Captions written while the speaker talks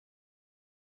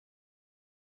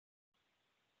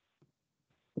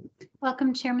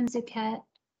Welcome, Chairman Zuket.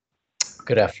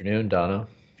 Good afternoon, Donna.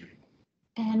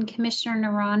 And Commissioner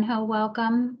Naranjo,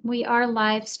 welcome. We are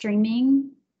live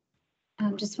streaming.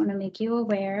 Just want to make you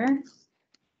aware.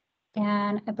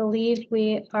 And I believe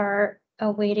we are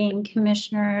awaiting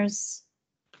Commissioners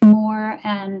Moore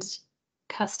and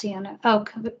Castellanos. Oh,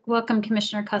 welcome,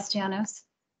 Commissioner Castellanos.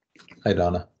 Hi,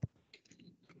 Donna.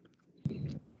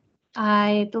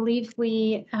 I believe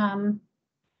we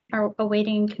are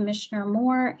awaiting Commissioner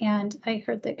Moore, and I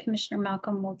heard that Commissioner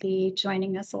Malcolm will be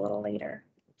joining us a little later.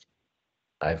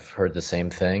 I've heard the same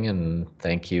thing, and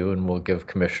thank you, and we'll give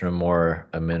Commissioner Moore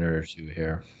a minute or two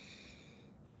here.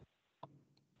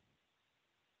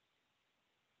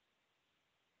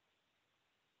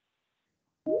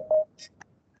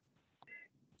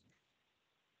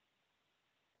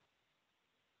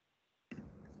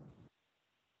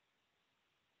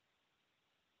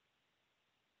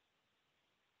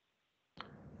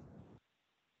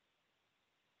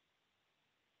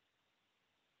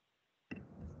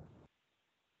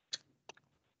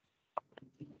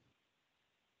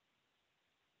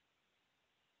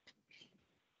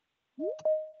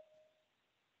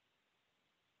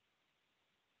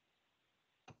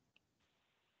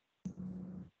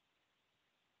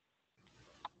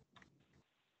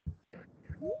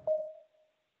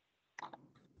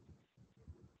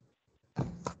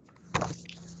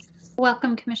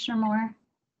 Welcome, Commissioner Moore.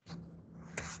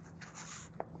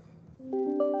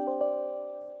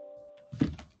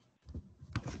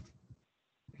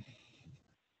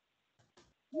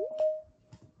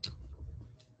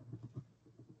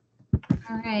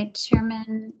 All right,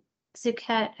 Chairman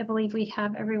Zuket, I believe we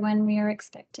have everyone we are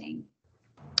expecting.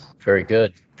 Very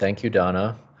good. Thank you,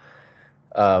 Donna.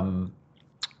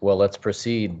 Well, let's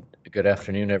proceed. Good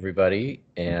afternoon, everybody,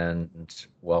 and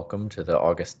welcome to the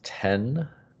August 10,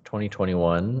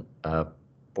 2021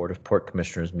 Board of Port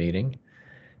Commissioners meeting.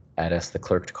 I'd ask the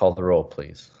clerk to call the roll,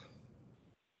 please.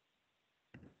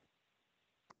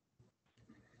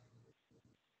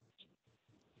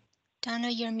 Donna,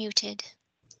 you're muted.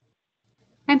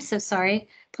 I'm so sorry.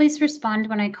 Please respond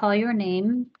when I call your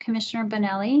name. Commissioner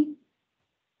Bonelli.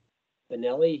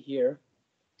 Bonelli here.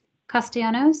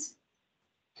 Castellanos.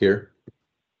 Here.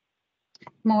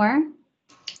 Moore.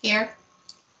 Here.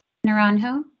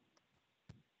 Naranjo.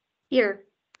 Here.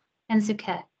 And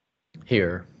Zuket.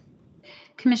 Here.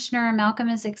 Commissioner Malcolm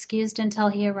is excused until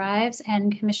he arrives,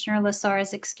 and Commissioner Lassar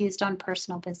is excused on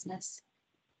personal business.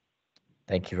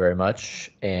 Thank you very much.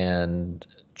 And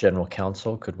General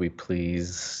Counsel, could we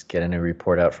please get any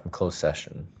report out from closed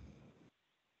session?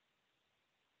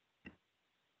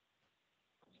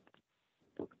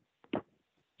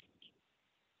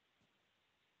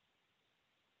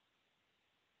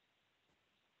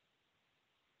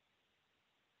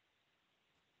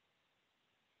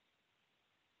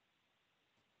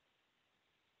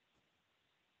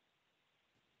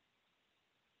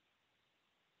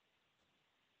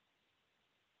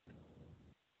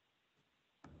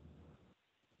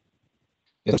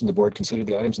 Yes, the board considered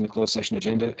the items in the closed session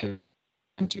agenda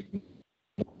and to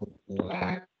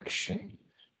action.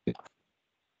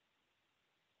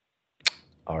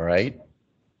 All right.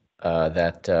 I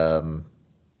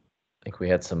think we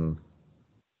had some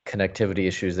connectivity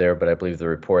issues there, but I believe the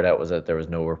report out was that there was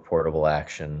no reportable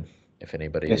action. If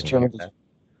anybody Yes, didn't Chairman, hear that.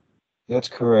 that's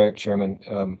correct, Chairman.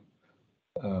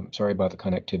 Sorry about the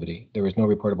connectivity. There was no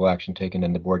reportable action taken,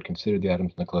 and the board considered the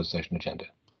items in the closed session agenda.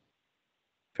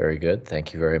 Very good.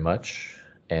 Thank you very much.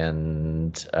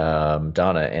 And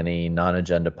Donna, any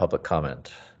non-agenda public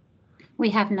comment? We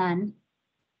have none.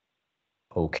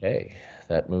 Okay,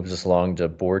 that moves us along to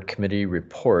board committee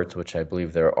reports, which I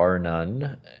believe there are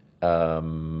none.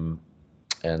 And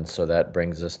so that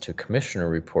brings us to commissioner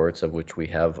reports, of which we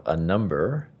have a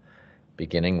number,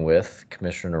 beginning with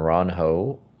Commissioner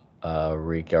Naranjo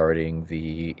regarding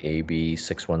the AB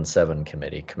 617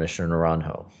 committee. Commissioner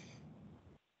Naranjo.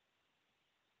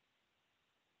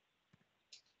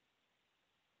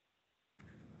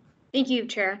 Thank you,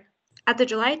 Chair. At the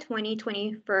July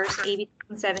 2021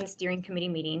 AB7 Steering Committee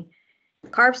meeting,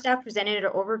 CARB staff presented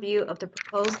an overview of the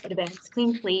proposed Advanced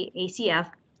Clean Fleet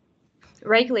ACF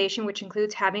regulation, which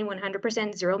includes having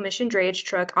 100% zero-emission drayage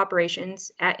truck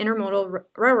operations at intermodal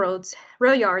railroads,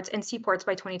 rail yards, and seaports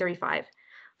by 2035.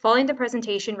 Following the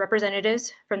presentation,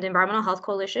 representatives from the Environmental Health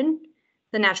Coalition,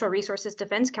 the Natural Resources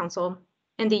Defense Council,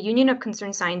 and the Union of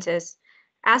Concerned Scientists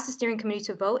asked the steering committee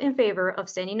to vote in favor of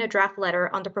sending a draft letter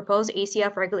on the proposed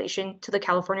ACF regulation to the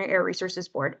California Air Resources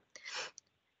Board.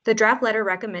 The draft letter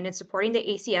recommended supporting the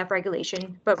ACF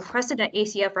regulation, but requested that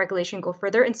ACF regulation go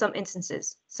further in some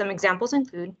instances. Some examples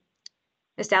include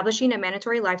establishing a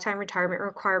mandatory lifetime retirement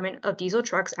requirement of diesel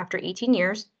trucks after 18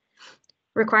 years,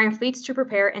 requiring fleets to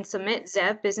prepare and submit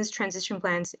ZEV business transition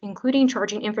plans, including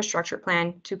charging infrastructure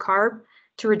plan to CARB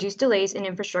to reduce delays in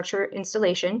infrastructure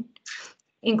installation,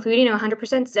 including a 100%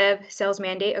 ZEV sales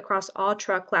mandate across all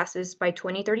truck classes by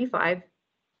 2035.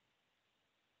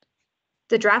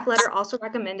 The draft letter also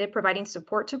recommended providing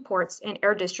support to ports and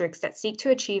air districts that seek to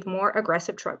achieve more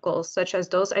aggressive truck goals, such as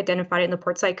those identified in the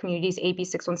Portside Communities AB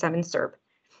 617 SERB.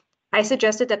 I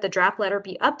suggested that the draft letter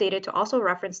be updated to also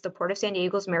reference the Port of San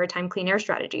Diego's Maritime Clean Air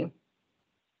Strategy.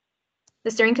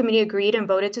 The steering committee agreed and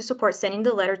voted to support sending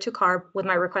the letter to CARB with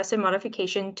my requested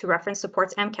modification to reference the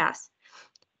port's MCAS.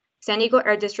 San Diego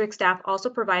Air District staff also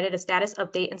provided a status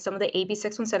update in some of the AB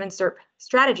 617 SERP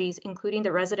strategies, including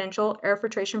the residential air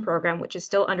filtration program, which is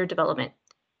still under development.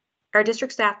 Air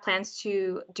District staff plans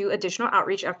to do additional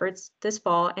outreach efforts this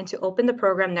fall and to open the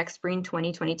program next spring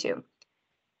 2022.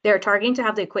 They are targeting to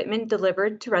have the equipment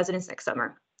delivered to residents next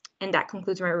summer. And that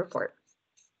concludes my report.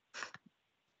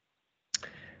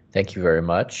 Thank you very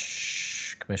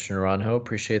much, Commissioner Naranjo.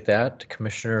 Appreciate that.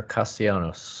 Commissioner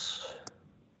Castellanos.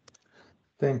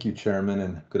 Thank you, Chairman,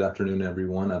 and good afternoon,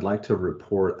 everyone. I'd like to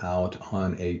report out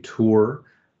on a tour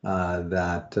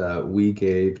that we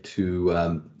gave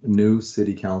to new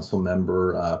City Council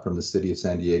member from the City of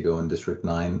San Diego in District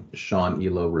 9, Sean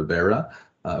Elo Rivera.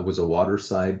 It was a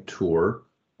waterside tour.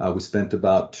 We spent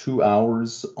about 2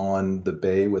 hours on the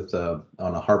bay with on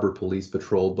a Harbor Police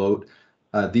Patrol boat.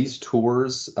 These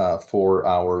tours for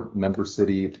our member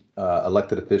city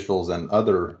elected officials and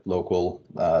other local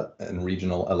and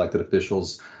regional elected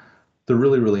officials, they're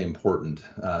really, really important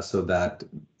so that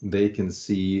they can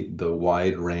see the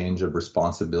wide range of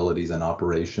responsibilities and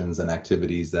operations and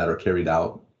activities that are carried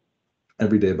out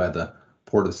every day by the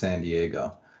Port of San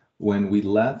Diego. When we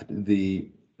left the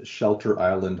Shelter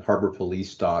Island Harbor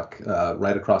Police Dock,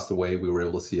 right across the way, we were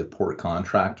able to see a port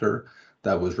contractor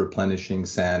that was replenishing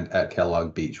sand at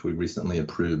Kellogg Beach. We recently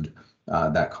approved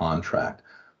that contract.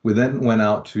 We then went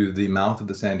out to the mouth of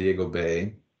the San Diego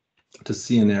Bay to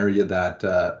see an area that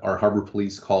our harbor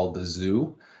police call the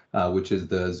Zoo, which is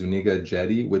the Zuniga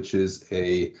Jetty, which is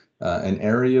an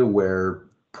area where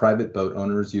private boat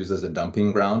owners use as a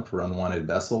dumping ground for unwanted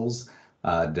vessels,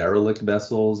 derelict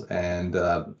vessels, and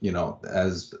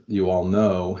as you all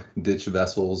know, ditch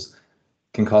vessels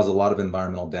can cause a lot of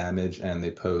environmental damage, and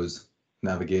they pose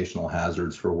navigational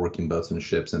hazards for working boats and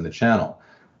ships in the channel.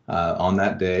 On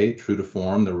that day, true to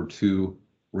form, there were 2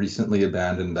 recently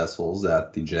abandoned vessels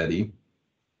at the jetty,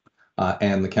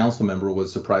 and the council member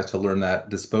was surprised to learn that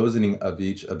disposing of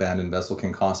each abandoned vessel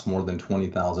can cost more than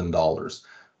 $20,000,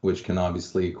 which can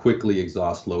obviously quickly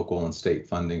exhaust local and state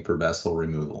funding for vessel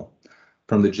removal.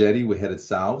 From the jetty, we headed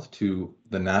south to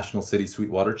the National City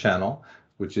Sweetwater Channel,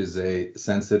 which is a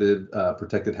sensitive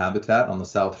protected habitat on the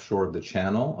south shore of the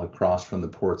channel across from the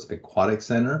port's aquatic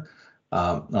center.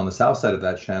 On the south side of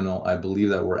that channel, I believe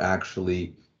that we're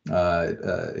actually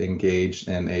engaged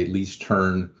in a lease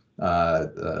turn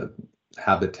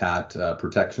habitat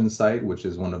protection site, which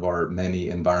is one of our many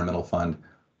environmental fund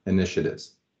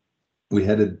initiatives. We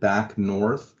headed back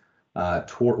north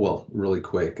really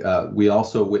quick. We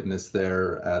also witnessed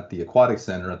there at the aquatic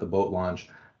center at the boat launch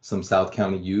some South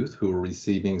County youth who were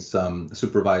receiving some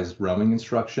supervised rowing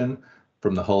instruction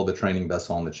from the hull of a training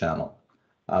vessel on the channel.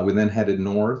 We then headed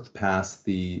north past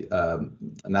the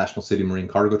National City Marine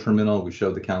Cargo Terminal. We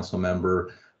showed the council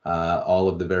member all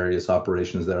of the various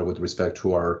operations there with respect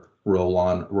to our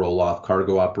roll-on, roll-off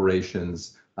cargo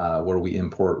operations, where we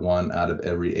import 1 out of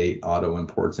every 8 auto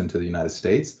imports into the United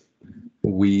States.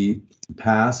 We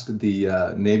passed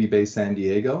the Navy Base San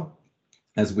Diego.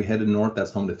 As we headed north,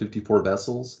 that's home to 54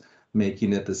 vessels,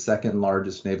 making it the 2nd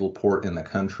largest naval port in the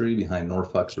country behind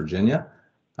Norfolk, Virginia.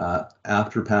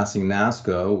 After passing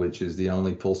NASCO, which is the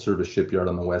only full-service shipyard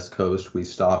on the West Coast, we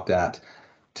stopped at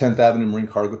 10th Avenue Marine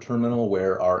Cargo Terminal,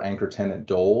 where our anchor tenant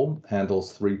Dole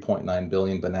handles 3.9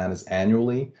 billion bananas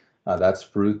annually. That's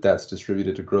fruit that's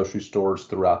distributed to grocery stores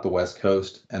throughout the West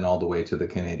Coast and all the way to the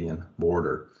Canadian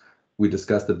border. We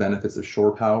discussed the benefits of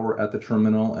shore power at the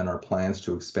terminal and our plans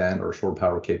to expand our shore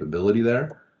power capability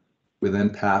there. We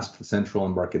then passed Central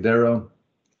Embarcadero,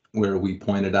 where we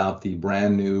pointed out the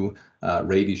brand new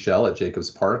Rady Shell at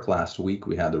Jacobs Park. Last week,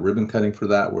 we had the ribbon cutting for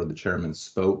that, where the chairman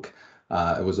spoke.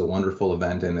 It was a wonderful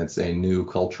event, and it's a new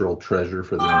cultural treasure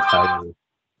for the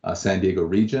entire San Diego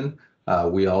region.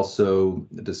 We also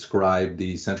described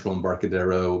the Central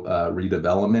Embarcadero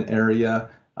redevelopment area,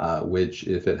 which,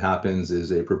 if it happens,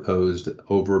 is a proposed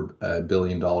over $1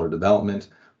 billion development.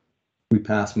 We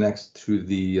passed next to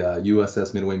the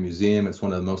USS Midway Museum. It's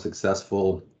one of the most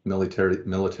successful military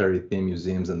themed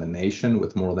museums in the nation,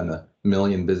 with more than 1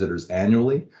 million visitors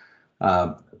annually.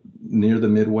 Near the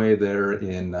Midway there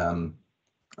in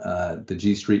the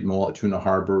G Street Mall at Tuna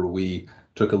Harbor, we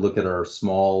took a look at our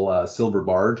small silver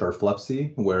barge, our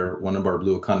Flupsy, where one of our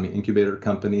Blue Economy incubator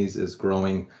companies is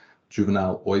growing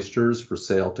juvenile oysters for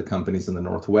sale to companies in the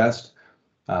Northwest.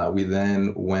 We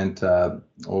then went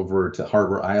over to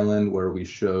Harbor Island, where we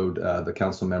showed the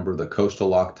council member the Coastal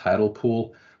Lock tidal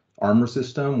pool armor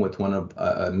system with one of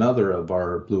another of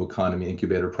our Blue Economy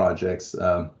incubator projects,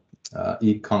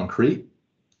 E-Concrete.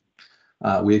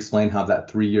 We explained how that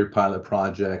 3-year pilot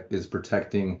project is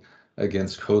protecting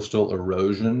against coastal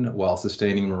erosion while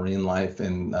sustaining marine life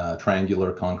in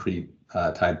triangular concrete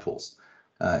tide pools.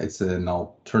 It's an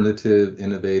alternative,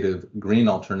 innovative, green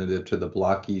alternative to the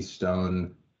blocky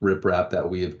stone riprap that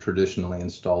we have traditionally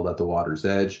installed at the water's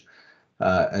edge.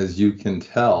 As you can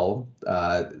tell,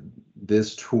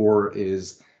 this tour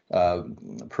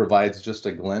provides just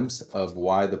a glimpse of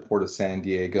why the Port of San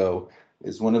Diego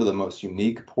is one of the most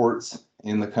unique ports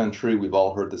in the country. We've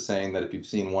all heard the saying that if you've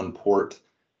seen one port,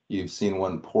 you've seen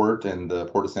one port, and the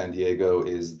Port of San Diego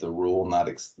is the rule, not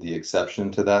the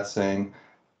exception to that saying.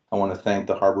 I want to thank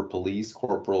the Harbor Police,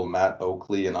 Corporal Matt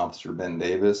Oakley and Officer Ben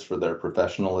Davis, for their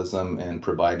professionalism in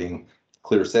providing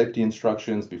clear safety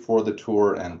instructions before the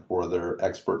tour, and for their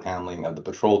expert handling of the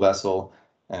patrol vessel,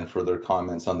 and for their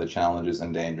comments on the challenges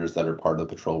and dangers that are part of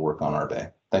the patrol work on our bay.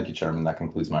 Thank you, Chairman. That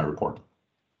concludes my report.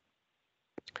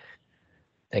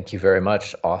 Thank you very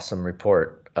much. Awesome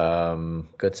report.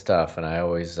 Good stuff. And I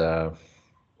always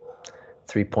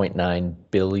 3.9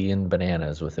 billion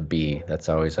bananas with a B. That's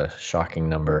always a shocking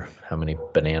number, how many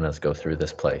bananas go through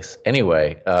this place.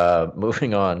 Anyway,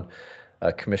 moving on,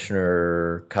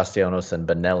 Commissioner Castellanos and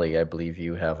Benelli, I believe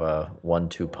you have a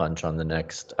 1-2 punch on the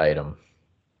next item.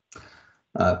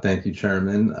 Thank you,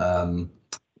 Chairman.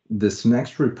 This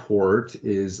next report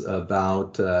is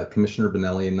about Commissioner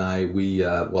Benelli and I.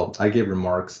 I gave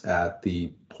remarks at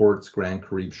the Port's Grand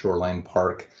Caribe Shoreline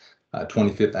Park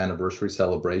 25th anniversary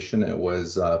celebration. It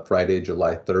was Friday,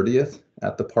 July 30th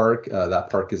at the park. That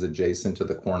park is adjacent to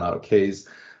the Coronado Cays.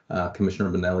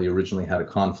 Commissioner Benelli originally had a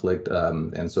conflict,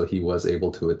 and so he was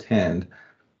able to attend.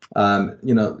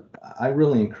 I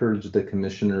really encourage the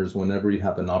commissioners, whenever you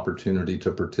have an opportunity to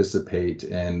participate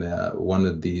in one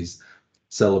of these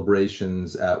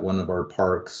celebrations at one of our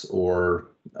parks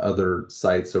or other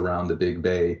sites around the Big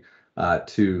Bay,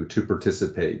 to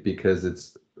participate, because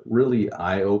it's really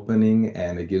eye-opening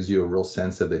and it gives you a real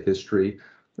sense of the history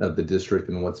of the district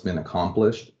and what's been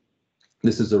accomplished.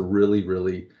 This is a really,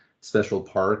 really special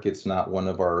park. It's not one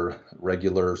of our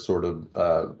regular sort of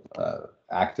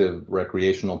active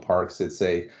recreational parks. It's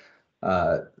a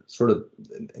sort of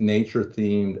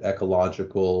nature-themed,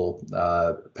 ecological,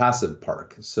 passive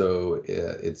park. So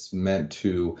it's meant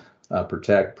to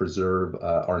protect, preserve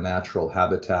our natural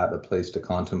habitat, a place to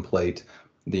contemplate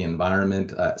the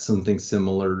environment, something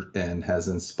similar, and has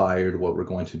inspired what we're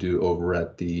going to do over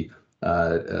at the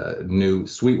new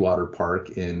Sweetwater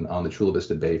Park on the Chula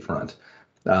Vista Bayfront.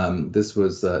 This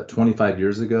was 25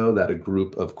 years ago that a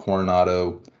group of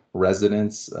Coronado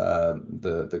residents,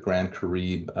 the Grand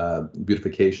Caribe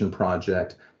Beautification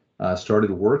Project,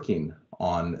 started working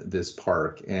on this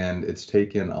park, and it's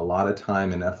taken a lot of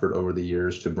time and effort over the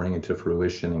years to bring it to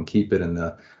fruition and keep it in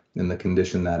the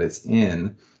condition that it's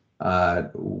in.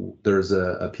 There's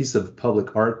a piece of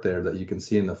public art there that you can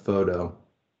see in the photo.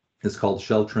 It's called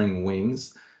Sheltering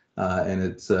Wings, and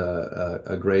it's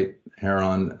a great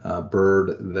heron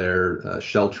bird there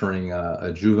sheltering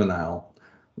a juvenile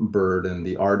bird. And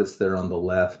the artist there on the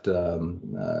left,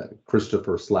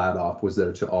 Christopher Sladoff, was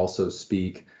there to also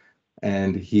speak.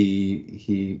 And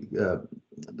he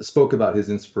spoke about his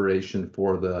inspiration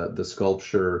for the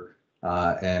sculpture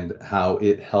and how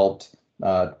it helped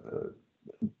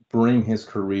bring his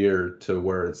career to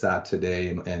where it's at today,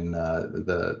 and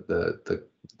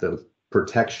the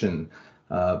protection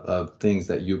of things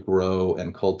that you grow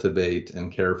and cultivate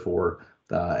and care for,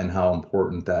 and how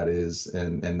important that is,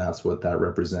 and that's what that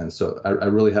represents. So I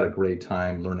really had a great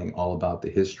time learning all about the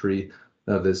history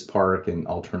of this park, and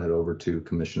I'll turn it over to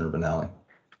Commissioner Benelli.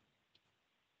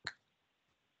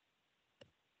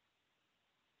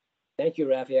 Thank you,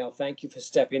 Raphael. Thank you for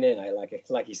stepping in.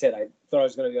 Like you said, I thought I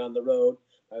was going to be on the road.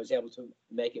 I was able to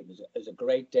make it. It was a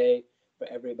great day for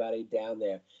everybody down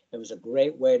there. It was a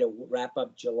great way to wrap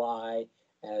up July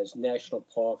as National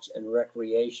Parks and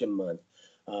Recreation Month.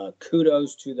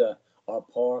 Kudos to our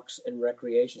parks and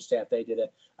recreation staff. They did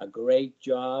a great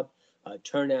job.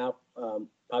 Turnout,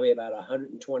 probably about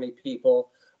 120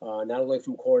 people. not only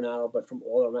from Coronado, but from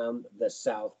all around the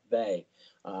South Bay.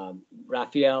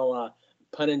 Raphael,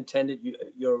 pun intended,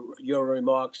 your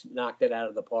remarks knocked it out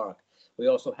of the park. We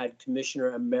also had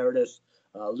Commissioner Emeritus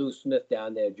Lou Smith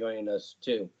down there joining us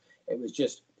too. It was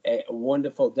just a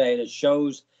wonderful day, and it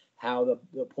shows how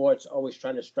the port's always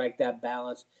trying to strike that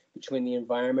balance between the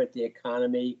environment, the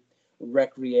economy,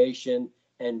 recreation,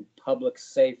 and public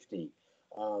safety.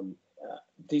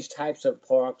 These types of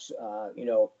parks,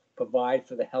 provide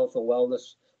for the health and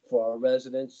wellness for our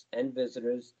residents and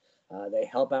visitors. They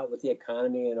help out with the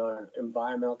economy and our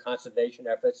environmental conservation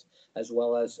efforts, as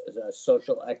well as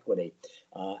social equity.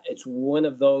 It's one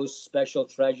of those special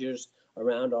treasures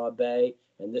around our bay,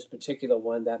 and this particular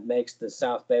one that makes the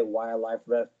South Bay Wildlife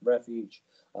Refuge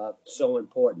so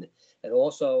important. It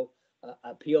also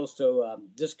appeals to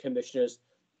this commissioner's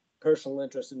personal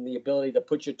interest in the ability to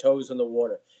put your toes in the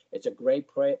water. It's a great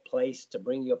place to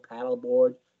bring your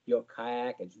paddleboard, your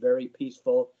kayak. It's very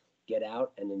peaceful. Get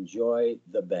out and enjoy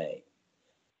the bay.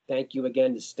 Thank you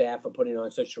again to staff for putting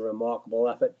on such a remarkable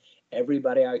effort.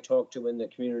 Everybody I talked to in the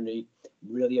community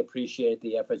really appreciate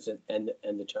the efforts and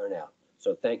the turnout.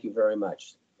 So thank you very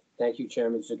much. Thank you,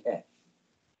 Chairman Zuquet.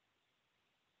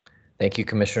 Thank you,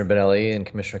 Commissioner Benelli and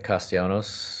Commissioner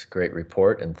Castellanos. Great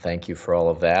report, and thank you for all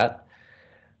of that.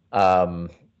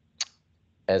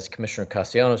 As Commissioner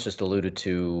Castellanos just alluded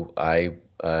to, I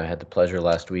had the pleasure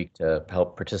last week to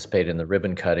help participate in the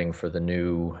ribbon cutting for the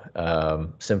new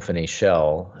Symphony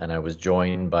shell, and I was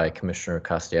joined by Commissioner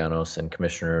Castellanos and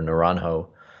Commissioner Naranjo,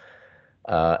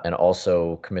 and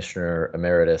also Commissioner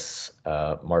Emeritus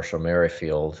Marshall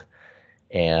Merrifield,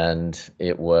 and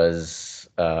it was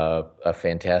a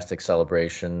fantastic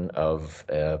celebration of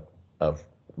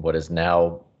what is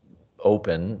now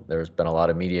open. There's been a lot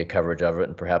of media coverage of it,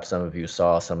 and perhaps some of you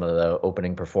saw some of the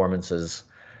opening performances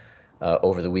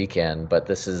over the weekend. But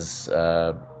this is,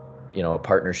 a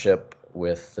partnership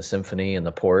with the Symphony and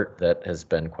the Port that has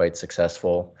been quite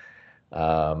successful,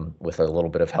 with a little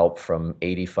bit of help from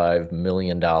 $85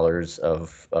 million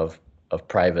of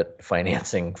private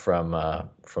financing from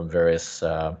various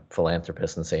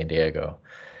philanthropists in San Diego.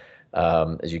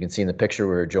 As you can see in the picture,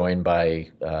 we were joined by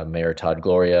Mayor Todd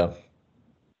Gloria,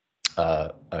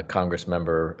 Congress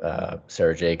member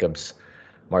Sarah Jacobs,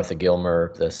 Martha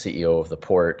Gilmer, the CEO of the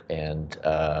Port, and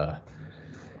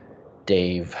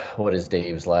Dave, what is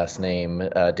Dave's last name?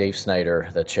 Dave Snyder,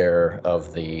 the chair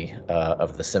of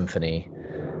the Symphony.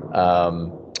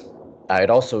 I'd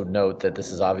also note that this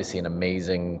is obviously an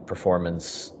amazing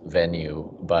performance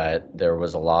venue, but there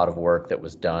was a lot of work that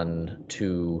was done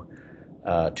to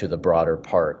the broader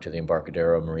park, to the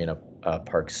Embarcadero Marina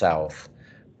Park South.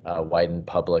 Widened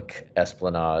public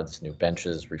esplanades, new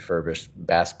benches, refurbished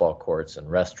basketball courts and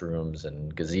restrooms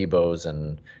and gazebos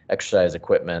and exercise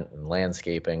equipment and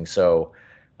landscaping. So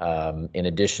in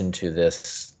addition to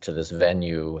this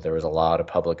venue, there was a lot of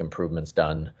public improvements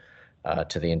done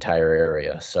to the entire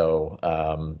area. So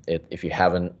if you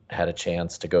haven't had a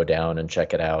chance to go down and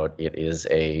check it out, it is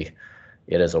a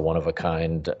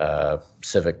one-of-a-kind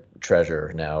civic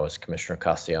treasure now, as Commissioner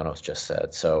Castellanos just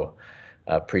said. So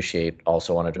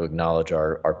also wanted to acknowledge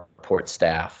our Port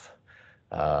staff,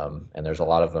 and there's a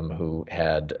lot of them who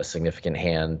had a significant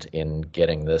hand in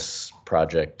getting this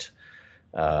project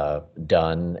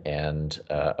done and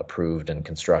approved and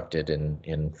constructed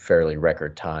in fairly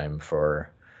record time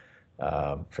for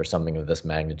something of this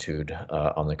magnitude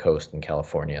on the coast in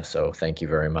California. So thank you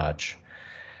very much.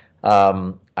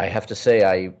 I have to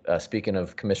say, speaking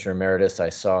of Commissioner Emeritus, I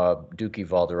saw Duque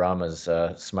Valderrama's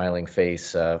smiling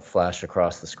face flash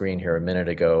across the screen here a minute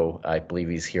ago. I believe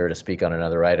he's here to speak on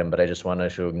another item, but I just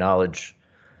wanted to acknowledge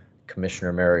Commissioner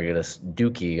Emeritus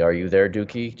Duque. Are you there,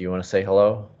 Duque? Do you want to say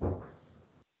hello?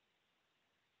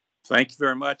 Thank you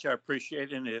very much. I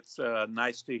appreciate it. And it's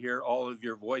nice to hear all of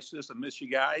your voices. I miss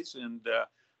you guys, and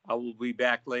I will be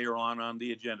back later on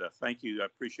the agenda. Thank you. I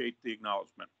appreciate the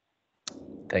acknowledgement.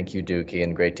 Thank you, Duque,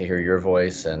 and great to hear your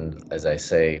voice. And as I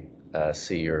say,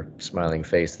 see your smiling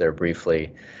face there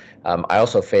briefly. I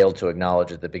also failed to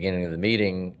acknowledge at the beginning of the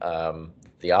meeting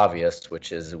the obvious,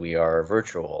 which is we are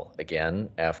virtual again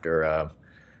after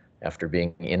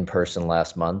being in person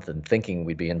last month and thinking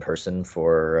we'd be in person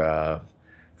for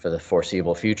the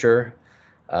foreseeable future.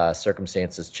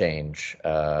 Circumstances change,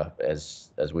 as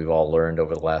we've all learned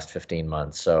over the last 15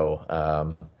 months.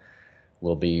 So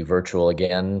we'll be virtual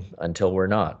again until we're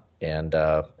not, and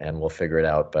we'll figure it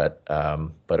out. But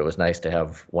it was nice to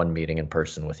have one meeting in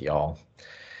person with y'all.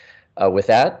 With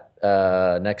that,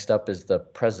 next up is the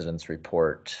President's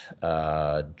report.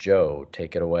 Joe,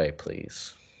 take it away,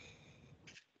 please.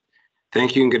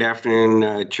 Thank you and good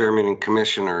afternoon, Chairman and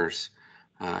Commissioners.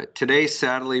 Today,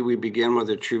 sadly, we begin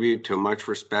with a tribute to a much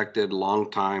respected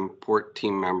longtime Port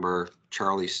team member,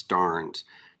 Charlie Starnes.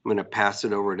 I'm going to pass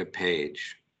it over to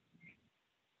Paige.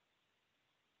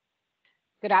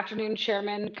 Good afternoon,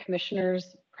 Chairman,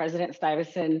 Commissioners, President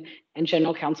Stuyvesant, and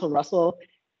General Counsel Russell,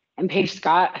 and Paige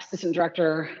Scott, Assistant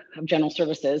Director of General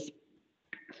Services.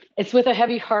 It's with a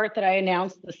heavy heart that I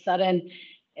announce the sudden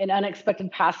and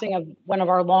unexpected passing of one of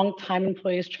our longtime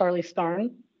employees, Charlie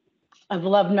Starnes, a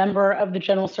beloved member of the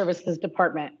General Services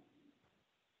Department.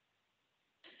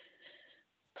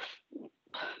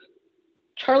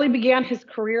 Charlie began his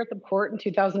career at the Port in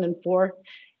 2004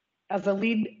 as a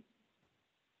lead.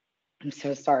 I'm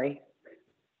so sorry.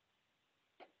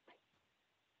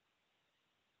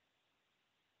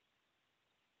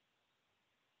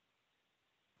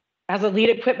 As a lead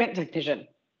equipment technician.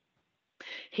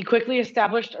 He quickly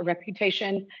established a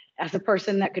reputation as a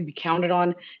person that could be counted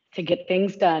on to get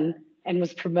things done and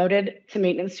was promoted to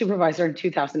maintenance supervisor in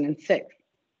 2006.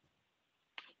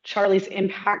 Charlie's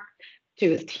impact to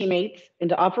his teammates and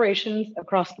to operations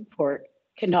across the Port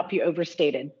cannot be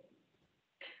overstated.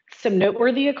 Some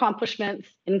noteworthy accomplishments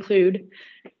include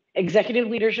Executive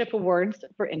Leadership Awards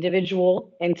for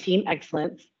individual and team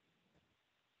excellence,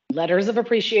 letters of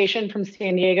appreciation from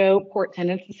San Diego Port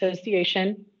Tenants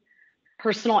Association,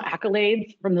 personal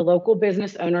accolades from the local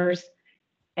business owners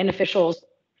and officials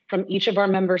from each of our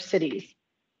member cities.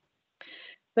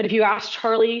 But if you ask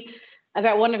Charlie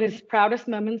about one of his proudest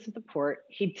moments at the Port,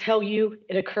 he'd tell you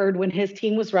it occurred when his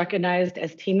team was recognized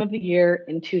as Team of the Year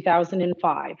in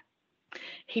 2005.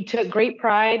 He took great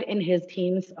pride in his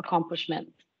team's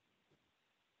accomplishments.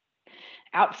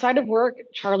 Outside of work,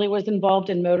 Charlie was involved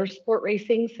in motorsport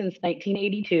racing since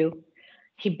 1982.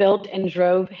 He built and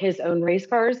drove his own race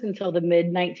cars until the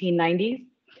mid-1990s.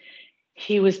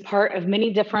 He was part of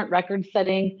many different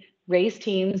record-setting race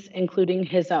teams, including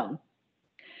his own.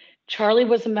 Charlie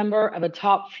was a member of a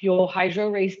top fuel hydro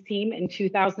race team in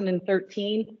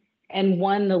 2013 and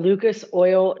won the Lucas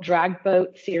Oil Drag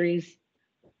Boat Series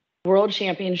World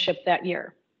Championship that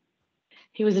year.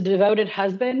 He was a devoted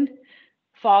husband,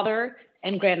 father,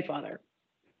 and grandfather.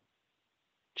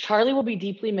 Charlie will be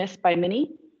deeply missed by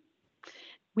many.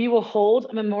 We will hold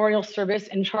a memorial service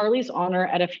in Charlie's honor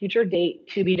at a future date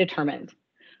to be determined.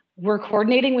 We're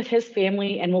coordinating with his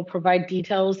family and will provide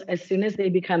details as soon as they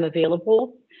become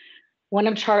available. One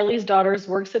of Charlie's daughters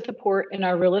works at the Port in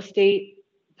our real estate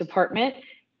department,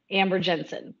 Amber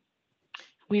Jensen.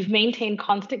 We've maintained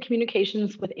constant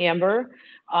communications with Amber,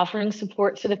 offering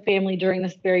support to the family during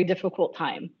this very difficult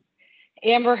time.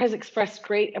 Amber has expressed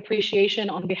great appreciation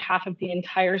on behalf of the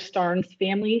entire Starnes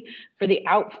family for the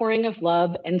outpouring of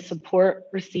love and support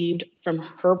received from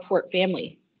her Port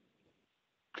family.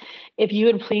 If you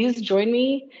would please join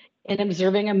me in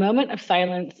observing a moment of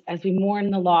silence as we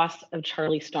mourn the loss of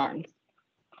Charlie Starnes.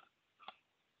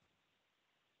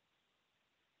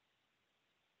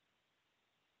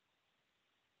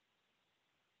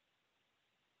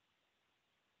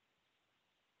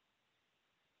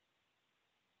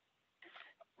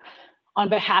 On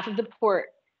behalf of the Port,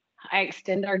 I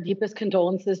extend our deepest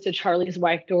condolences to Charlie's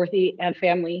wife, Dorothy, and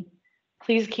family.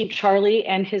 Please keep Charlie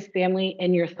and his family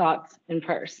in your thoughts and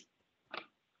prayers.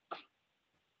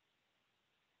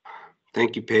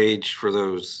 Thank you, Paige, for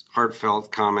those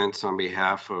heartfelt comments on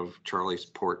behalf of Charlie's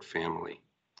Port family.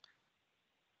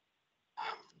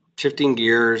 Shifting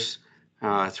gears,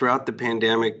 throughout the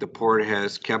pandemic, the Port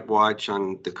has kept watch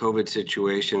on the COVID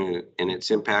situation and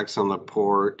its impacts on the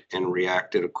Port and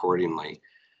reacted accordingly.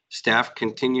 Staff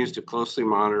continues to closely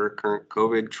monitor current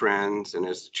COVID trends, and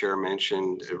as the chair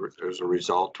mentioned, as a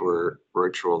result, we're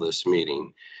virtual this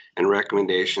meeting, and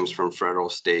recommendations from federal,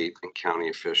 state, and county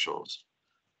officials.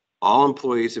 All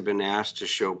employees have been asked to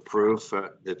show proof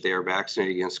that they are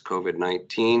vaccinated against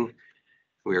COVID-19.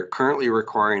 We are currently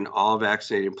requiring all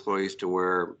vaccinated employees to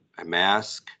wear a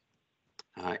mask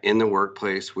in the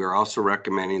workplace. We are also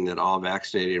recommending that all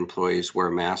vaccinated employees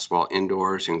wear masks while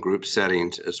indoors in group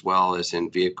settings, as well as in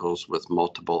vehicles with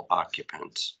multiple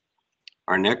occupants.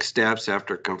 Our next steps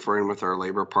after conferring with our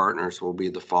labor partners will be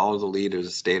to follow the lead of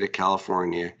the state of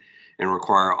California and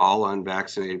require all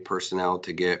unvaccinated personnel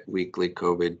to get weekly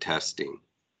COVID testing.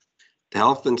 The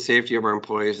health and safety of our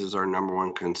employees is our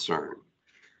 #1 concern.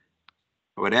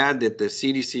 I would add that the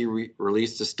CDC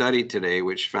released a study today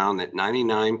which found that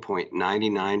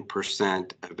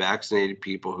 99.99% of vaccinated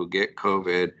people who get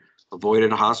COVID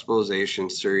avoided hospitalization,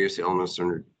 serious illness,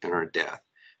 and or death.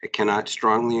 I cannot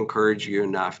strongly encourage you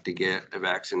enough to get a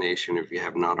vaccination if you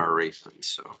have not already done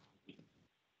so.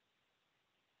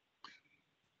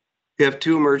 We have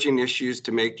two emerging issues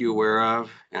to make you aware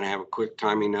of, and I have a quick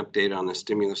timing update on the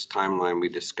stimulus timeline we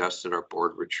discussed at our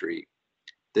board retreat.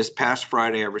 This past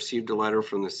Friday, I received a letter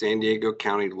from the San Diego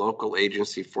County Local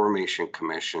Agency Formation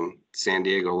Commission, San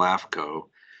Diego LAFCO,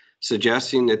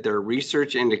 suggesting that their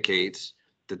research indicates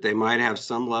that they might have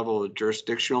some level of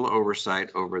jurisdictional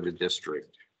oversight over the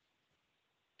district.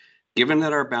 Given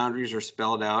that our boundaries are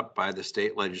spelled out by the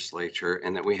state legislature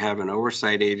and that we have an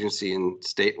oversight agency in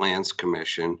State Lands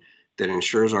Commission that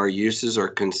ensures our uses are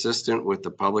consistent with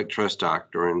the public trust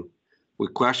doctrine, we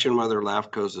question whether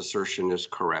LAFCO's assertion is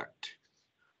correct.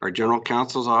 Our General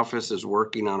Counsel's office is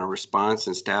working on a response,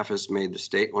 and staff has made the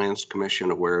State Lands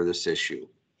Commission aware of this issue.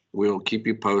 We will keep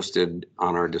you posted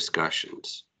on our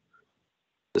discussions.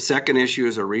 The second issue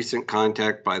is a recent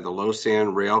contact by the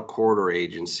Lausanne Rail Corridor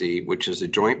Agency, which is a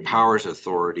joint powers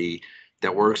authority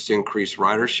that works to increase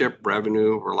ridership,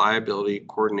 revenue, reliability,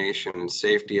 coordination, and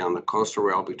safety on the coastal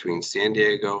rail between San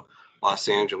Diego, Los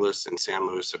Angeles, and San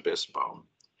Luis Obispo.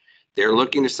 They are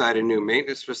looking to site a new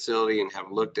maintenance facility and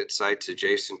have looked at sites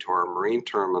adjacent to our marine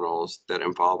terminals that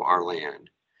involve our land.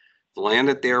 The land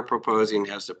that they are proposing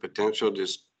has the potential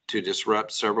to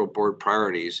disrupt several board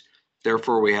priorities.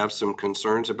 Therefore, we have some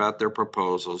concerns about their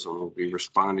proposals and will be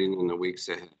responding in the weeks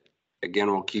ahead.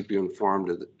 Again, we'll keep you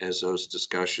informed as those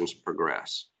discussions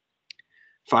progress.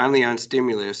 Finally, on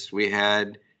stimulus, we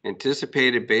had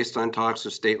anticipated, based on talks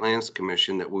with State Lands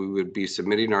Commission, that we would be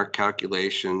submitting our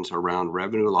calculations around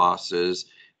revenue losses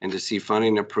and to see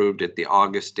funding approved at the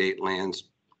August State Lands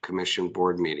Commission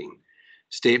board meeting.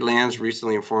 State Lands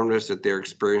recently informed us that they're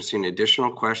experiencing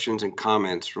additional questions and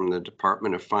comments from the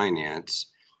Department of Finance,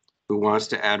 who wants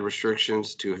to add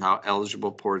restrictions to how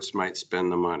eligible ports might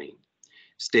spend the money.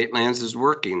 State Lands is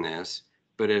working this,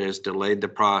 but it has delayed the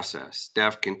process.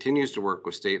 Staff continues to work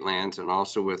with State Lands and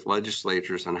also with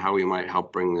legislatures on how we might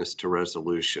help bring this to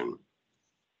resolution.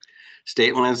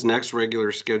 State Lands' next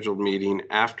regular scheduled meeting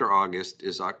after August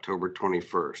is October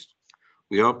 21st.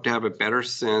 We hope to have a better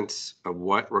sense of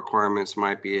what requirements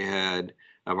might be ahead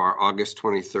of our August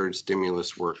 23rd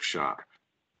stimulus workshop.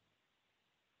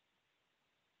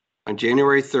 On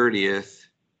January 30th,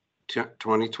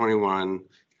 2021,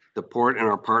 the port and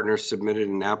our partners submitted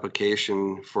an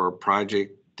application for a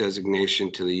project designation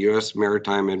to the U.S.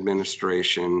 Maritime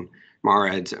Administration,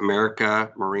 MARAD's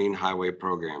America Marine Highway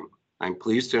Program. I'm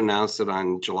pleased to announce that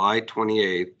on July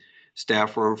 28th,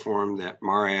 staff were informed that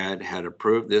MARAD had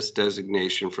approved this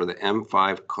designation for the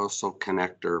M5 Coastal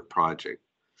Connector project.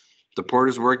 The port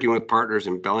is working with partners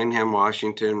in Bellingham,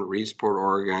 Washington, Reedsport,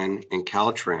 Oregon, and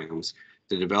Caltrans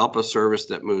to develop a service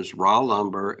that moves raw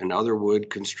lumber and other wood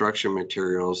construction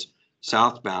materials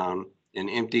southbound and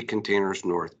empty containers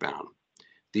northbound.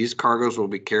 These cargoes will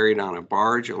be carried on a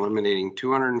barge, eliminating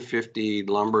 250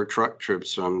 lumber truck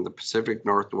trips from the Pacific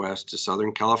Northwest to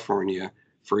Southern California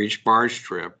for each barge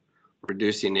trip,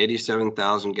 reducing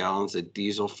 87,000 gallons of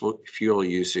diesel fuel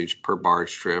usage per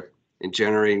barge trip and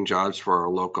generating jobs for our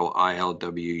local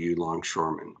ILWU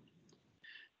longshoremen.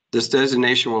 This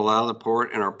designation will allow the port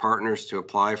and our partners to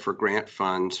apply for grant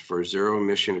funds for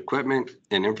zero-emission equipment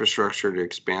and infrastructure to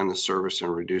expand the service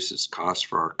and reduce its costs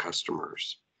for our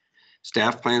customers.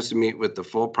 Staff plans to meet with the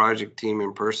full project team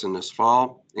in person this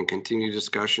fall and continue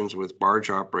discussions with barge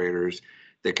operators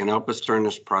that can help us turn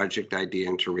this project idea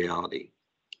into reality.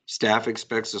 Staff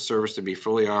expects the service to be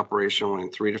fully operational in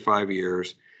 3 to 5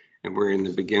 years, and we're in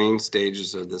the beginning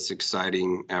stages of this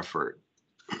exciting effort.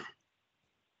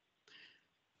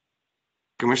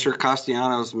 Commissioner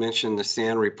Castellanos mentioned the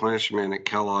sand replenishment at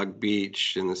Kellogg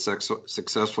Beach and the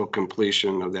successful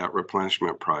completion of that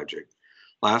replenishment project.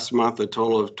 Last month, a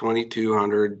total of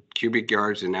 2,200 cubic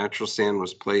yards of natural sand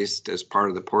was placed as part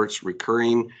of the port's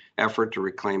recurring effort to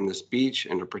reclaim this beach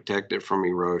and to protect it from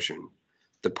erosion.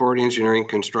 The Port Engineering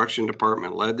Construction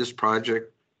Department led this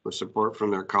project with support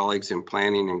from their colleagues in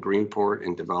planning and Greenport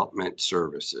and Development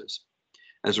Services.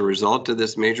 As a result of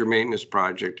this major maintenance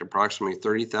project, approximately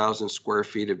 30,000 square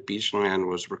feet of beach land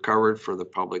was recovered for the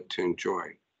public to enjoy.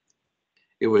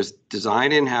 It was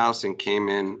designed in-house and came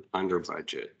in under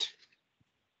budget.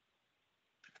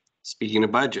 Speaking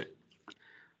of budget,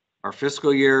 our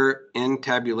fiscal year end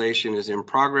tabulation is in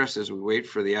progress as we wait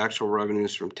for the actual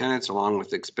revenues from tenants along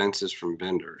with expenses from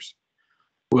vendors.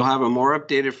 We'll have a more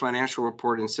updated financial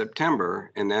report in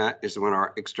September, and that is when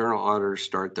our external auditors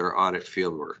start their audit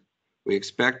fieldwork. We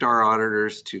expect our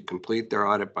auditors to complete their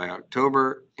audit by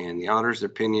October and the auditor's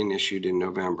opinion issued in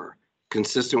November.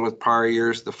 Consistent with prior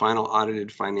years, the final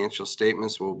audited financial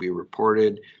statements will be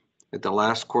reported at the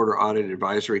last quarter audit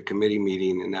advisory committee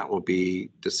meeting, and that will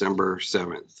be December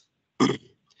 7th.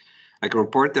 I can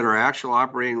report that our actual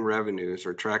operating revenues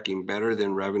are tracking better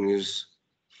than revenues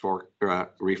for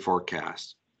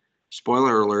reforecast.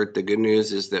 Spoiler alert, the good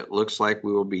news is that it looks like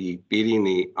we will be beating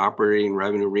the operating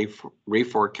revenue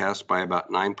reforecast by about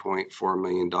 $9.4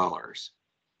 million.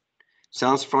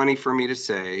 Sounds funny for me to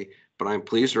say, but I'm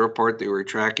pleased to report that we're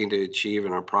tracking to achieve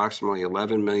an approximately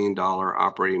 $11 million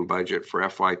operating budget for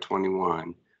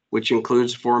FY21, which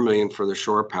includes $4 million for the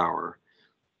shore power.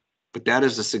 But that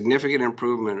is a significant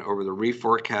improvement over the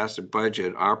reforecasted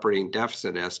budget operating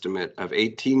deficit estimate of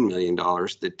 $18 million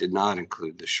that did not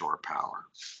include the shore power.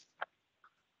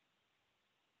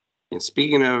 And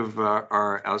speaking of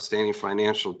our outstanding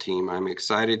financial team, I'm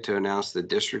excited to announce the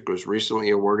district was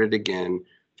recently awarded again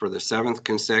for the 7th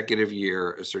consecutive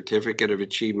year a Certificate of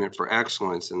Achievement for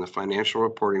Excellence in the financial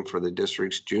reporting for the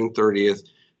district's June 30th,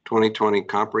 2020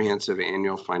 Comprehensive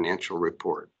Annual Financial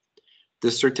Report.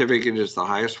 This certificate is the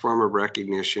highest form of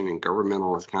recognition in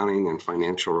governmental accounting and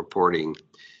financial reporting,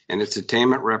 and its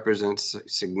attainment represents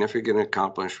significant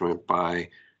accomplishment by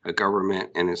a government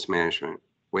and its management.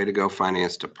 Way to go,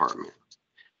 Finance Department.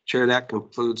 Chair, that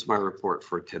concludes my report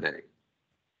for today.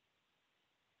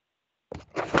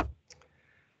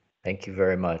 Thank you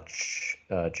very much,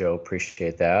 Joe.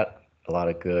 Appreciate that. A lot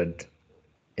of good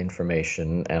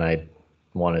information, and I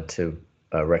wanted to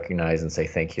recognize and say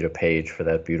thank you to Paige for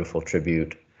that beautiful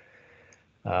tribute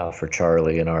for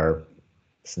Charlie, and our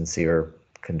sincere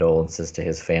condolences to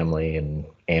his family and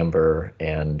Amber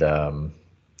and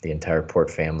the entire Port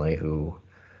family who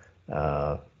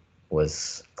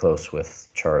was close with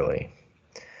Charlie.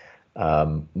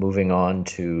 Moving on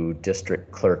to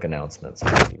district clerk announcements,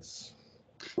 please.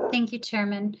 Thank you,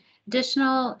 Chairman.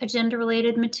 Additional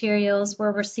agenda-related materials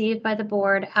were received by the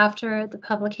board after the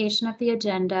publication of the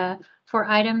agenda for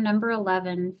item number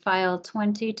 11, file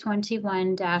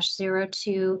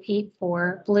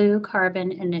 2021-0284, Blue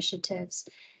Carbon Initiatives.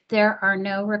 There are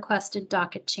no requested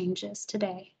docket changes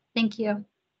today. Thank you.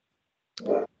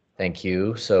 Thank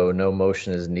you. So no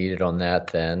motion is needed on that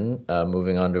then.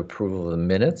 Moving on to approval of the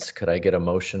minutes. Could I get a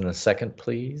motion and a second,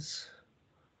 please?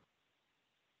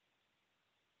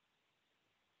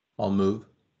 I'll move.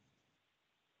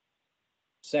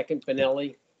 Second,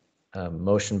 Benelli.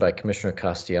 Motion by Commissioner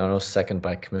Castellanos, second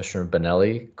by Commissioner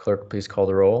Benelli. Clerk, please call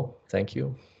the roll. Thank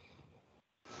you.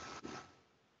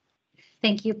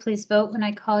 Thank you. Please vote when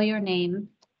I call your name.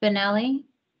 Benelli?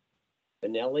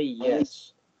 Benelli,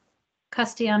 yes.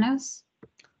 Castellanos?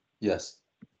 Yes.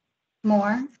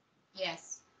 Moore?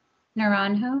 Yes.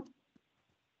 Naranjo?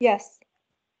 Yes.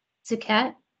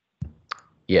 Zuket?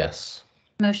 Yes.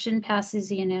 Motion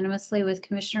passes unanimously with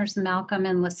Commissioners Malcolm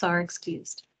and Lassar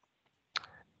excused.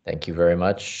 Thank you very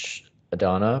much,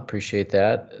 Donna. Appreciate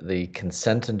that. The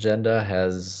consent agenda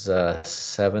has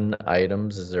 7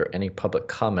 items. Is there any public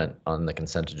comment on the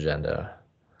consent agenda?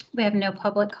 We have no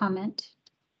public comment.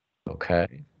 Okay.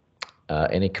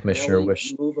 Any commissioner Benelli,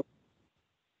 wish?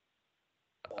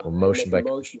 Motion by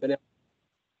Benelli.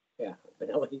 Yeah,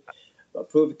 Benelli.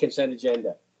 Approve the consent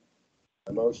agenda.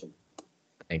 A motion.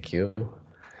 Thank you.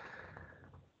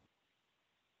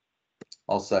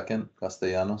 I'll second.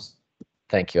 Castellanos.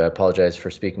 Thank you. I apologize for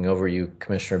speaking over you,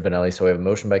 Commissioner Benelli. So we have a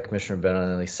motion by Commissioner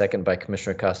Benelli, second by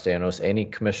Commissioner Castellanos. Any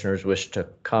commissioners wish to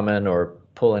comment or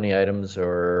pull any items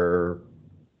or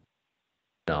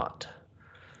not?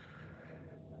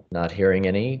 Not hearing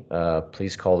any.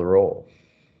 Please call the roll.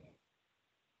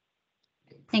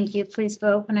 Thank you. Please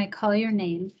vote when I call your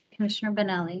name. Commissioner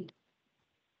Benelli?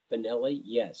 Benelli,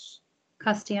 yes.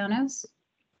 Castellanos?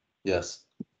 Yes.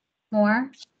 Moore?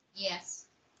 Yes.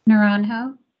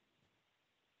 Naranjo?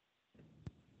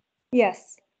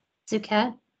 Yes.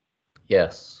 Zuket?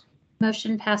 Yes.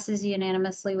 Motion passes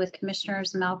unanimously with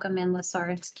Commissioners Malcolm and Lassar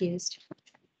excused.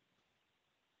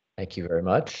 Thank you very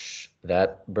much.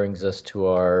 That brings us to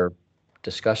our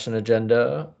discussion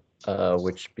agenda,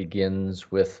 which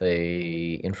begins with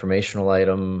a informational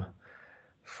item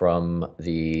from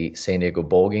the San Diego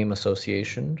Bowl Game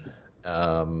Association.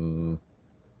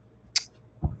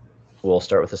 We'll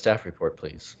start with the staff report,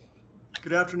 please.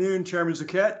 Good afternoon, Chairman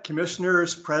Zuket,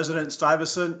 Commissioners, President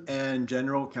Stuyvesant, and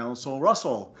General Counsel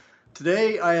Russell.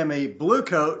 Today, I am a blue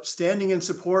coat standing in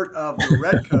support of the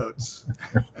red coats.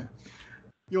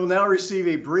 You'll now receive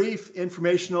a brief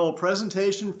informational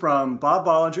presentation from Bob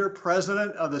Bollinger,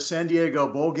 President of the San Diego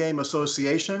Bowl Game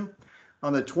Association,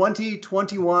 on the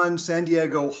 2021 San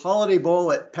Diego Holiday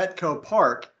Bowl at Petco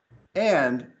Park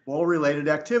and bowl-related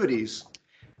activities.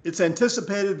 It's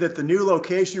anticipated that the new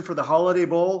location for the Holiday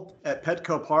Bowl at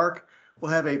Petco Park will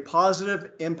have a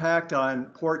positive impact on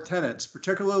port tenants,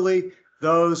 particularly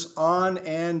those on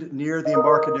and near the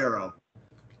Embarcadero.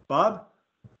 Bob?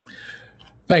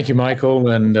 Thank you, Michael.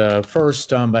 And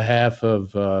first, on behalf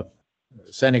of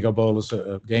San Diego Bowl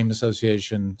Game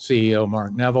Association CEO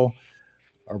Mark Neville,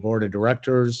 our board of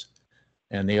directors,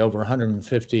 and the over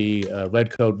 150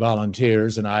 Redcoat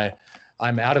volunteers. And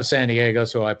I'm out of San Diego,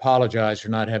 so I apologize for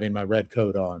not having my red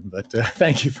coat on, but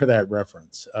thank you for that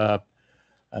reference.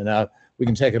 And we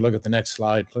can take a look at the next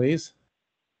slide, please.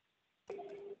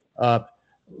 A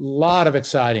lot of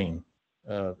exciting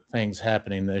things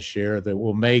happening this year that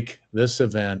will make this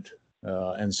event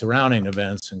and surrounding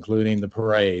events, including the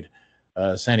parade,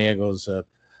 San Diego's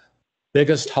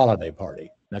biggest holiday party.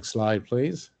 Next slide,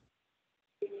 please.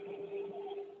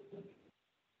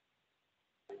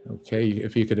 Okay,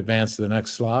 if you could advance to the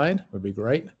next slide, would be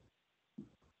great.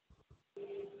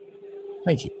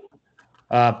 Thank you.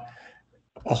 A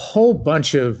whole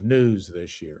bunch of news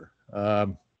this year.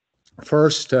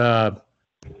 First,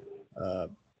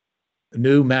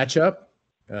 new matchup,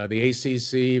 the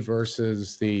ACC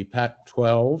versus the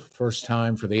Pac-12, first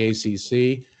time for the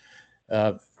ACC.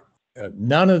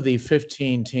 None of the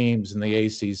 15 teams in the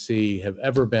ACC have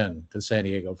ever been to San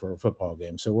Diego for a football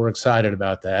game, so we're excited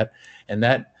about that. And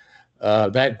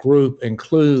that group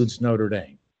includes Notre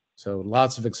Dame, so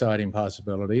lots of exciting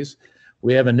possibilities.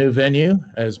 We have a new venue,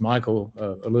 as Michael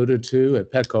alluded to, at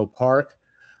Petco Park.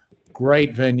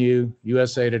 Great venue.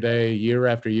 USA Today, year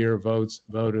after year, voted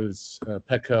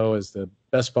Petco as the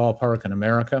best ballpark in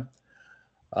America.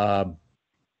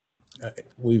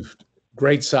 We've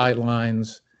great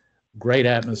sightlines, great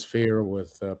atmosphere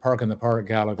with Park in the Park,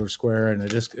 Gallagher Square,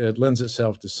 and it lends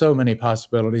itself to so many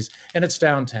possibilities. And it's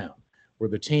downtown, where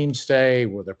the teams stay,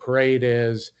 where the parade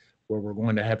is, where we're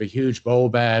going to have a huge bowl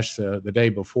bash the day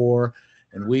before,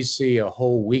 and we see a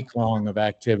whole week long of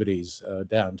activities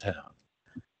downtown.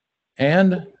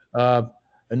 And a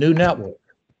new network,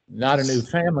 not a new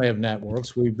family of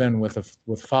networks. We've been with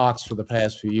Fox for the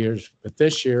past few years, but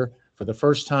this year, for the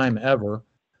first time ever,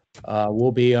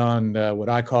 we'll be on what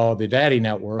I call the Daddy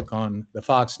Network on the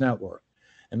Fox network.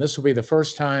 And this will be the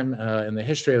first time in the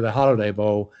history of the Holiday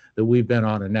Bowl that we've been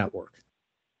on a network.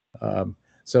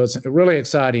 So it's a really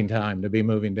exciting time to be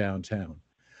moving downtown.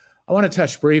 I want to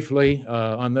touch briefly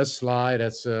on this slide.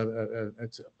 It's a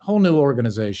whole new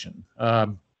organization.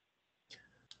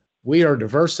 We are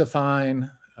diversifying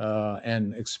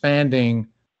and expanding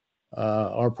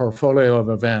our portfolio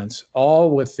of events,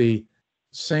 all with the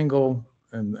single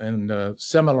and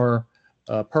similar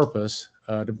purpose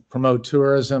to promote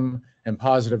tourism and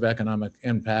positive economic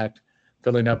impact,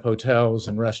 filling up hotels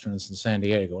and restaurants in San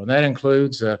Diego. And that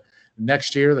includes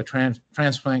next year, the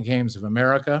Transplant Games of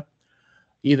America.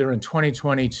 Either in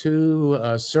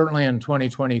 2022, certainly in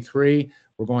 2023,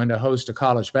 we're going to host a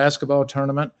college basketball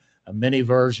tournament, a mini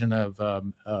version of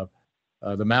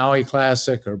the Maui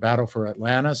Classic or Battle for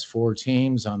Atlantis, 4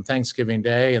 teams on Thanksgiving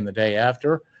Day and the day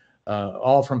after,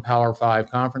 all from Power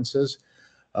 5 conferences.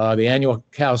 The annual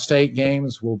Cal State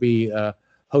Games will be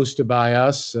hosted by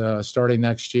us starting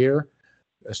next year.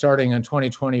 Starting in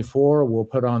 2024, we'll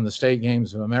put on the State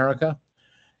Games of America,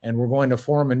 and we're going to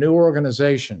form a new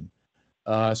organization.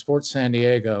 Sports San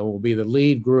Diego will be the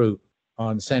lead group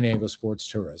on San Diego sports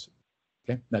tourism.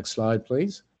 Okay, next slide,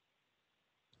 please.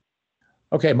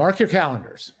 Okay, mark your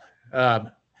calendars.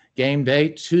 Game day,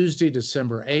 Tuesday,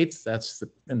 December 8th. That's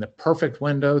in the perfect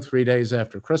window, 3 days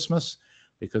after Christmas,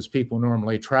 because people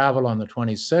normally travel on the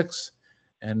 26th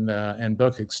and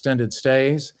book extended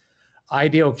stays.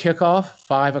 Ideal kickoff,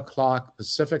 5 o'clock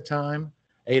Pacific time,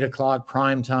 8 o'clock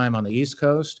prime time on the East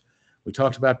Coast. We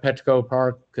talked about Petco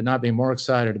Park, could not be more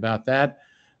excited about that.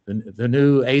 The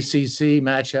new ACC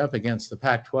matchup against the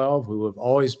Pac-12, who have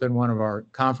always been one of our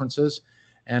conferences.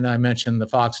 And I mentioned the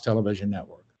Fox Television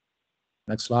Network.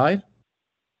 Next slide.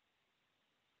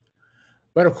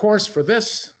 But of course, for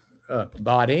this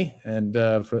body and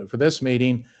for this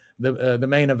meeting, the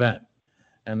main event,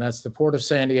 and that's the Port of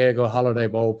San Diego Holiday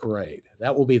Bowl Parade.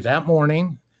 That will be that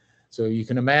morning. So you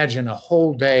can imagine a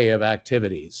whole day of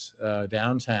activities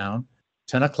downtown,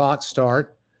 10 o'clock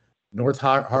start, North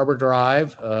Harbor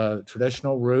Drive,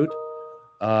 traditional route,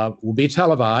 will be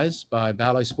televised by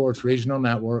Valley Sports Regional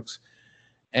Networks.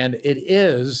 And it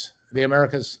is the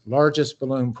America's largest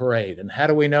balloon parade. And how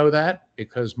do we know that?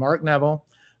 Because Mark Neville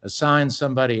assigns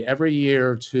somebody every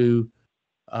year to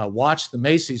watch the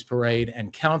Macy's parade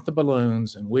and count the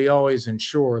balloons, and we always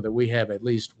ensure that we have at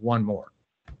least one more.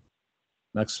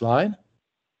 Next slide.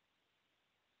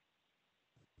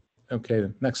 Okay,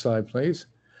 next slide, please.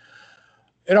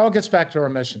 It all gets back to our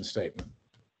mission statement.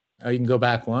 You can go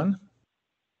back one.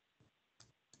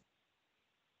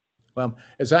 Well,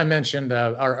 as I mentioned,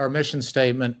 our mission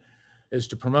statement is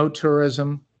to promote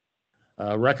tourism,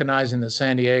 recognizing that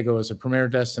San Diego is a premier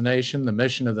destination. The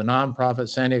mission of the nonprofit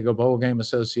San Diego Bowl Game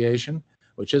Association,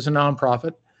 which is a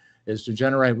nonprofit, is to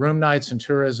generate room nights and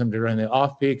tourism during the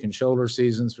off-peak and shoulder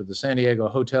seasons for the San Diego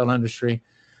hotel industry,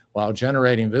 while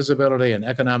generating visibility and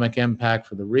economic impact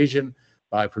for the region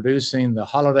by producing the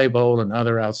Holiday Bowl and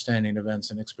other outstanding events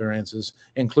and experiences,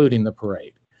 including the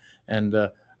parade. And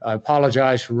I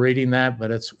apologize for reading that,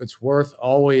 but it's worth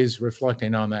always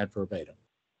reflecting on that verbatim.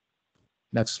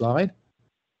 Next slide.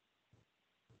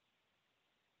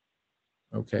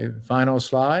 Okay, final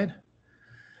slide.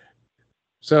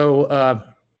 So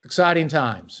exciting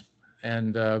times,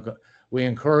 and we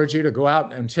encourage you to go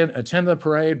out and attend the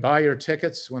parade, buy your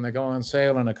tickets when they go on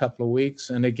sale in a couple of weeks.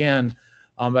 And again,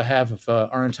 on behalf of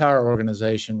our entire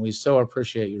organization, we so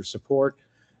appreciate your support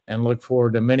and look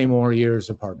forward to many more years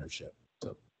of partnership.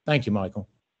 So thank you, Michael.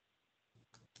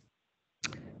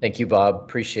 Thank you, Bob.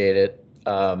 Appreciate it.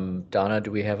 Donna,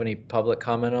 do we have any public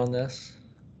comment on this?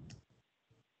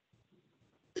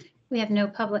 We have no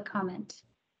public comment.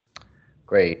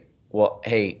 Great. Well,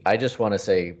 hey, I just want to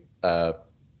say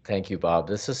thank you, Bob.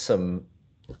 This is some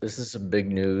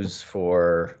big news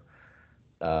for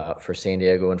San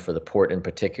Diego and for the port in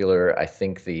particular. I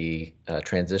think the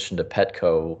transition to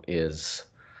Petco is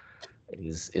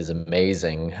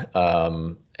amazing,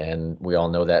 and we all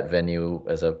know that venue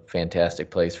as a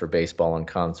fantastic place for baseball and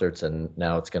concerts, and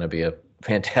now it's going to be a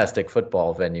fantastic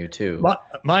football venue too.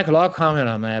 Michael, I'll comment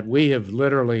on that. We have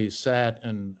literally sat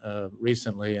and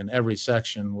recently in every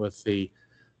section with the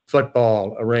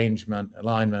football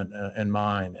alignment in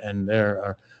mind, and there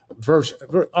are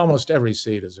almost every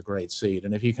seat is a great seat.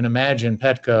 And if you can imagine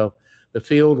Petco, the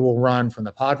field will run from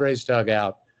the Padres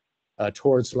dugout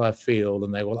towards left field,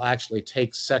 and they will actually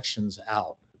take sections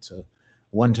out. It's a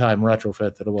one-time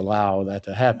retrofit that will allow that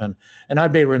to happen. And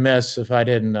I'd be remiss if I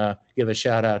didn't give a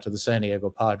shout out to the San Diego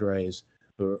Padres,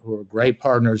 who are great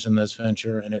partners in this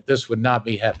venture, and this would not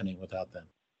be happening without them.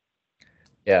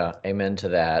 Yeah, amen to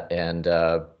that. And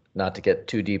not to get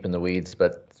too deep in the weeds,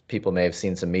 but people may have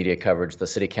seen some media coverage. The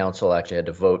city council actually had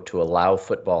to vote to allow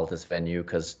football at this venue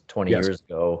because 20 Yes. years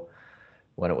ago,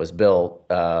 when it was built,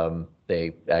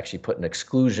 they actually put an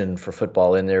exclusion for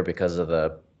football in there because of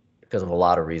a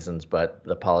lot of reasons, but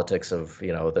the politics of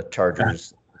the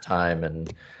Chargers time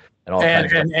and all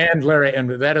kinds of and Larry, and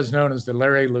that is known as the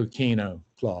Larry Lucchino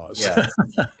clause. Yeah,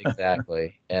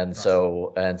 exactly. And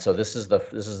so this is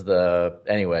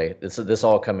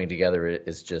all coming together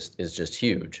is just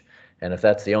huge. And if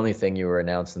that's the only thing you were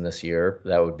announcing this year,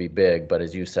 that would be big. But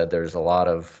as you said, there's a lot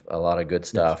of good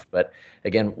stuff. Yes. But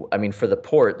again, I mean, for the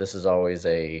port, this is always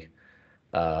an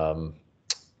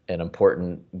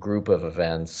important group of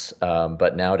events,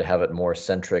 but now to have it more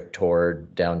centric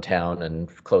toward downtown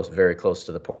and very close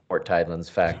to the Port Tidelands,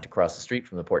 in fact, across the street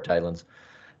from the Port Tidelands,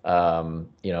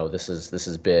 this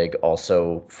is big.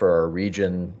 Also for our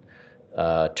region,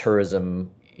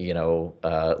 tourism,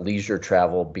 leisure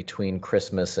travel between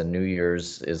Christmas and New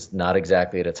Year's is not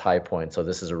exactly at its high point. So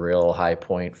this is a real high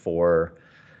point for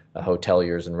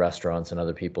hoteliers and restaurants and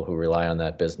other people who rely on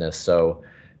that business. So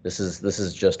this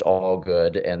is just all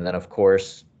good. And then, of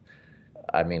course,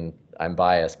 I mean, I'm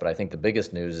biased, but I think the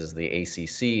biggest news is the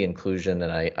ACC inclusion.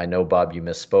 And I know, Bob, you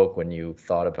misspoke when you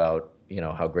thought about,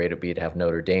 how great it'd be to have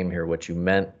Notre Dame here. What you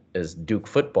meant is Duke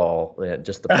football,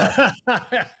 just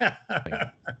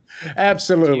the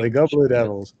Absolutely. Go Blue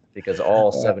Devils. Because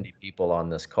all 70 people on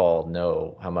this call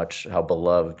know how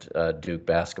beloved Duke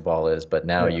basketball is, but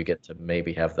now you get to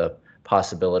maybe have the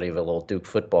possibility of a little Duke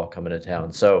football coming to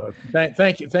town. So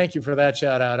thank you for that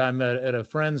shout out. I'm at a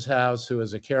friend's house who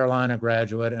is a Carolina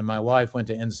graduate, and my wife went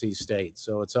to NC State,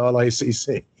 so it's all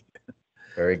ACC.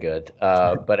 Very good.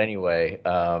 But anyway,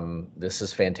 this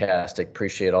is fantastic.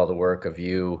 Appreciate all the work of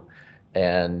you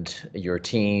and your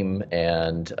team,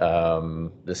 and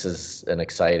this is an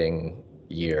exciting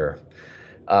year.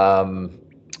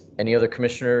 Any other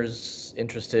commissioners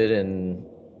interested in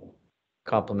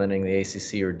complimenting the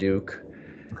ACC or Duke?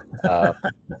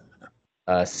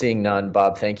 Seeing none,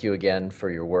 Bob, thank you again for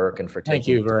your work and for thank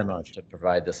you very much to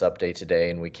provide this update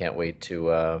today, and we can't wait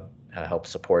to help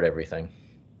support everything.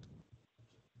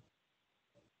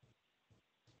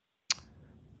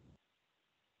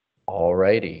 All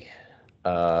righty.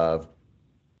 From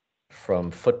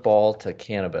football to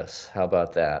cannabis, how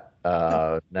about that?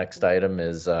 Next item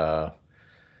is item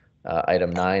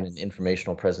 9, an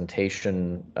informational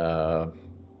presentation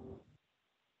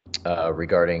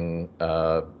regarding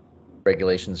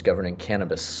regulations governing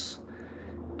cannabis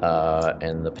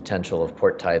and the potential of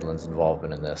Port Tidelands'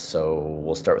 involvement in this. So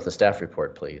we'll start with the staff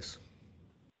report, please.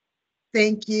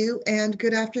 Thank you and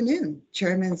good afternoon,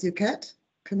 Chairman Zucchet,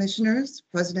 Commissioners,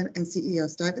 President and CEO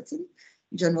Stuyvesant,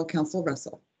 General Counsel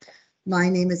Russell. My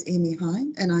name is Amy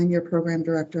Hine, and I'm your Program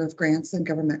Director of Grants and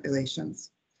Government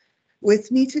Relations.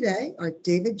 With me today are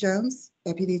David Jones,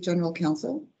 Deputy General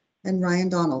Counsel, and Ryan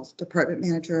Donald, Department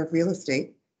Manager of Real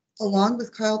Estate, along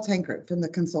with Kyle Tankard from the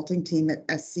consulting team at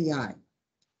SCI.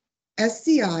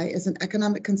 SCI is an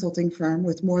economic consulting firm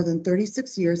with more than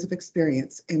 36 years of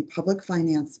experience in public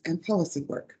finance and policy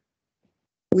work.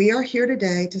 We are here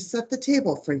today to set the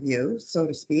table for you, so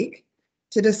to speak,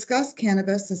 to discuss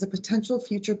cannabis as a potential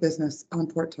future business on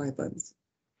Port Tidelands.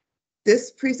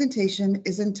 This presentation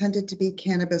is intended to be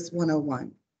Cannabis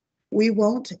 101. We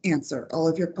won't answer all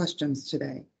of your questions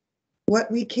today. What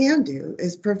we can do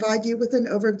is provide you with an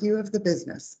overview of the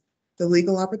business, the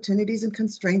legal opportunities and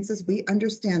constraints as we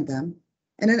understand them,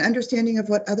 and an understanding of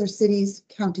what other cities,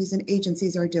 counties, and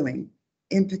agencies are doing,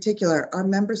 in particular, our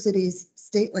member cities,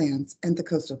 state lands, and the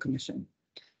Coastal Commission.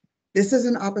 This is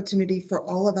an opportunity for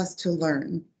all of us to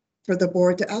learn, for the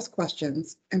board to ask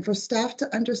questions, and for staff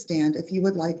to understand if you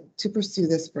would like to pursue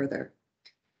this further.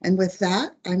 And with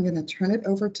that, I'm going to turn it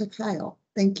over to Kyle.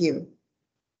 Thank you.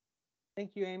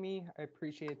 Thank you, Amy. I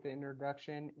appreciate the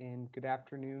introduction, and good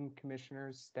afternoon,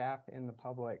 commissioners, staff, and the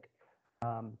public.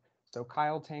 So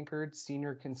Kyle Tankard,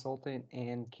 Senior Consultant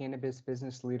and Cannabis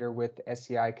Business Leader with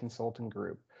SCI Consulting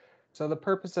Group. So the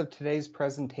purpose of today's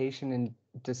presentation and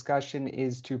discussion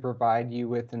is to provide you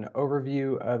with an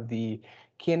overview of the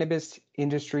cannabis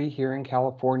industry here in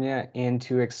California and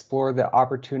to explore the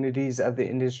opportunities of the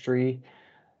industry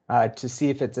to see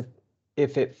if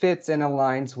it fits and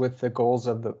aligns with the goals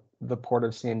of the Port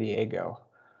of San Diego.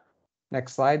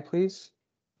 Next slide, please.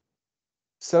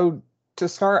 So to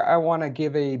start, I want to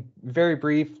give a very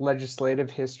brief legislative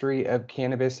history of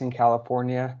cannabis in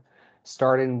California,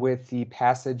 starting with the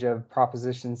passage of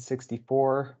Proposition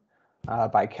 64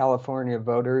 by California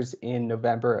voters in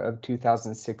November of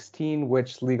 2016,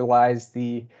 which legalized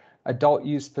the adult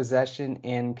use possession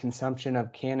and consumption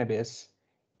of cannabis,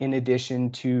 in addition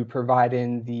to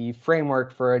providing the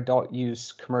framework for adult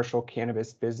use commercial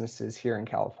cannabis businesses here in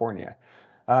California.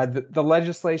 The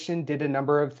legislation did a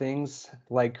number of things,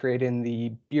 like creating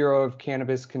the Bureau of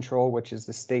Cannabis Control, which is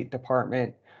the State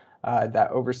Department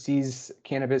that oversees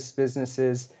cannabis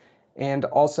businesses, and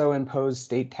also imposed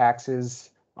state taxes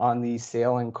on the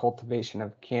sale and cultivation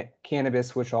of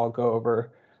cannabis, which I'll go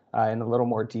over in a little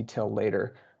more detail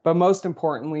later. But most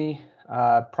importantly,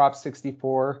 Prop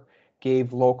 64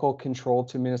 gave local control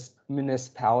to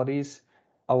municipalities,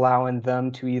 allowing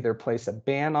them to either place a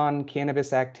ban on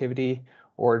cannabis activity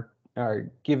or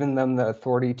giving them the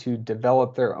authority to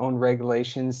develop their own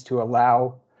regulations to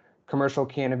allow commercial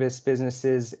cannabis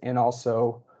businesses and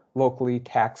also locally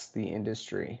tax the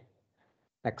industry.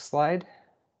 Next slide.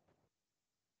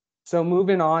 So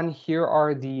moving on, here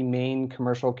are the main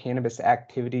commercial cannabis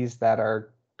activities that are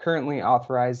currently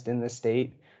authorized in the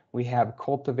state. We have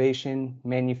cultivation,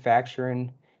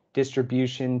 manufacturing,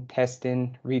 distribution,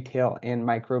 testing, retail, and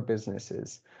micro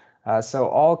businesses. So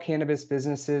all cannabis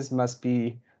businesses must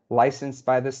be licensed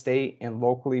by the state and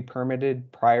locally permitted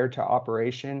prior to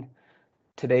operation.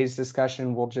 Today's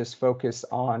discussion will just focus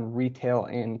on retail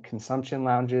and consumption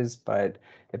lounges, but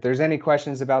if there's any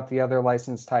questions about the other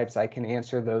license types, I can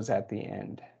answer those at the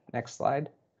end. Next slide.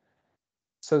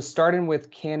 So starting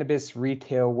with cannabis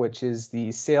retail, which is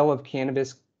the sale of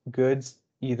cannabis goods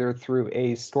either through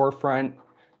a storefront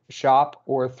shop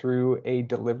or through a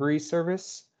delivery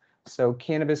service. So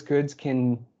cannabis goods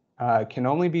can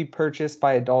only be purchased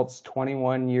by adults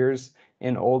 21 years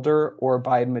and older or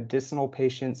by medicinal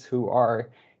patients who are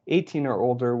 18 or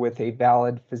older with a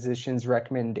valid physician's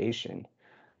recommendation.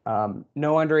 No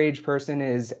underage person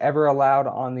is ever allowed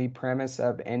on the premise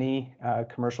of any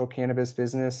commercial cannabis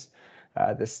business.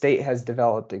 The state has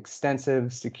developed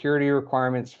extensive security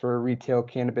requirements for retail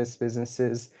cannabis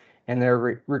businesses, and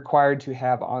they're required to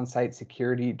have on-site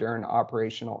security during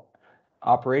operational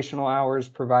hours,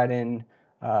 providing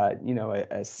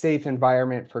a safe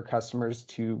environment for customers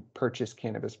to purchase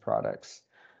cannabis products.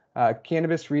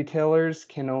 Cannabis retailers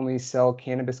can only sell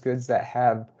cannabis goods that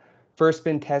have first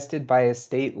been tested by a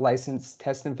state licensed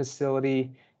testing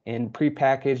facility and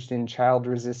prepackaged in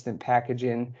child-resistant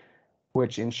packaging,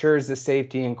 which ensures the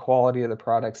safety and quality of the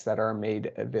products that are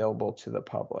made available to the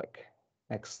public.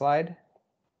 Next slide.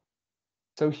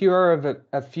 So here are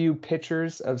a few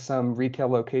pictures of some retail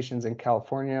locations in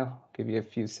California. I'll give you a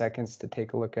few seconds to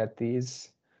take a look at these.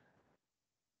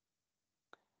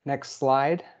 Next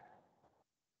slide.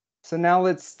 So now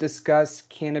let's discuss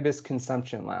cannabis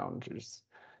consumption lounges.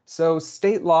 So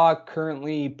state law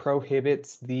currently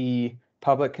prohibits the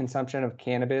public consumption of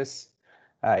cannabis.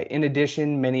 In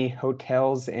addition, many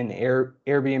hotels and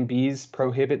Airbnbs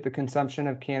prohibit the consumption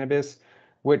of cannabis,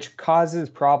 which causes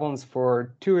problems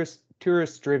for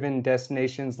tourist-driven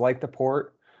destinations like the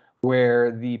port,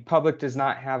 where the public does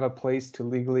not have a place to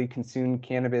legally consume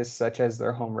cannabis, such as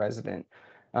their home resident.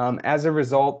 As a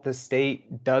result, the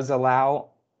state does allow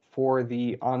for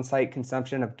the on-site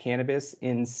consumption of cannabis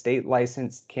in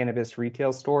state-licensed cannabis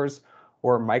retail stores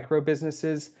or micro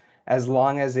businesses, as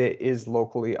long as it is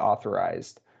locally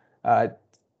authorized.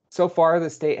 So far, the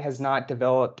state has not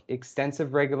developed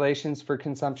extensive regulations for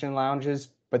consumption lounges,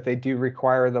 but they do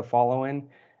require the following: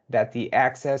 that the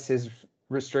access is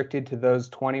restricted to those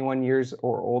 21 years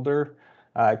or older.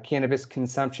 Cannabis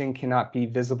consumption cannot be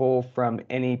visible from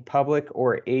any public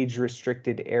or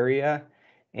age-restricted area,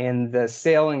 and the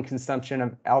sale and consumption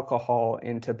of alcohol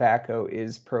and tobacco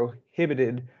is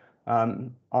prohibited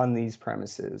on these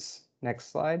premises.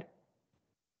 Next slide.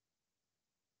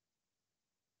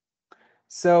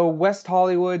 So West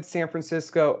Hollywood, San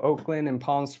Francisco, Oakland, and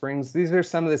Palm Springs, these are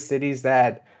some of the cities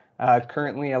that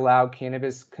currently allow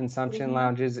cannabis consumption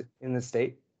lounges in the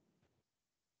state.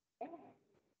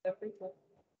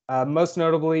 Most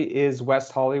notably is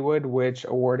West Hollywood, which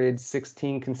awarded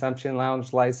 16 consumption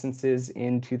lounge licenses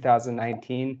in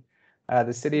 2019.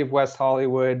 The city of West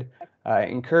Hollywood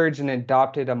encouraged and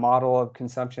adopted a model of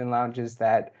consumption lounges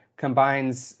that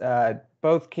combines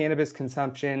both cannabis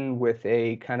consumption with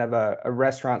a kind of a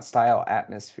restaurant style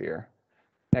atmosphere.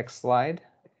 Next slide.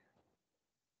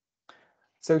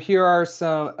 So here are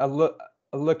a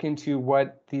look into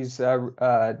what these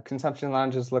consumption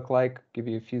lounges look like. Give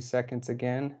you a few seconds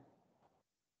again.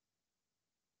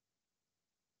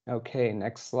 Okay,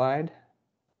 next slide.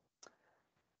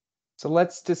 So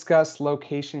let's discuss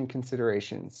location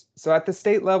considerations. So at the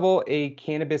state level, a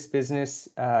cannabis business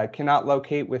cannot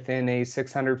locate within a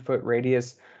 600-foot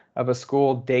radius of a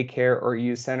school, daycare, or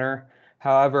youth center.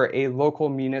 However, a local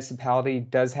municipality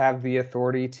does have the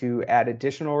authority to add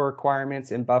additional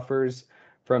requirements and buffers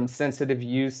from sensitive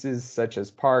uses such as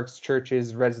parks,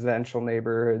 churches, residential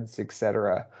neighborhoods,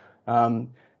 etc.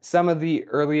 Some of the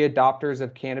early adopters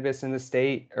of cannabis in the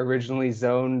state originally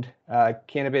zoned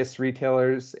cannabis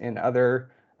retailers and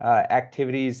other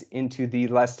activities into the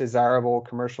less desirable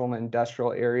commercial and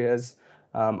industrial areas,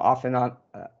 often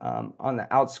on the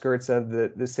outskirts of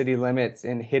the city limits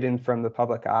and hidden from the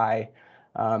public eye,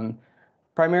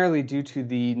 primarily due to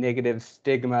the negative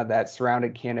stigma that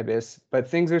surrounded cannabis. But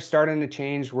things are starting to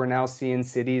change. We're now seeing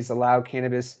cities allow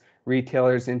cannabis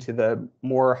retailers into the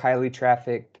more highly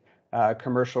trafficked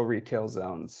commercial retail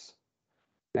zones.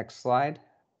 Next slide.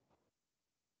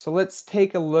 So let's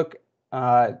take a look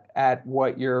at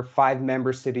what your 5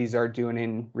 member cities are doing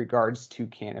in regards to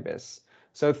cannabis.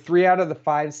 So 3 out of the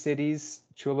 5 cities,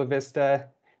 Chula Vista,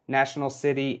 National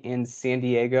City, and San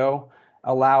Diego,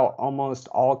 allow almost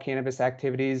all cannabis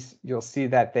activities. You'll see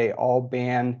that they all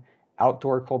ban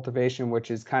outdoor cultivation, which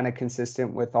is kind of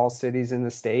consistent with all cities in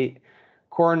the state.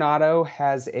 Coronado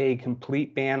has a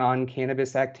complete ban on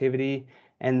cannabis activity,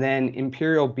 and then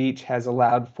Imperial Beach has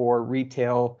allowed for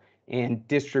retail and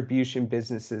distribution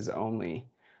businesses only.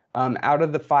 Out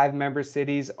of the 5 member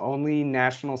cities, only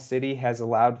National City has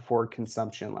allowed for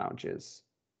consumption lounges.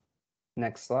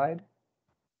 Next slide.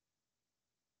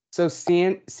 So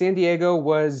San Diego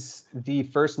was the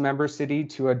first member city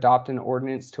to adopt an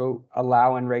ordinance to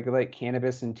allow and regulate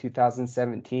cannabis in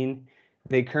 2017.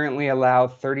 They currently allow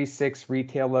 36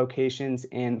 retail locations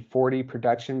and 40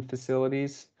 production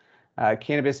facilities.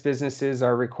 Cannabis businesses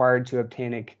are required to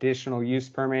obtain a conditional use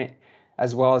permit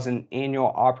as well as an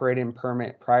annual operating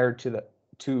permit prior to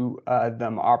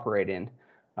them operating.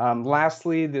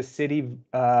 Lastly, the city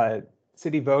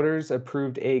voters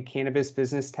approved a cannabis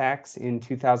business tax in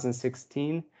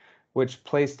 2016, which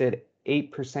placed an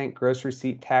 8% gross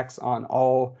receipt tax on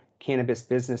all cannabis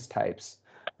business types.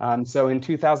 So in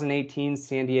 2018,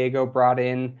 San Diego brought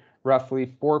in roughly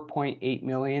 $4.8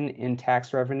 million in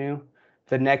tax revenue.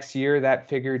 The next year, that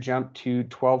figure jumped to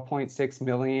 $12.6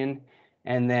 million.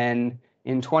 And then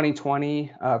in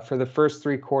 2020, for the first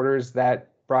 3 quarters, that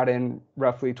brought in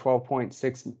roughly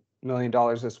 $12.6 million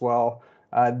as well.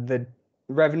 The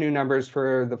revenue numbers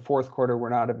for the 4th quarter were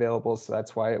not available, so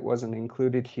that's why it wasn't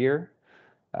included here.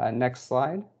 Next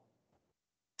slide.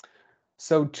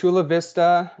 So Chula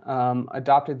Vista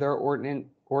adopted their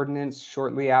ordinance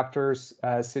shortly after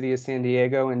City of San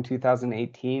Diego in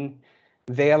 2018.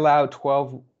 They allow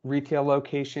 12 retail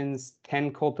locations,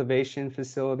 10 cultivation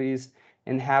facilities,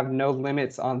 and have no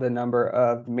limits on the number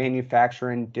of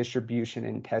manufacturing, distribution,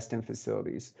 and testing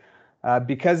facilities.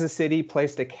 Because the city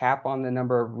placed a cap on the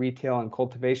number of retail and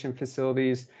cultivation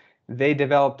facilities, They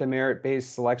developed a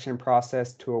merit-based selection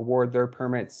process to award their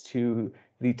permits to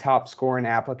the top scoring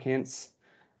applicants.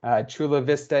 Chula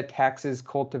Vista taxes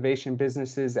cultivation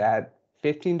businesses at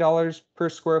 $15 per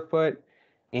square foot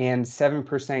and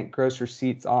 7% gross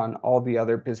receipts on all the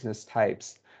other business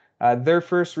types. Their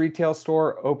first retail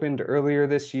store opened earlier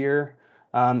this year,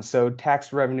 so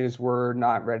tax revenues were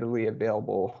not readily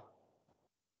available.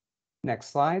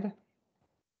 Next slide.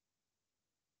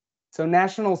 So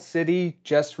National City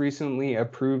just recently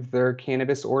approved their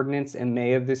cannabis ordinance in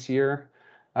May of this year.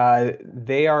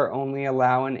 They are only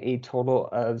allowing a total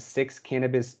of 6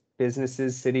 cannabis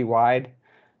businesses citywide.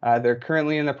 They're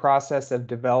currently in the process of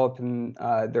developing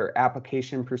their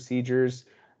application procedures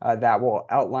that will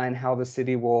outline how the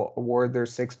city will award their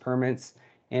 6 permits.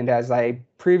 And as I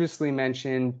previously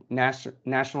mentioned,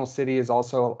 National City is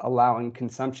also allowing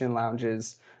consumption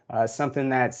lounges, something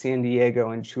that San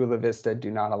Diego and Chula Vista do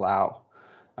not allow.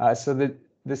 So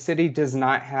the city does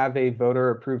not have a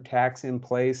voter-approved tax in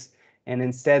place, and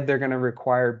instead they're going to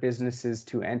require businesses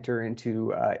to enter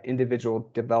into individual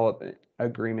development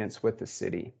agreements with the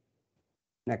city.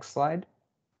 Next slide.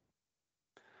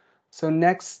 So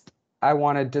next, I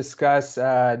want to discuss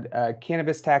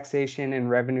cannabis taxation and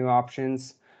revenue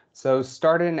options. So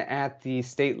starting at the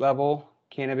state level,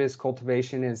 cannabis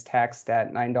cultivation is taxed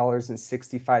at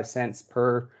 $9.65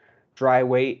 per dry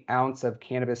weight ounce of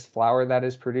cannabis flower that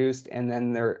is produced. And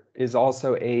then there is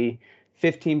also a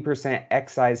 15%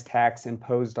 excise tax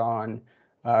imposed on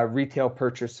retail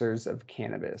purchasers of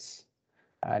cannabis.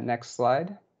 Next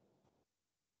slide.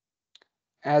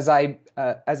 As I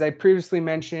previously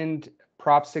mentioned,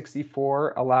 Prop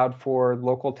 64 allowed for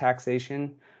local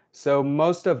taxation. So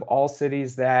most of all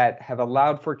cities that have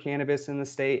allowed for cannabis in the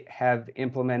state have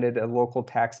implemented a local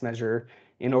tax measure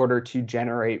in order to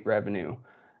generate revenue.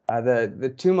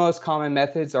 The 2 most common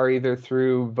methods are either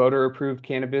through voter-approved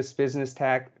cannabis business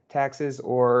taxes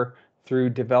or through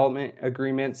development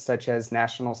agreements such as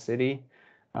National City.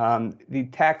 The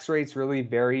tax rates really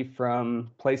vary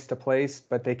from place to place,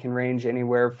 but they can range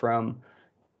anywhere from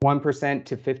 1%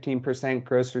 to 15%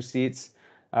 gross receipts.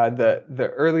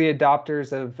 The early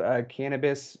adopters of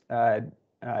cannabis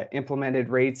implemented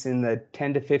rates in the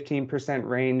 10 to 15%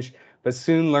 range, but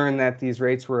soon learned that these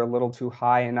rates were a little too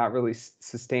high and not really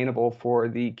sustainable for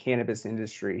the cannabis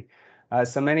industry.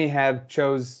 So many have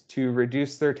chose to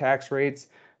reduce their tax rates.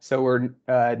 So we're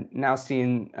now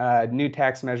seeing new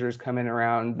tax measures come in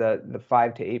around the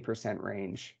 5 to 8%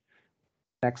 range.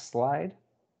 Next slide.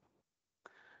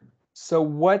 So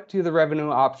what do the revenue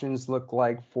options look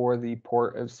like for the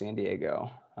Port of San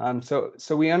Diego?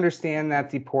 So we understand that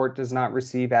the port does not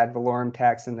receive ad valorem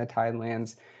tax in the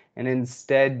tidelands and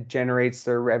instead generates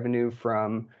their revenue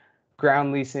from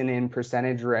ground leasing and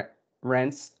percentage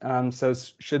rents. So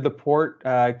should the port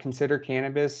consider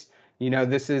cannabis? You know,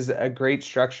 this is a great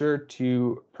structure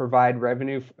to provide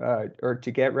revenue or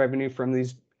to get revenue from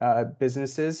these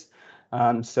businesses.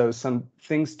 So some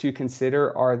things to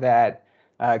consider are that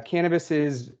cannabis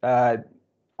is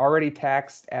already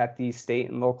taxed at the state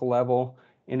and local level.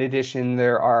 In addition,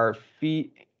 there are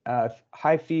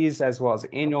high fees as well as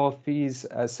annual fees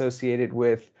associated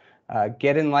with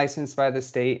getting licensed by the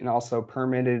state and also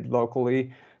permitted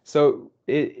locally. So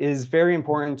it is very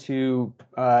important to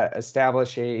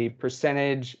establish a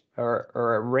percentage or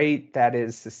a rate that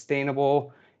is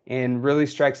sustainable and really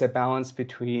strikes a balance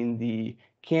between the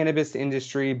cannabis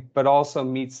industry, but also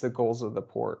meets the goals of the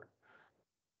port.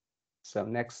 So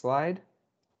next slide.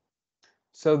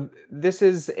 So this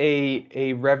is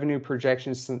a revenue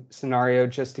projection scenario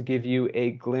just to give you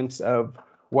a glimpse of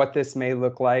what this may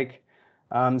look like.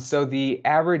 So the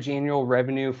average annual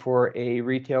revenue for a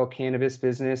retail cannabis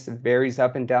business varies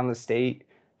up and down the state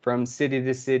from city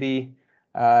to city.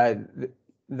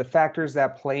 The factors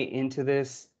that play into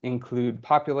this include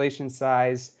population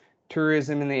size,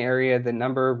 tourism in the area, the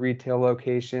number of retail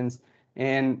locations,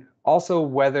 and also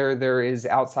whether there is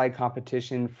outside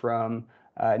competition from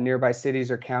nearby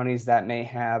cities or counties that may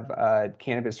have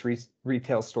cannabis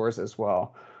retail stores as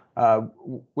well.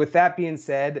 With that being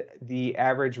said, the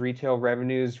average retail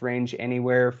revenues range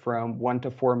anywhere from 1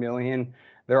 to 4 million.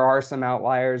 There are some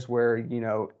outliers where, you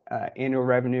know, annual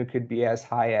revenue could be as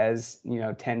high as,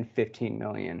 10, 15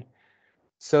 million.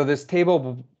 So this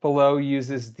table below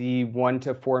uses the 1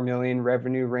 to 4 million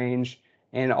revenue range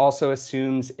and also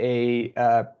assumes a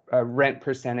rent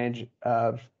percentage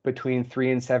of between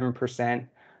 3 and 7%.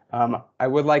 I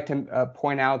would like to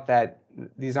point out that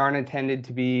these aren't intended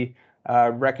to be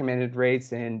recommended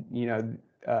rates, and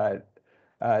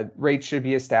rates should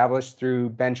be established through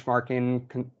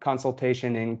benchmarking,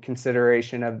 consultation, and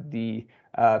consideration of the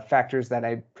factors that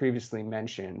I previously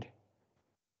mentioned.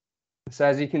 So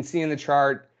as you can see in the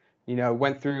chart,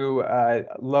 went through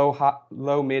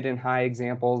low, mid, and high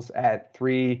examples at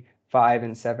 3%, 5%,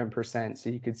 and 7%. So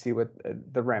you could see what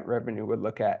the rent revenue would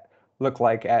look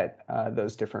like at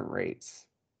those different rates.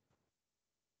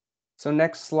 So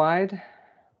next slide.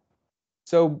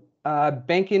 So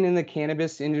banking in the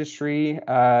cannabis industry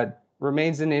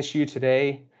remains an issue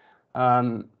today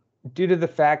due to the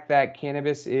fact that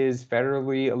cannabis is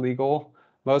federally illegal.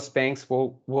 Most banks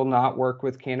will not work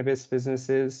with cannabis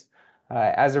businesses.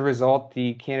 As a result,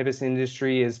 the cannabis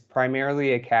industry is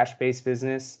primarily a cash-based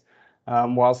business.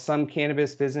 While some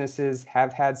cannabis businesses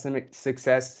have had some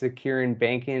success securing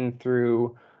banking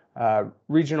through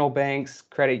regional banks,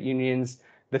 credit unions,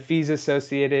 the fees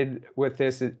associated with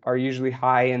this are usually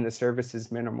high and the service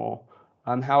is minimal.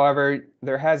 However,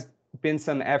 there has been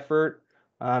some effort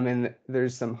and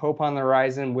there's some hope on the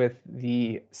horizon with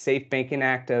the Safe Banking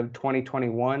Act of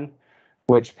 2021,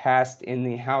 which passed in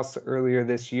the House earlier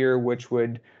this year, which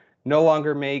would no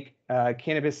longer make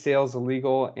cannabis sales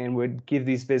illegal and would give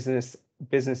these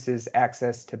businesses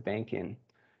access to banking.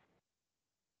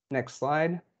 Next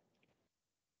slide.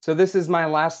 So this is my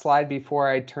last slide before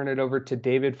I turn it over to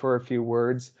David for a few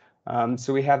words.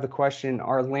 So we have the question,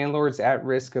 are landlords at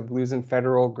risk of losing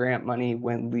federal grant money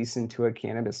when leasing to a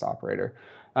cannabis operator?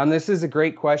 This is a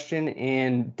great question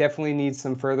and definitely needs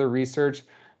some further research.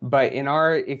 But in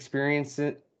our experience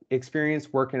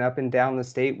working up and down the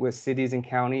state with cities and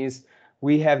counties,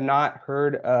 we have not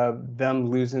heard of them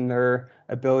losing their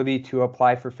ability to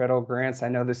apply for federal grants. I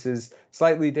know this is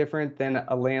slightly different than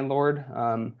a landlord,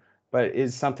 but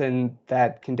is something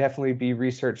that can definitely be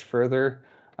researched further.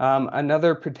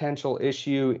 Another potential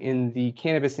issue in the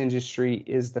cannabis industry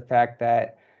is the fact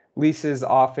that leases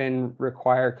often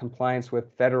require compliance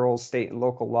with federal, state, and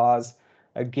local laws.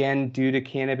 Again, due to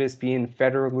cannabis being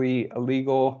federally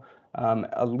illegal,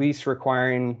 a lease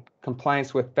requiring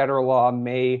compliance with federal law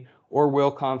may or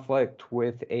will conflict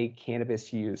with a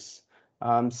cannabis use.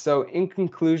 So in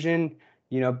conclusion,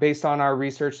 based on our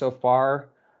research so far,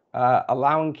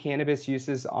 allowing cannabis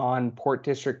uses on Port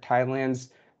District tidelands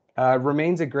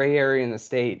remains a gray area in the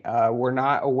state. We're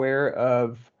not aware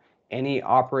of any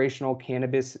operational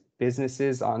cannabis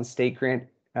businesses on state granted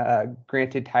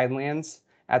tidelands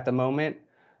at the moment.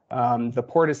 The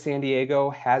Port of San Diego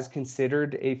has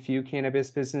considered a few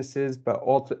cannabis businesses, but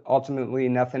ultimately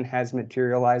nothing has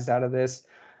materialized out of this.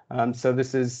 So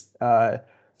this is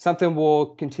something we'll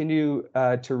continue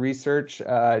to research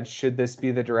should this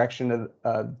be the direction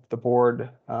of the board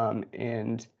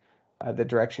and the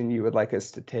direction you would like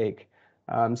us to take.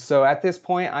 So at this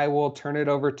point, I will turn it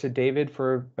over to David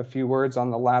for a few words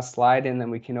on the last slide, and then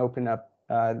we can open up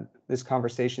this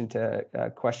conversation to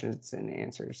questions and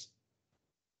answers.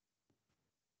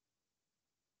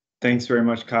 Thanks very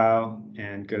much, Kyle,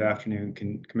 and good afternoon,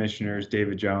 Commissioners.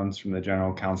 David Jones from the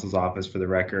General Counsel's Office for the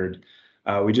record.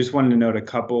 We just wanted to note a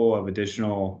couple of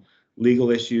additional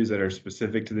legal issues that are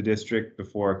specific to the district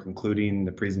before concluding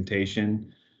the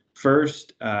presentation.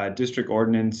 First, District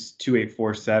Ordinance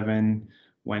 2847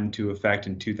 went into effect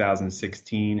in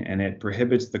 2016, and it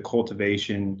prohibits the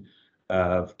cultivation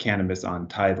of cannabis on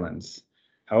tidelands.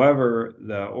 However,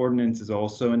 the ordinance is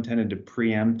also intended to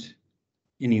preempt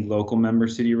any local member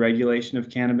city regulation of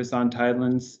cannabis on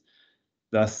tidelands.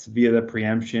 Thus, via the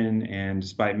preemption and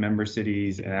despite member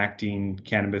cities enacting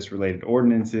cannabis-related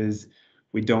ordinances,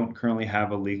 we don't currently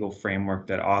have a legal framework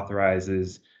that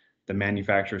authorizes the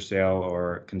manufacture, sale,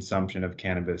 or consumption of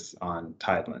cannabis on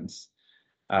tidelands.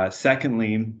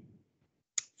 Secondly,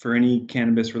 for any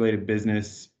cannabis-related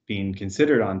business being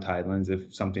considered on tidelands,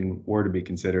 if something were to be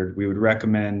considered, we would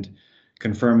recommend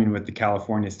confirming with the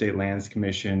California State Lands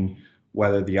Commission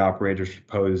whether the operator's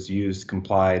proposed use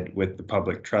complied with the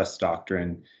public trust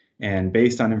doctrine. And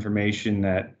based on information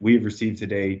that we've received to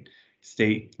date,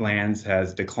 State Lands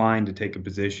has declined to take a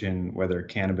position whether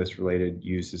cannabis-related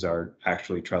uses are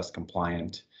actually trust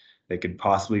compliant. They could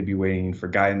possibly be waiting for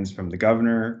guidance from the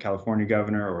governor, California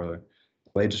governor, or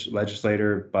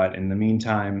legislator, but in the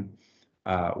meantime,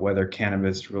 whether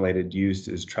cannabis-related use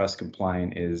is trust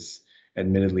compliant is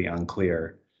admittedly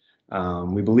unclear.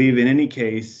 We believe in any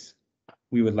case,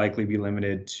 we would likely be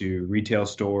limited to retail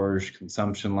stores,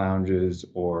 consumption lounges,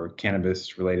 or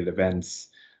cannabis-related events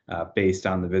based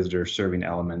on the visitor serving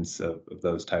elements of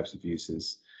those types of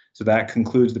uses. So that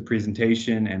concludes the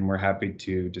presentation, and we're happy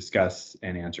to discuss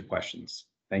and answer questions.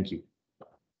 Thank you.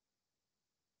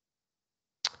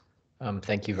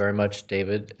 Thank you very much,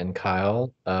 David and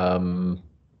Kyle.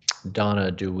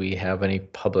 Donna, do we have any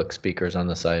public speakers on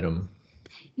this item?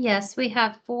 Yes, we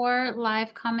have 4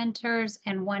 live commenters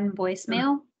and 1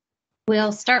 voicemail.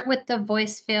 We'll start with the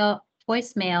voicemail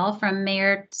voicemail from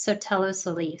Mayor Sotelo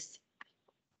Solis.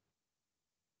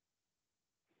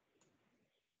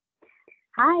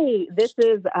 Hi, this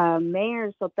is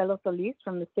Mayor Sotelo Solis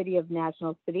from the City of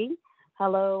National City.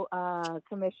 Hello,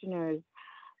 Commissioners.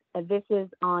 This is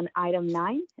on item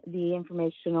 9, the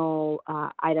informational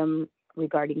item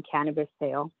regarding cannabis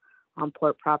sale on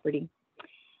port property.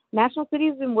 National City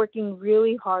has been working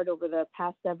really hard over the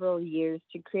past several years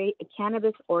to create a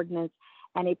cannabis ordinance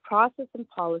and a process and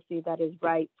policy that is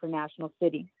right for National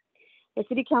City. The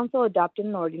City Council adopted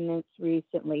an ordinance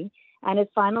recently and is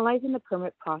finalizing the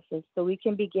permit process so we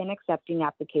can begin accepting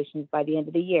applications by the end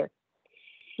of the year.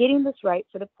 Getting this right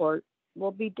for the port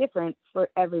will be different for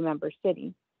every member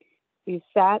city.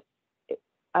 Us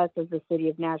as the City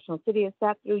of National City has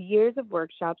sat through years of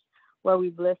workshops where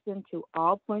we've listened to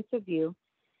all points of view,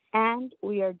 and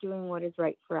we are doing what is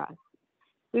right for us.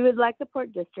 We would like the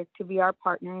Port District to be our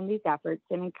partner in these efforts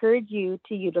and encourage you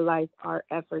to utilize our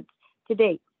efforts to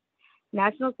date.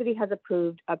 National City has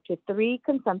approved up to 3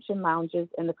 consumption lounges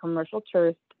in the commercial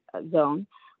tourist zone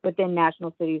within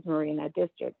National City's Marina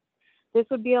District. This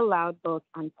would be allowed both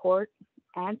on port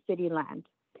and city land.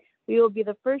 We will be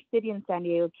the first city in San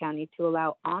Diego County to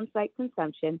allow on-site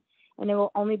consumption, and it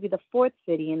will only be the 4th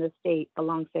city in the state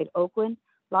alongside Oakland,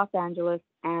 Los Angeles,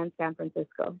 and San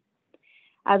Francisco.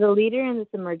 As a leader in this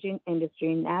emerging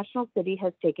industry, National City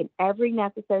has taken every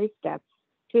necessary step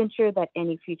to ensure that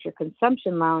any future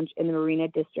consumption lounge in the Marina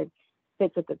District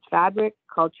fits with its fabric,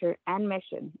 culture, and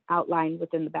mission outlined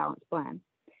within the Balanced Plan.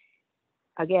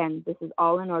 Again, this is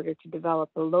all in order to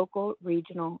develop a local,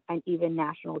 regional, and even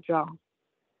national draw.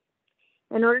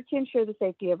 In order to ensure the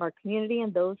safety of our community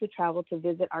and those who travel to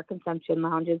visit our consumption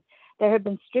lounges, there have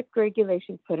been strict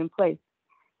regulations put in place.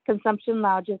 Consumption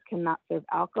lounges cannot serve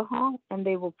alcohol, and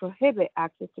they will prohibit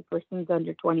access to persons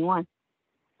under 21.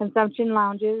 Consumption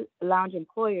lounge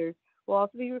employers will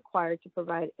also be required to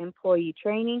provide employee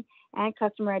training and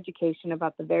customer education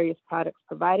about the various products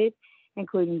provided,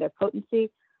 including their potency,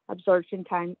 absorption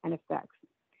time, and effects.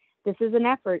 This is an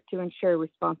effort to ensure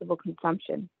responsible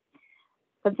consumption.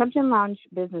 Consumption lounge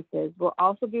businesses will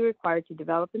also be required to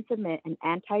develop and submit an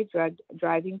anti-drug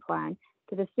driving plan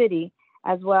to the city,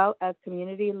 as well as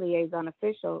community liaison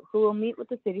official who will meet with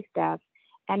the city staff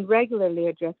and regularly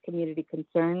address community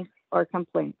concerns or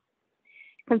complaints.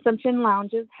 Consumption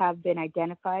lounges have been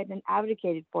identified and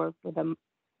advocated for them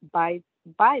by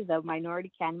the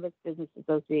Minority Cannabis Business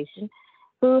Association,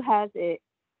 who has it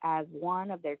as one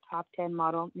of their top 10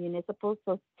 model municipal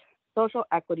social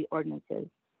equity ordinances.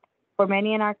 For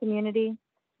many in our community,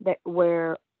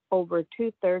 where over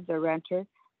 2/3 are renters,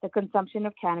 the consumption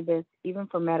of cannabis, even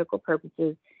for medical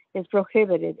purposes, is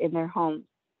prohibited in their homes.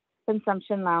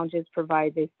 Consumption lounges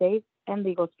provide a safe and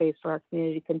legal space for our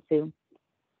community to consume.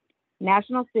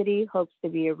 National City hopes to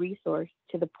be a resource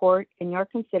to the port in your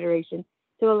consideration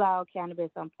to allow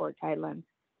cannabis on port tidelands.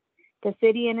 The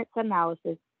city, in its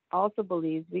analysis, also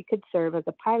believes we could serve as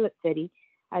a pilot city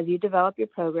as you develop your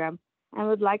program and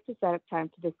would like to set up time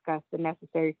to discuss the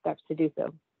necessary steps to do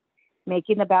so.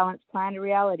 Making the Balanced Plan a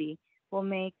reality will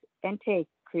take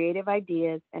creative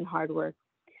ideas and hard work.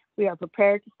 We are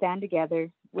prepared to stand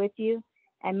together with you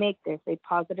and make this a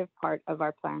positive part of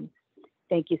our plan.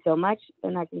 Thank you so much,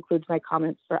 and that concludes my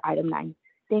comments for item 9.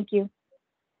 Thank you.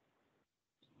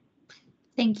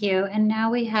 Thank you. And now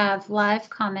we have live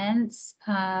comments.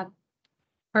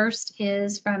 First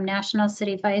is from National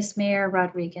City Vice Mayor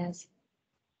Rodriguez.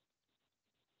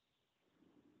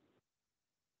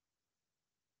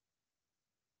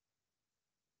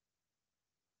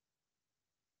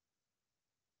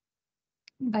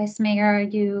 Vice Mayor,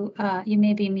 you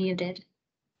may be muted.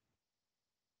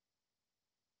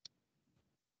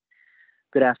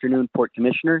 Good afternoon, Port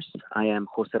Commissioners. I am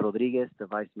Jose Rodriguez, the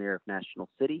Vice Mayor of National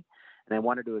City, and I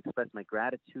wanted to express my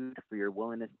gratitude for your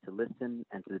willingness to listen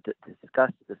and to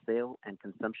discuss the sale and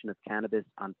consumption of cannabis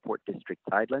on Port District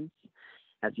tidelands.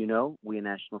 As you know, we in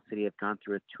National City have gone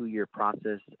through a 2-year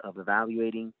process of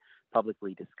evaluating,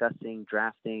 publicly discussing,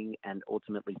 drafting, and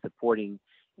ultimately supporting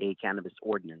a cannabis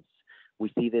ordinance.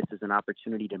 We see this as an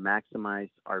opportunity to maximize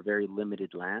our very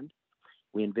limited land.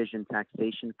 We envision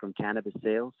taxation from cannabis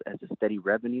sales as a steady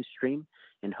revenue stream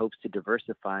in hopes to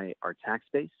diversify our tax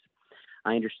base.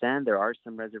 I understand there are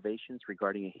some reservations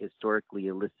regarding a historically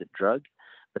illicit drug,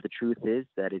 but the truth is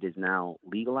that it is now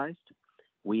legalized.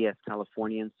 We as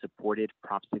Californians supported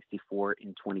Prop 64 in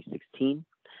 2016.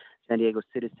 San Diego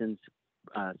citizens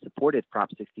supported Prop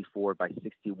 64 by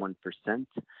 61%.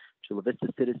 Chula Vista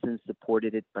citizens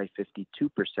supported it by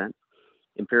 52%.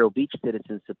 Imperial Beach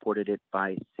citizens supported it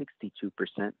by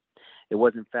 62%. It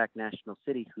was in fact National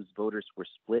City whose voters were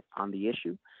split on the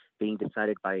issue, being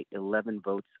decided by 11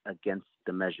 votes against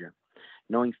the measure.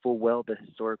 Knowing full well the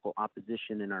historical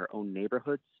opposition in our own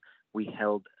neighborhoods, we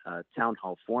held town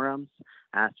hall forums,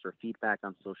 asked for feedback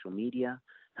on social media,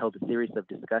 held a series of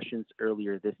discussions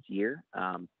earlier this year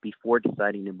before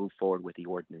deciding to move forward with the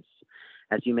ordinance.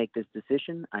 As you make this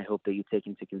decision, I hope that you take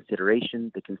into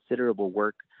consideration the considerable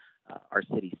work our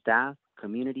city staff,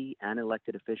 community, and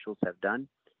elected officials have done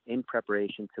in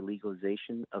preparation to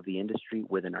legalization of the industry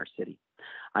within our city.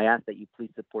 I ask that you please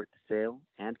support the sale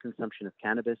and consumption of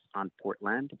cannabis on port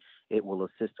land. It will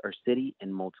assist our city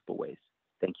in multiple ways.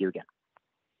 Thank you again.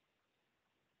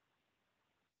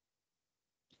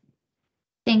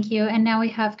 Thank you. And now we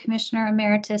have Commissioner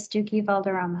Emeritus Duque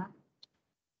Valderrama.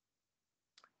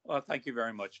 Well, thank you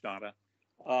very much, Donna.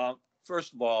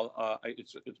 First of all,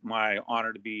 it's my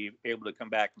honor to be able to come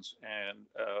back and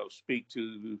speak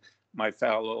to my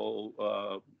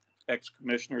fellow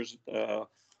ex-commissioners.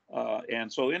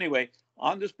 And so anyway,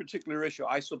 on this particular issue,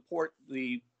 I support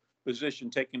the position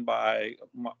taken by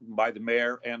the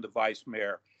mayor and the vice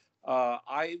mayor.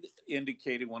 I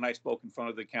indicated when I spoke in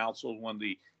front of the council, when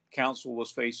the council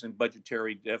was facing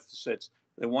budgetary deficits,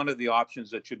 that one of the options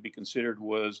that should be considered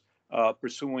was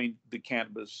pursuing the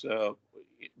cannabis,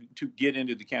 to get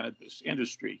into the cannabis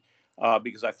industry,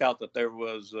 because I felt that there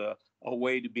was a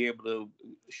way to be able to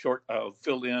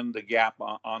fill in the gap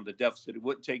on the deficit. It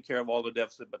wouldn't take care of all the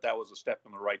deficit, but that was a step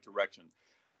in the right direction.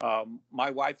 My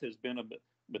wife has been a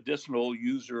medicinal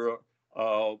user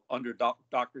under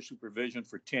doctor supervision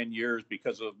for 10 years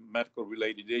because of medical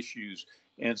related issues.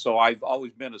 And so I've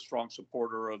always been a strong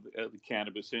supporter of the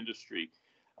cannabis industry.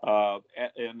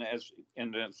 And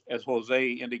as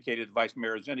Jose indicated, Vice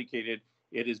Mayor has indicated,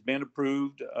 it has been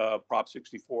approved. Prop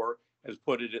 64 has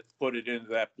put it into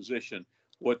that position.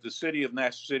 What the city of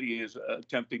National City is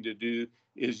attempting to do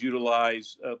is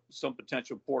utilize some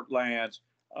potential port lands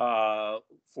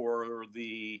for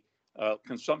the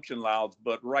consumption allows,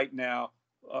 but right now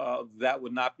that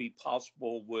would not be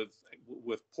possible with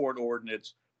Port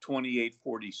Ordinance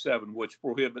 2847, which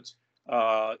prohibits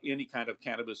any kind of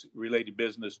cannabis related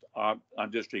business on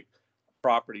district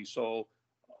property. So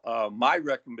my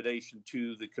recommendation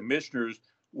to the commissioners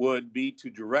would be to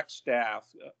direct staff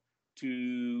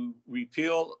to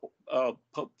repeal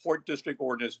Port District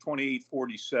Ordinance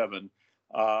 2847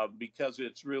 because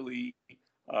it's really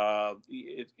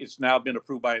it's now been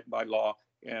approved by law.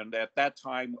 And at that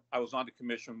time, I was on the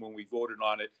commission when we voted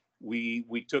on it.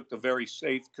 We took the very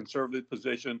safe, conservative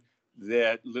position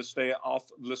that let's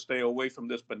stay away from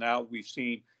this. But now we've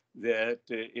seen that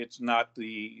it's not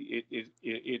it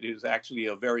is actually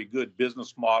a very good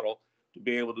business model to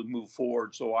be able to move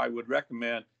forward. So I would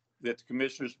recommend that the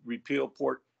commissioners repeal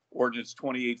Port Ordinance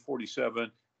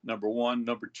 2847, number one.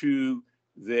 Number two,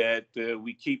 that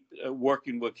we keep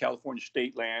working with California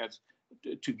State Lands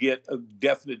to get a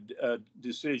definite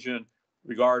decision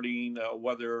regarding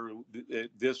whether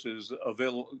this is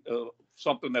available,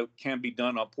 something that can be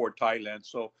done on Port Thailand.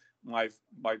 So my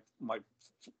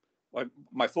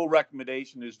full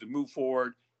recommendation is to move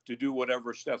forward, to do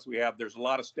whatever steps we have. There's a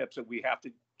lot of steps that we have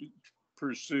to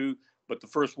pursue, but the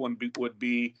first one would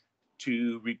be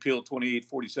to repeal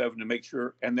 2847 to make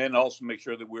sure, and then also make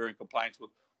sure that we're in compliance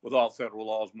with all federal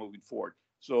laws moving forward.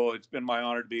 So it's been my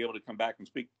honor to be able to come back and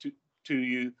speak to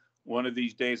you. One of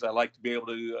these days, I'd like to be able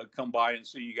to come by and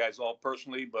see you guys all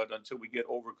personally, but until we get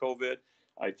over COVID,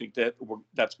 I think that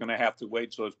that's going to have to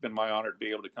wait. So it's been my honor to be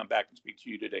able to come back and speak to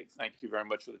you today. Thank you very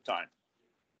much for the time.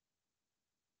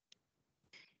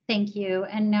 Thank you.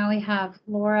 And now we have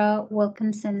Laura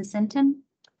Wilkinson Sinton.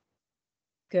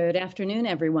 Good afternoon,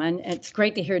 everyone. It's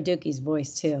great to hear Duque's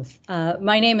voice too.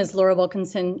 My name is Laura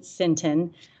Wilkinson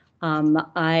Sinton.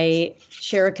 I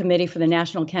chair a committee for the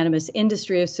National Cannabis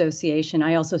Industry Association.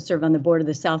 I also serve on the board of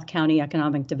the South County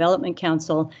Economic Development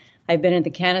Council. I've been in the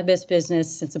cannabis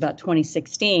business since about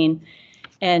 2016.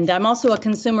 And I'm also a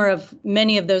consumer of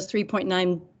many of those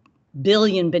 3.9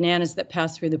 billion bananas that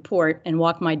pass through the port and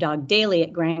walk my dog daily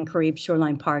at Grand Caribe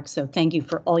Shoreline Park. So thank you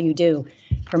for all you do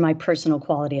for my personal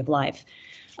quality of life.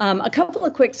 A couple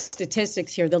of quick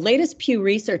statistics here. The latest Pew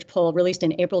Research poll released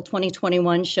in April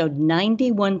 2021 showed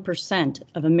 91%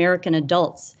 of American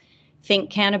adults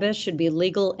think cannabis should be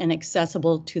legal and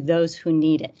accessible to those who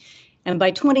need it. And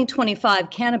by 2025,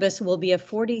 cannabis will be a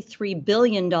 $43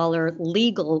 billion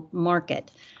legal market.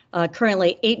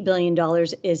 Currently, $8 billion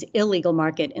is illegal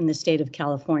market in the state of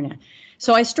California.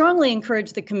 So I strongly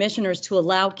encourage the commissioners to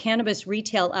allow cannabis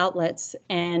retail outlets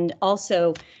and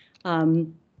also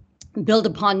build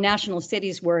upon National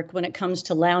City's work when it comes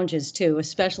to lounges too,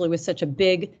 especially with such a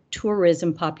big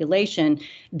tourism population.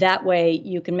 That way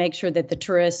you can make sure that the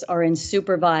tourists are in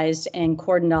supervised and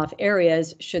cordoned off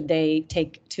areas should they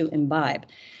take to imbibe.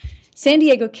 San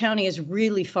Diego County is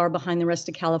really far behind the rest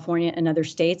of California and other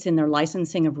states in their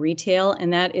licensing of retail,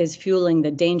 and that is fueling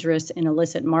the dangerous and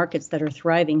illicit markets that are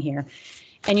thriving here.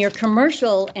 And your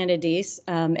commercial entities,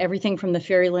 everything from the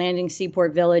Ferry Landing,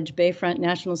 Seaport Village, Bayfront,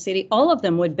 National City, all of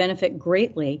them would benefit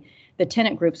greatly, the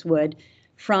tenant groups would,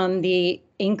 from the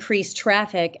increased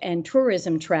traffic and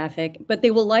tourism traffic, but they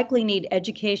will likely need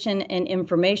education and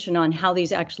information on how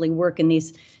these actually work in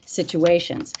these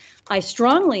situations. I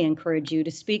strongly encourage you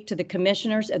to speak to the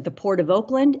commissioners at the Port of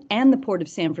Oakland and the Port of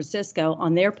San Francisco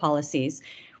on their policies,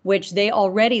 which they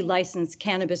already license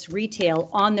cannabis retail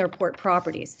on their port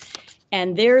properties.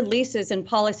 And their leases and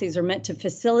policies are meant to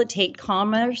facilitate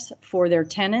commerce for their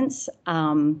tenants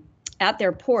at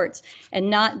their ports,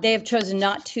 and they have chosen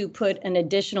not to put an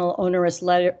additional onerous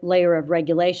layer of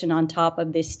regulation on top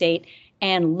of the state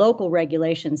and local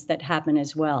regulations that happen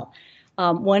as well.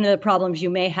 One of the problems you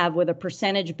may have with a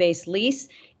percentage-based lease,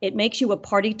 it makes you a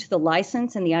party to the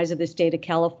license in the eyes of the state of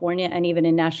California and even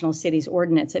in National City's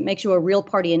ordinance. It makes you a real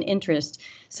party in interest,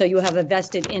 so you have a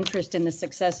vested interest in the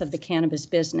success of the cannabis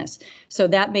business. So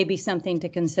that may be something to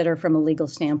consider from a legal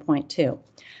standpoint too.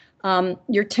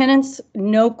 Your tenants,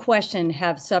 no question,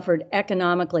 have suffered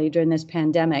economically during this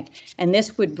pandemic, and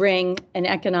this would bring an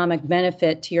economic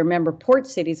benefit to your member port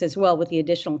cities as well with the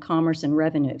additional commerce and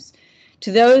revenues.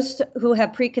 To those who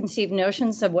have preconceived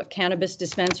notions of what cannabis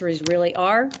dispensaries really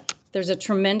are, there's a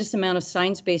tremendous amount of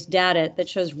science-based data that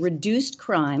shows reduced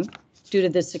crime due to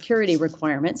the security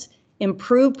requirements,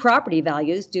 improved property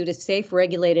values due to safe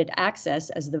regulated access,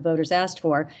 as the voters asked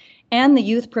for, and the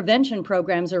youth prevention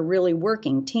programs are really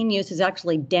working. Teen use is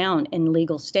actually down in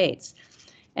legal states.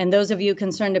 And those of you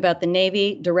concerned about the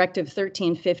Navy, Directive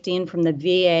 1315 from the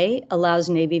VA allows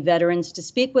Navy veterans to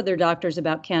speak with their doctors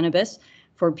about cannabis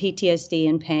for PTSD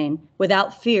and pain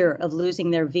without fear of losing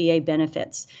their VA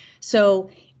benefits. So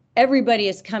everybody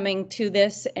is coming to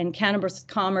this, and cannabis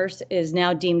commerce is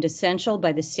now deemed essential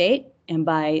by the state and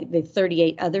by the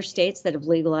 38 other states that have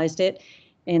legalized it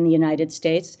in the United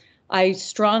States. I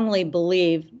strongly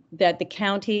believe that the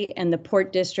county and the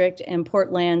Port District and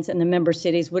Port Lands and the member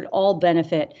cities would all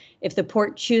benefit if the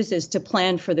port chooses to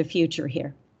plan for the future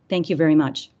here. Thank you very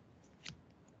much.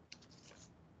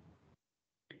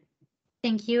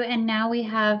 Thank you. And now we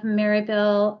have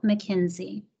Maribel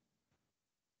McKenzie.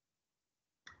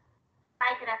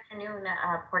 Hi, good afternoon,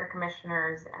 Port of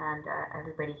Commissioners and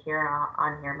everybody here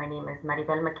on here. My name is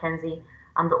Maribel McKenzie.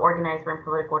 I'm the organizer and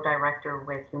political director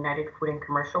with United Food and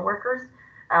Commercial Workers.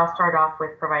 I'll start off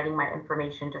with providing my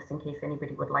information just in case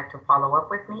anybody would like to follow up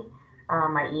with me.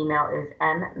 My email is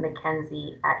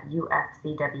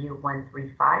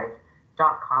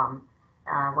mmckenzie@ufcw135.com.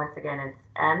 Once again, it's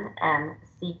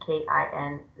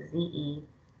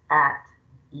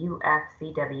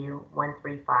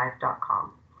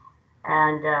mmckenzie@ufcw135.com.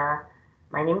 And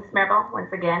my name is Maribel,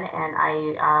 once again, and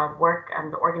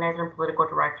I'm the organizer and political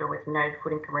director with United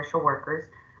Food and Commercial Workers.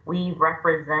 We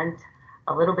represent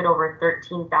a little bit over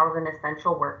 13,000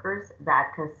 essential workers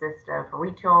that consist of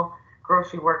retail,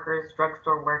 grocery workers,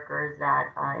 drugstore workers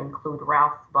that include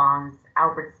Ralph's, Bonds,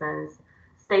 Albertsons,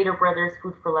 Stater Brothers,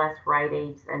 Food for Less, Rite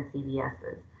Aids, and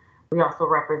CVS's. We also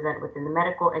represent within the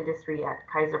medical industry at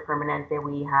Kaiser Permanente.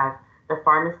 We have the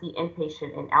pharmacy,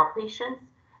 inpatient and outpatients.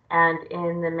 And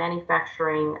in the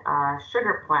manufacturing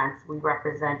sugar plants, we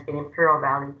represent in Imperial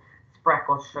Valley,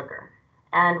 Spreckle Sugar.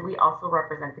 And we also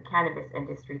represent the cannabis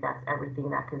industry. That's everything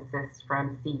that consists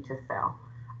from seed to sale.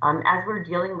 As we're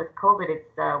dealing with COVID,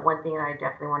 it's one thing that I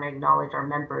definitely want to acknowledge our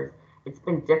members. It's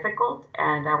been difficult,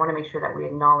 and I want to make sure that we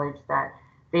acknowledge that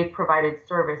they've provided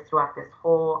service throughout this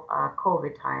whole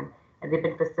COVID time, and they've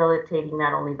been facilitating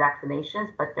not only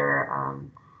vaccinations, but their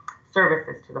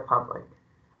services to the public.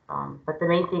 But the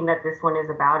main thing that this one is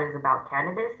about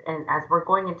cannabis. And as we're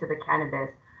going into the cannabis,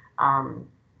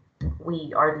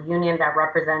 we are the union that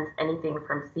represents anything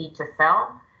from seed to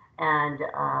sell. And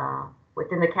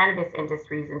within the cannabis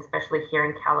industries, and especially here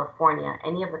in California,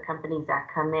 any of the companies that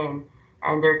come in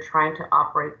and they're trying to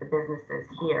operate the businesses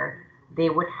here, they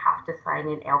would have to sign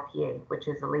an LPA, which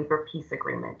is a labor peace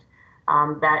agreement.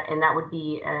 That would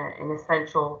be an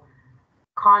essential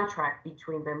contract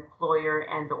between the employer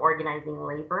and the organizing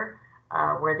labor,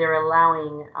 where they're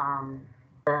allowing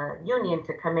the union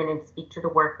to come in and speak to the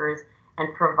workers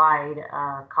and provide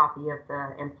a copy of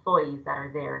the employees that are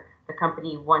there. The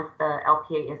company, once the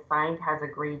LPA is signed, has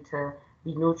agreed to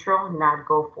be neutral, not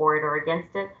go for it or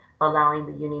against it, but allowing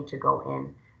the union to go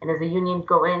in. And as the union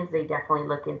go in, they definitely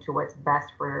look into what's best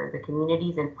for the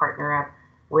communities and partner up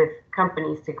with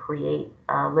companies to create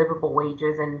livable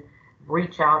wages and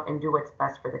reach out and do what's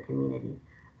best for the community.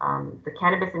 The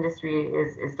cannabis industry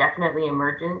is definitely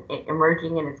emerging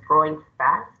and it's growing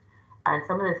fast. And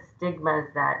some of the stigmas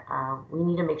that we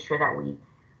need to make sure that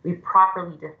we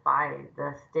properly define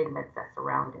the stigmas that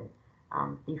surround it.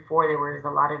 Before there was a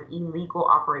lot of illegal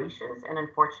operations, and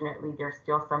unfortunately there's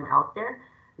still some out there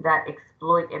that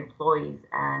exploit employees.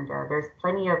 And there's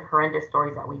plenty of horrendous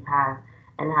stories that we've had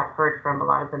and have heard from a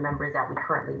lot of the members that we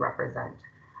currently represent.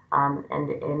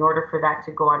 And in order for that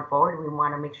to go on forward, we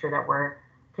want to make sure that we're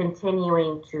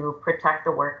continuing to protect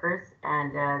the workers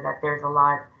and that there's a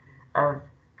lot of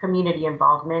community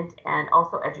involvement and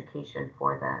also education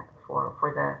for the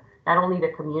not only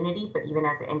the community, but even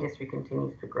as the industry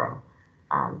continues to grow.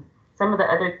 Some of the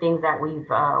other things that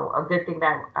a good thing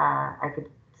that I could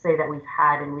say that we've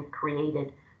had and we've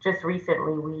created, just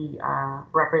recently we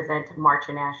represent March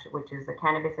and Ash, which is the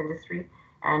cannabis industry,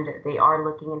 and they are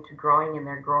looking into growing, and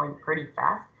they're growing pretty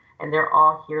fast, and they're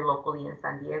all here locally in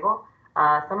San Diego.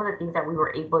 Some of the things that we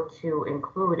were able to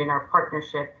include in our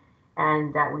partnership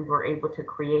and that we were able to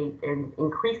create and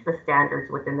increase the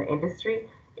standards within the industry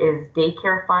is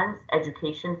daycare funds,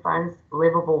 education funds,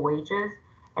 livable wages,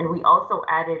 and we also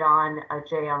added on a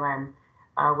JLM,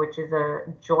 which is a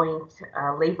joint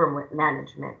labor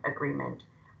management agreement,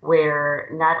 where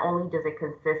not only does it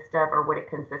consist of, or would it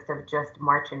consist of just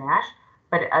March and Ash,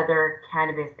 but other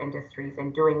cannabis industries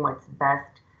and doing what's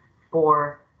best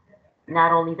for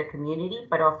not only the community,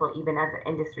 but also even as the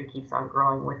industry keeps on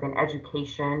growing within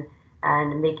education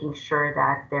and making sure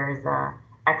that there's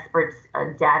experts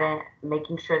data,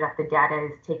 making sure that the data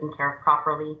is taken care of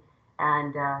properly.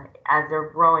 And as they're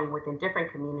growing within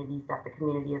different communities, that the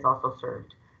community is also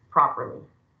served properly.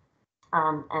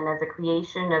 And as a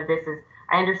creation of this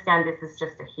I understand this is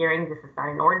just a hearing, this is not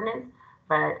an ordinance,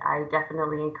 but I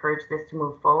definitely encourage this to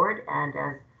move forward. And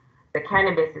as the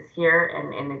cannabis is here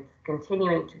and it's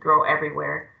continuing to grow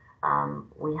everywhere,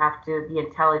 we have to be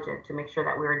intelligent to make sure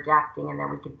that we're adapting and that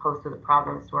we can pose to the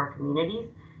problems to our communities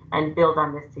and build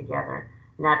on this together.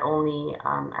 Not only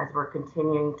as we're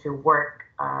continuing to work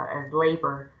as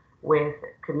labor with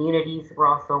communities, we're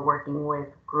also working with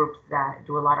groups that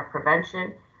do a lot of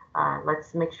prevention.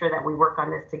 Let's make sure that we work on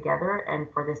this together and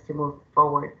for this to move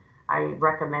forward. I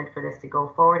recommend for this to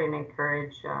go forward and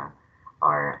encourage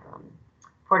our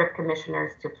Board of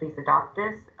Commissioners to please adopt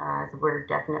this, as we're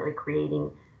definitely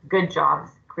creating good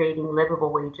jobs, creating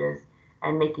livable wages,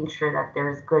 and making sure that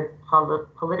there's good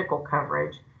political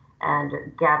coverage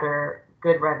and gather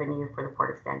good revenue for the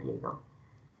Port of San Diego.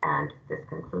 And this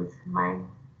concludes my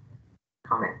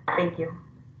comment. Thank you.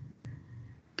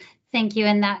 Thank you,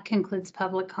 and that concludes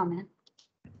public comment.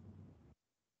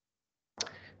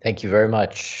 Thank you very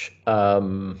much.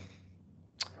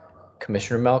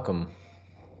 Commissioner Malcolm.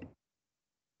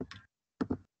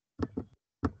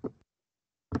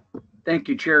 Thank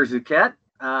you, Chair Zucchett.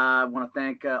 I want to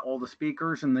thank all the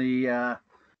speakers and the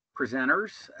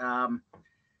presenters.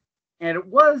 And it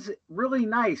was really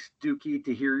nice, Dookie,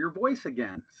 to hear your voice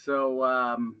again. So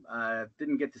I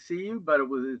didn't get to see you, but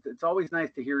it's always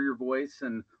nice to hear your voice.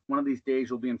 And one of these days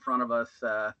you'll be in front of us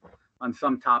on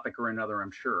some topic or another,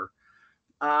 I'm sure.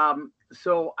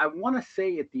 So I want to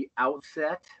say at the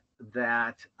outset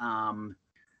that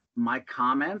my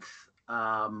comments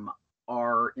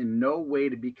are in no way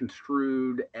to be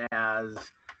construed as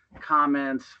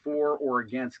comments for or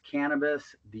against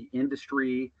cannabis, the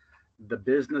industry, the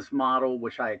business model,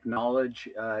 which I acknowledge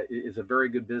is a very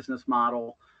good business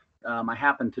model. I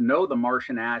happen to know the Marsh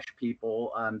and Ash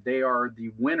people. They are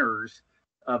the winners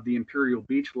of the Imperial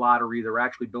Beach lottery. They're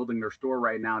actually building their store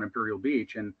right now in Imperial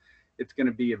Beach, and it's going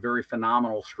to be a very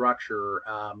phenomenal structure.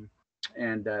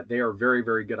 And they are very,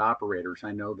 very good operators.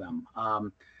 I know them.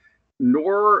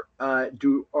 Nor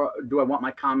do I want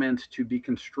my comments to be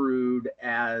construed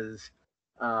as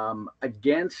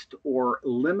against or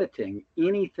limiting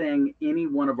anything any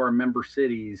one of our member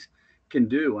cities can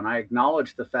do. And I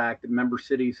acknowledge the fact that member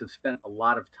cities have spent a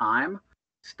lot of time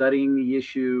studying the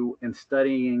issue and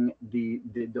studying the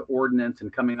ordinance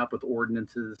and coming up with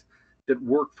ordinances that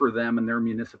work for them and their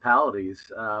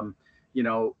municipalities. You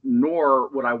know, nor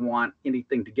would I want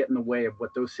anything to get in the way of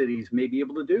what those cities may be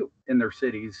able to do in their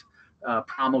cities,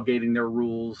 promulgating their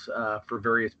rules for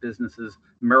various businesses,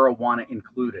 marijuana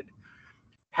included.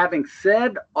 Having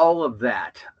said all of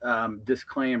that,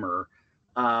 disclaimer,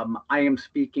 I am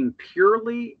speaking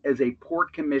purely as a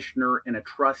port commissioner and a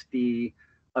trustee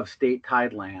of state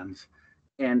tidelands.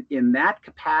 And in that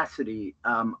capacity,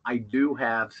 I do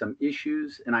have some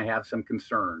issues and I have some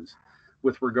concerns.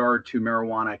 with regard to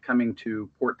marijuana coming to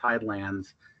Port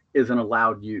Tidelands is an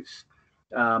allowed use.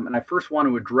 And I first want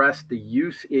to address the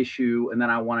use issue, and then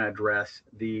I want to address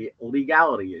the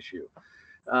legality issue.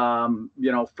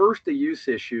 First, the use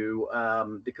issue.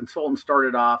 The consultant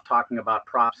started off talking about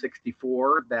Prop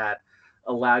 64 that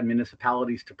allowed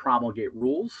municipalities to promulgate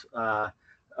rules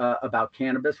about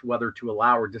cannabis, whether to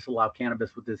allow or disallow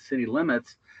cannabis within city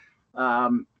limits.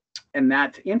 And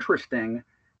that's interesting.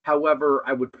 However,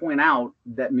 I would point out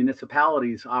that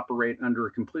municipalities operate under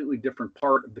a completely different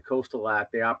part of the Coastal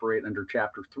Act. They operate under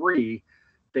Chapter 3.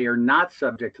 They are not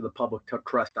subject to the public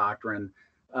trust doctrine.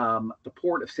 The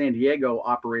Port of San Diego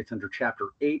operates under Chapter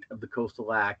 8 of the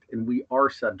Coastal Act, and we are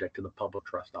subject to the public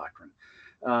trust doctrine,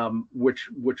 which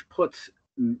puts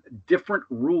different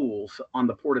rules on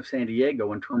the Port of San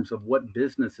Diego in terms of what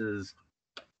businesses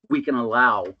we can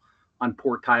allow on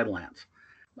Port Tidelands.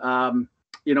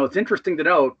 It's interesting to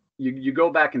note, you go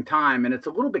back in time, and it's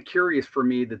a little bit curious for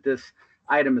me that this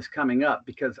item is coming up,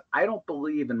 because I don't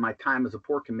believe in my time as a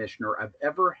port commissioner I've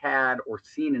ever had or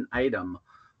seen an item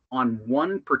on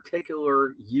one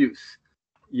particular use,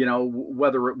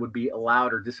 whether it would be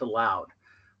allowed or disallowed.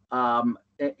 And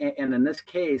in this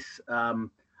case,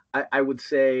 I would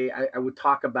say I would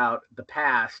talk about the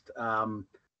past.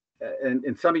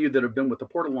 And some of you that have been with the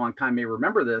port a long time may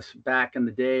remember this back in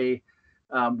the day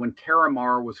when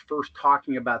Terramar was first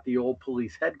talking about the old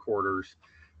police headquarters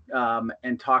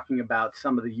and talking about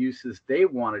some of the uses they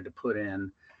wanted to put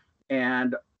in.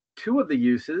 And two of the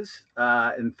uses,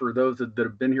 and for those that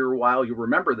have been here a while, you'll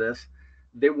remember this,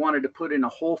 they wanted to put in a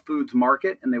Whole Foods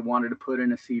market and they wanted to put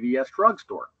in a CVS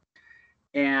drugstore.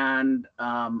 And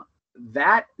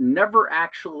that never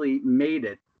actually made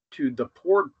it to the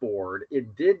port board.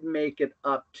 It did make it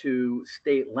up to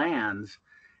state lands,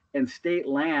 and state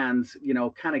lands,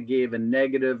 kind of gave a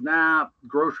negative,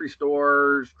 grocery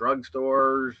stores,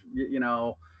 drugstores,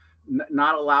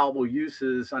 not allowable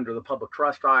uses under the public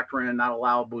trust doctrine, not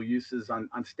allowable uses on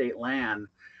state land.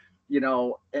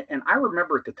 And I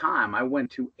remember at the time I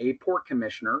went to a port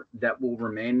commissioner that will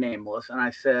remain nameless, and I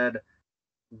said,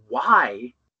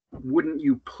 why wouldn't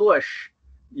you push,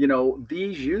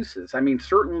 these uses? I mean,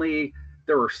 certainly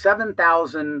there are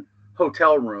 7,000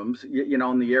 hotel rooms,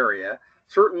 in the area.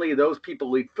 Certainly those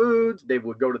people eat foods. They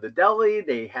would go to the deli.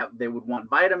 They would want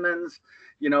vitamins.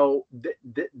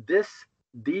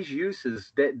 These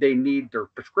uses that they need their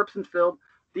prescriptions filled.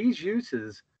 These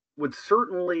uses would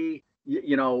certainly,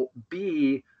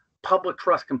 be public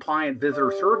trust compliant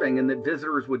visitor serving, and that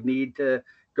visitors would need to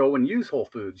go and use Whole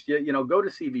Foods, go to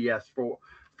CVS for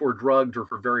drugs or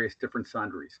for various different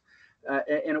sundries.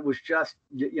 And it was just,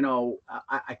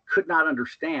 I could not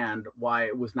understand why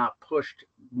it was not pushed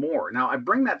more. Now, I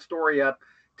bring that story up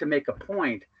to make a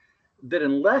point that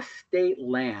unless state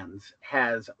lands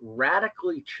has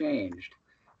radically changed,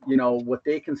 what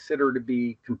they consider to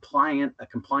be a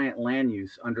compliant land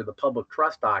use under the public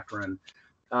trust doctrine,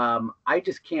 I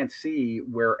just can't see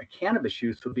where a cannabis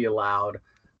use would be allowed,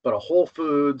 but a Whole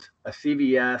Foods, a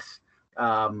CVS,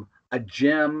 a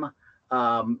gym,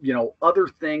 other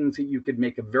things that you could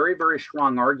make a very, very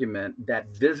strong argument that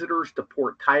visitors to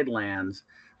Port Tidelands,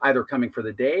 either coming for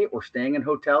the day or staying in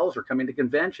hotels or coming to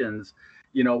conventions,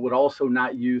 would also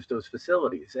not use those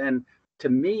facilities. And to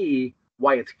me,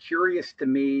 why it's curious to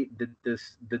me that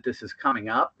this is coming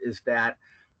up is that,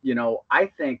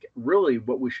 I think really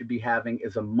what we should be having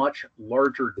is a much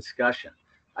larger discussion.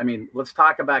 I mean, let's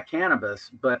talk about cannabis,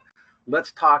 but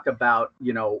let's talk about,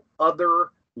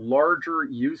 other larger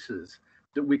uses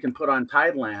that we can put on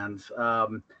Tidelands,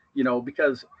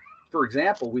 because, for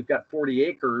example, we've got 40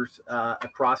 acres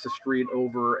across the street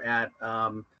over at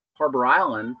Harbor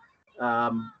Island.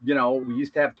 We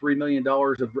used to have $3 million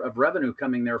of revenue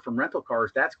coming there from rental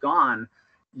cars. That's gone.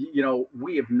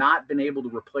 We have not been able to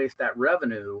replace that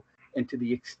revenue. And to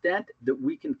the extent that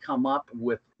we can come up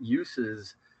with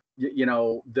uses,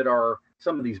 that are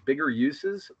some of these bigger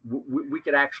uses, we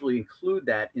could actually include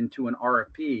that into an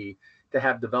RFP to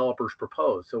have developers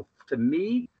propose. So to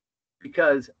me,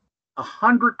 because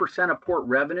 100% of port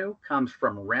revenue comes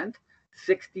from rent,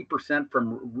 60%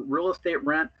 from real estate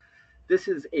rent, this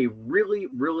is a really,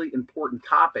 really important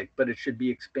topic, but it should be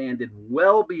expanded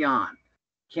well beyond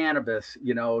cannabis,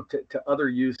 to other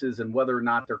uses and whether or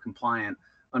not they're compliant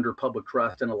under public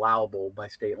trust and allowable by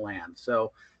state land.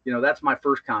 So, that's my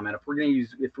first comment. If we're going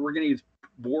to use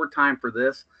board time for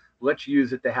this, let's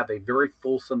use it to have a very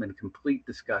fulsome and complete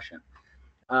discussion.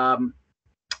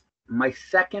 My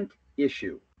second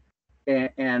issue,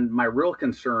 and my real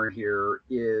concern here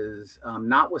is,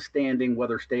 notwithstanding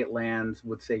whether state lands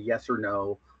would say yes or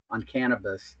no on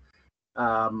cannabis,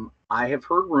 I have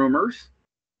heard rumors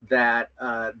that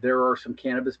there are some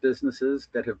cannabis businesses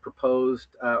that have proposed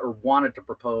or wanted to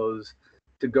propose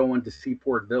to go into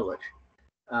Seaport Village.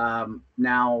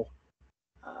 Now,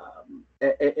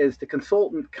 as the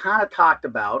consultant kind of talked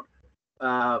about,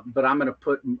 but I'm going to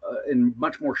put in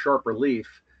much more sharp relief,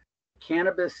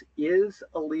 cannabis is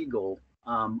illegal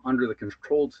under the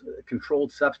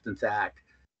Controlled Substance Act,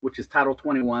 which is Title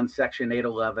 21, Section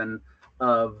 811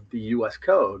 of the U.S.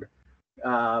 Code.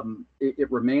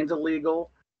 It remains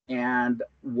illegal. And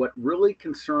what really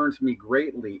concerns me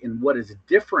greatly, and what is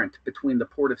different between the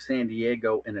Port of San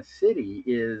Diego and a city,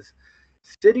 is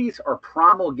cities are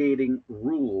promulgating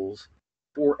rules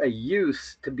for a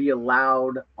use to be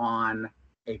allowed on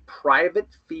a private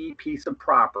fee piece of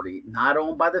property, not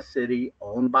owned by the city,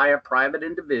 owned by a private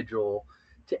individual,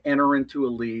 to enter into a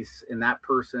lease, and that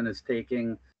person is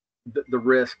taking the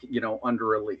risk,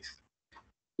 under a lease.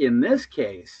 In this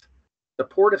case, the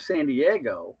Port of San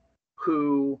Diego,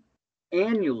 who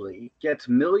annually gets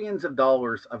millions of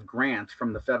dollars of grants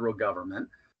from the federal government,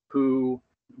 who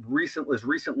as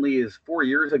recently as 4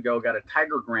 years ago got a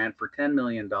Tiger grant for $10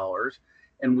 million,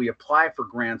 and we apply for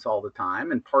grants all the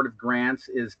time. And part of grants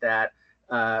is that,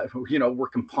 we're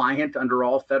compliant under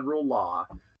all federal law.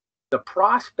 The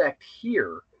prospect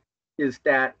here is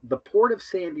that the Port of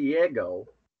San Diego,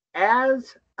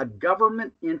 as a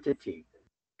government entity,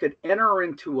 could enter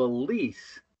into a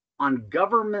lease on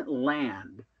government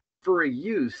land for a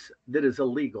use that is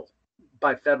illegal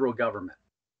by federal government.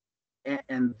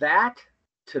 And that,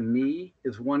 to me,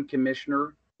 as one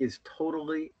commissioner, is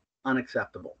totally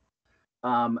unacceptable.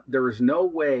 There is no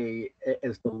way,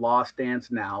 as the law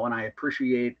stands now, and I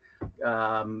appreciate,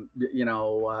 our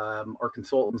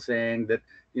consultant saying that,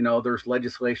 there's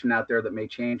legislation out there that may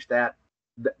change that.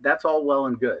 That's all well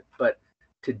and good. But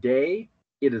today,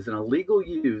 it is an illegal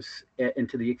use, and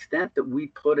to the extent that we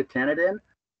put a tenant in,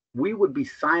 we would be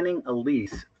signing a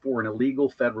lease for an illegal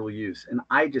federal use. And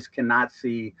I just cannot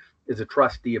see, as a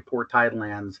trustee of Port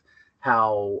Tidelands,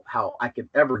 how I could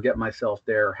ever get myself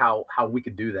there, how we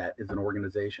could do that as an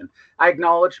organization. I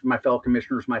acknowledge my fellow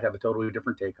commissioners might have a totally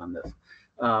different take on this,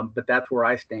 but that's where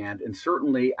I stand. And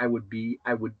certainly I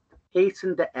would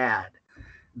hasten to add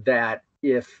that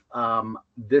if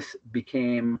it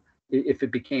became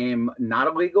not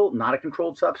illegal, not a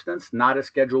controlled substance, not a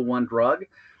Schedule I drug,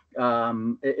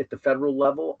 at the federal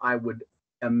level, I would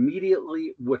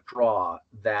immediately withdraw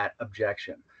that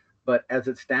objection. But as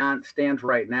it stands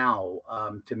right now,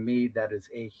 to me, that is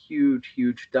a huge,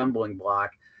 huge stumbling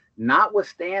block,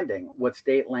 notwithstanding what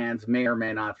state lands may or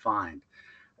may not find.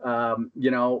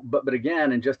 But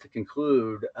again, and just to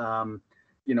conclude,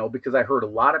 because I heard a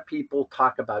lot of people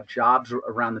talk about jobs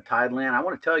around the Tideland, I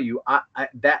want to tell you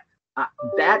that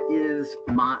is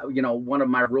one of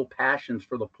my real passions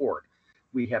for the port.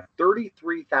 We have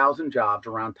 33,000 jobs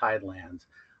around Tidelands.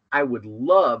 I would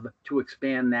love to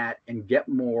expand that and get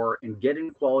more and get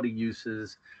in quality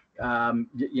uses, and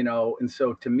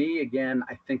so to me, again,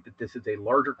 I think that this is a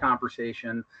larger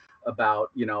conversation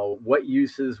about, what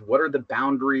uses, what are the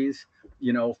boundaries,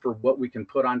 for what we can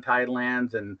put on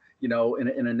Tidelands. And,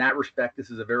 and in that respect, this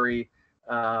is a very,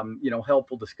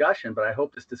 helpful discussion, but I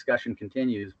hope this discussion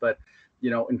continues. But,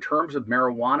 in terms of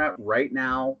marijuana right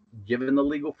now, given the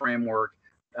legal framework,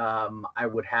 I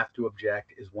would have to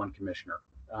object as one commissioner.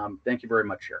 Thank you very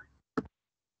much, Chair.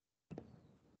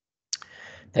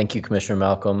 Thank you, Commissioner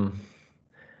Malcolm.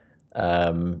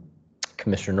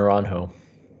 Commissioner Naranjo.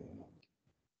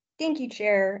 Thank you,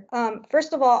 Chair.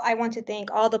 First of all, I want to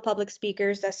thank all the public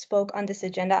speakers that spoke on this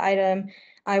agenda item.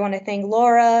 I want to thank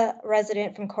Laura,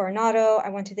 resident from Coronado. I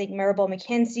want to thank Maribel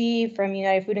McKenzie from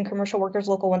United Food and Commercial Workers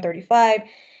Local 135.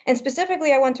 And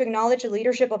specifically, I want to acknowledge the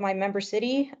leadership of my member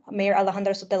city, Mayor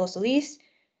Alejandra Sotelo Solis,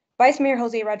 Vice Mayor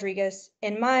Jose Rodriguez,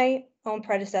 and my own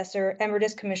predecessor,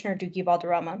 Emeritus Commissioner Duque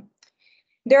Valderrama.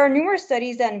 There are numerous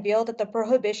studies that unveil that the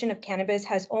prohibition of cannabis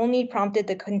has only prompted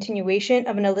the continuation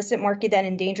of an illicit market that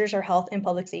endangers our health and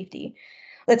public safety.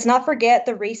 Let's not forget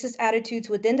the racist attitudes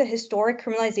within the historic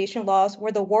criminalization laws,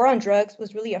 where the war on drugs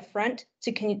was really a front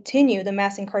to continue the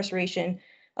mass incarceration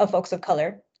of folks of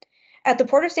color. At the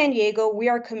Port of San Diego, we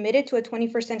are committed to a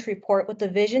 21st century port with a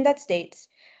vision that states,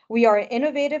 we are an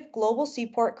innovative global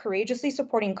seaport courageously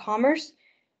supporting commerce,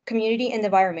 community, and the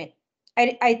environment.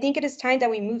 I think it is time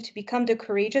that we move to become the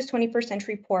courageous 21st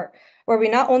century port, where we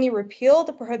not only repeal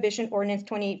the Prohibition Ordinance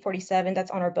 2847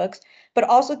 that's on our books, but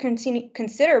also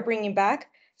consider bringing back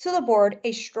to the board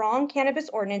a strong cannabis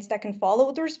ordinance that can follow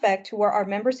with respect to where our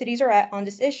member cities are at on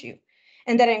this issue,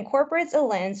 and that incorporates a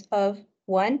lens of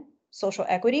 1, social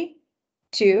equity,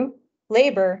 2,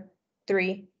 labor,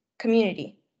 3,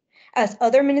 community. As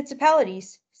other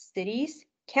municipalities, cities,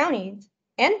 counties,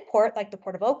 and port, like the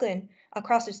Port of Oakland,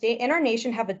 across the state and our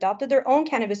nation have adopted their own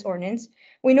cannabis ordinance,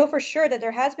 we know for sure that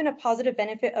there has been a positive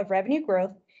benefit of revenue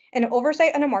growth and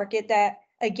oversight on a market that,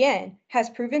 again, has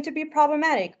proven to be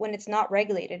problematic when it's not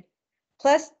regulated.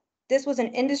 Plus, this was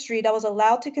an industry that was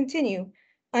allowed to continue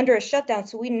under a shutdown,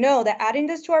 so we know that adding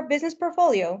this to our business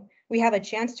portfolio, we have a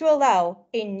chance to allow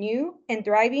a new and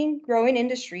thriving, growing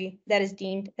industry that is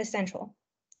deemed essential.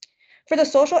 For the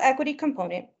social equity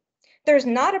component, there's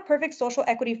not a perfect social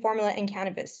equity formula in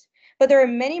cannabis, but there are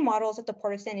many models that the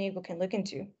Port of San Diego can look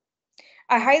into.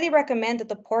 I highly recommend that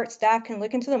the Port staff can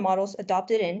look into the models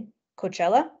adopted in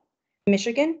Coachella,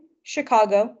 Michigan,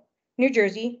 Chicago, New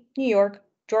Jersey, New York,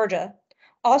 Georgia.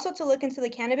 Also to look into the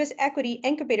cannabis equity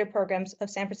incubator programs of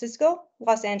San Francisco,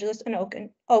 Los Angeles, and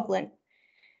Oakland.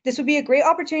 This would be a great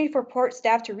opportunity for Port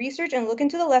staff to research and look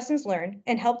into the lessons learned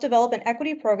and help develop an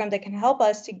equity program that can help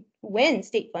us to win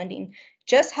state funding,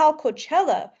 just how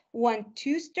Coachella won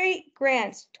 2 straight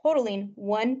grants totaling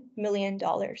 $1 million.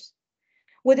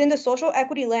 Within the social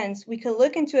equity lens, we could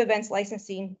look into events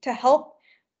licensing to help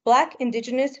Black,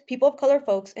 Indigenous, people of color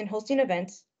folks in hosting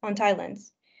events on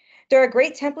Thailands. There are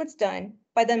great templates done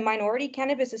by the Minority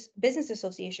Cannabis Business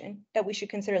Association that we should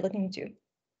consider looking into.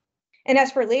 And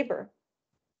as for labor,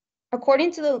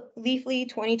 according to the Leafly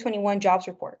 2021 jobs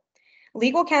report,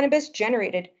 legal cannabis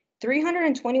generated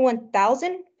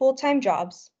 321,000 full-time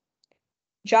jobs.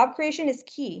 Job creation is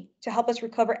key to help us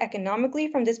recover economically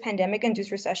from this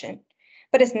pandemic-induced recession.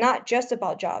 But it's not just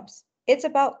about jobs. It's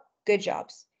about good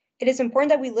jobs. It is important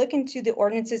that we look into the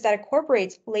ordinances that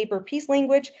incorporates labor peace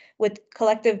language with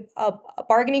collective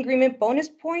bargaining agreement bonus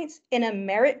points in a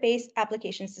merit-based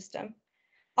application system.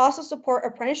 Also support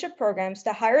apprenticeship programs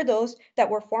to hire those that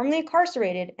were formerly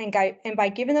incarcerated and by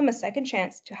giving them a second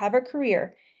chance to have a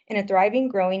career in a thriving,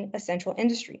 growing, essential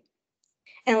industry.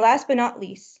 And last but not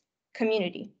least,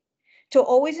 community. To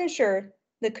always ensure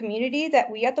the community that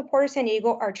we at the Port of San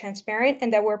Diego are transparent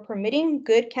and that we're permitting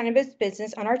good cannabis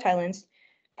business on our Thailands,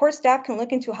 Port staff can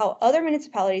look into how other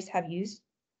municipalities have used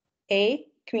A,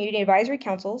 community advisory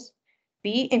councils,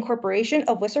 B, incorporation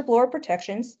of whistleblower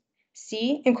protections,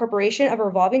 C, incorporation of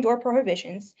revolving door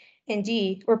prohibitions, and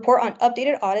D, report on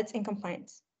updated audits and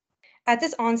compliance. At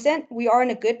this onset, we are in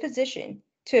a good position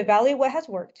to evaluate what has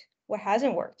worked, what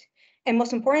hasn't worked, and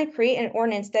most importantly, create an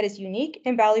ordinance that is unique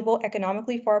and valuable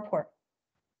economically for our port.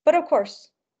 But of course,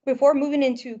 before moving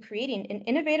into creating an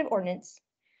innovative ordinance,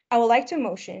 I would like to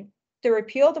motion the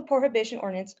repeal of the prohibition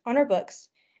ordinance on our books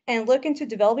and look into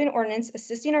developing an ordinance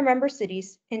assisting our member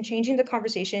cities in changing the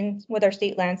conversation with our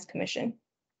State Lands Commission.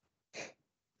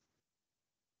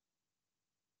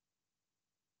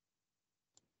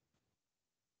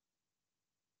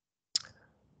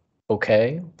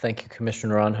 Okay, thank you,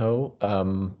 Commissioner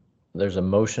Ronho. There's a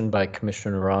motion by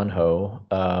Commissioner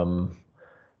Ronho.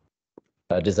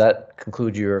 Does that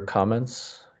conclude your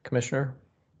comments, Commissioner?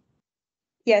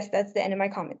 Yes, that's the end of my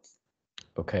comments.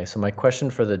 Okay, so my question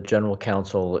for the general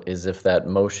counsel is if that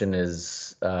motion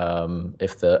is,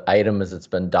 if the item as it's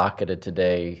been docketed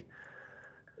today,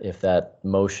 if that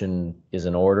motion is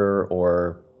in order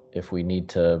or if we need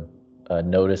to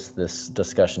notice this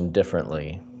discussion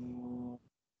differently.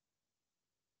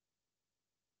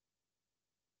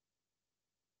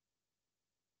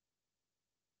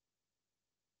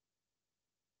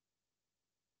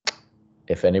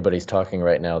 If anybody's talking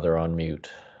right now, they're on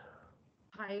mute.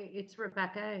 Hi, it's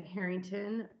Rebecca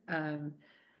Harrington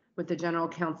with the General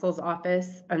Counsel's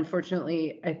Office.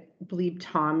 Unfortunately, I believe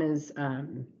Tom is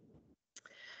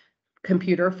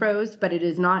computer froze, but it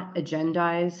is not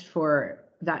agendized for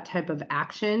that type of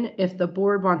action. If the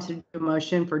board wants to do a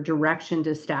motion for direction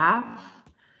to staff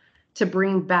to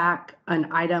bring back an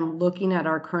item looking at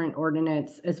our current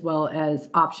ordinance as well as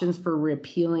options for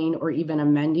repealing or even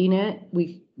amending it,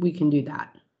 we can do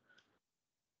that.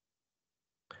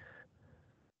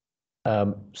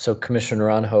 So Commissioner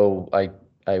Ronho,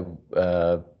 I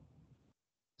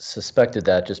suspected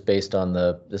that just based on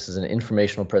this is an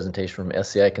informational presentation from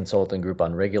SCI Consulting Group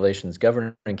on regulations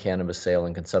governing cannabis sale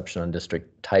and consumption on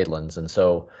district tidelands. And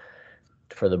so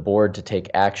for the board to take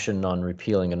action on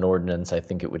repealing an ordinance, I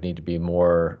think it would need to be a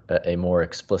more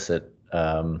explicit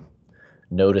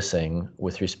noticing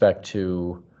with respect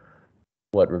to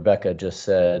what Rebecca just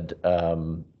said.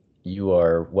 You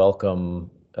are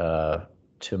welcome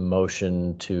to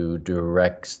motion to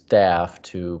direct staff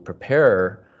to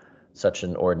prepare such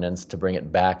an ordinance to bring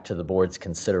it back to the board's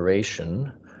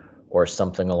consideration or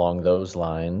something along those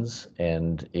lines.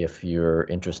 And if you're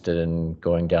interested in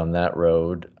going down that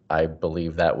road, I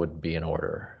believe that would be in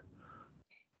order.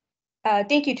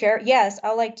 Thank you, Chair. Yes,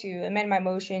 I'd like to amend my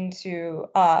motion to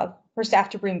for staff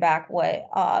to bring back what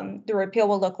the repeal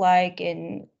will look like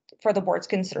and for the board's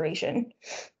consideration.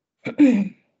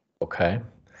 Okay.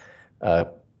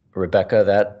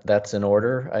 Rebecca, that's in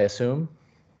order, I assume?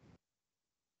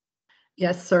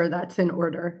 Yes, sir, that's in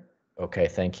order. Okay,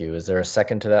 thank you. Is there a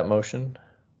second to that motion?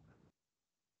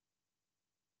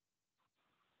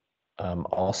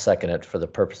 I'll second it for the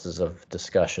purposes of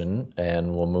discussion,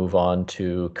 and we'll move on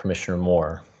to Commissioner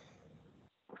Moore.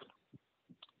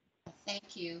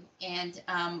 Thank you. And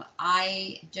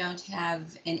I don't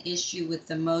have an issue with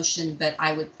the motion, but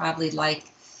I would probably like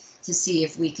to see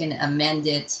if we can amend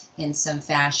it in some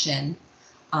fashion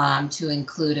to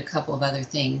include a couple of other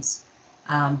things.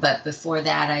 But before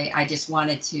that, I just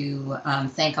wanted to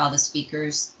thank all the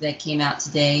speakers that came out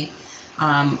today.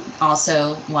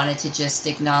 Also wanted to just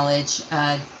acknowledge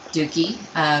Dookie,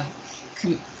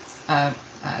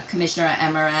 Commissioner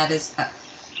Emeritus,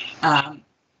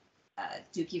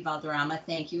 Dookie Valderrama.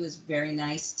 Thank you. It was very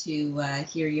nice to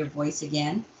hear your voice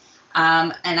again.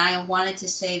 And I wanted to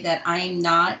say that I am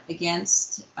not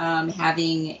against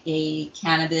having a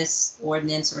cannabis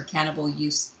ordinance or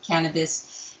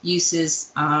cannabis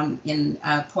uses in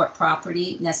port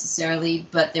property necessarily,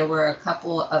 but there were a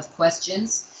couple of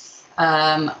questions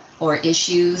or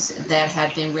issues that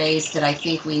had been raised that I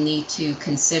think we need to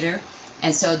consider.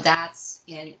 And so that's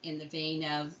in the vein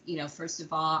of, you know, first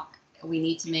of all, we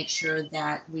need to make sure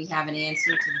that we have an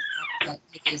answer to the fact that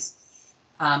it is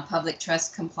public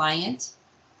trust compliant.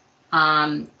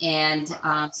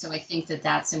 So I think that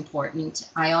that's important.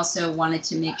 I also wanted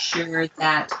to make sure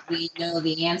that we know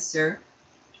the answer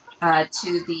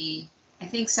to the, I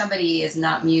think somebody is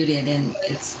not muted and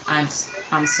I'm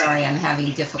sorry, I'm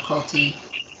having difficulty.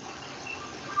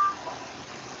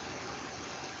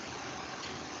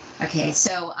 Okay,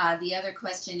 so the other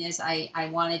question is I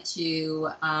wanted to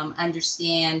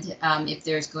understand if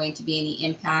there's going to be any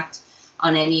impact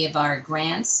on any of our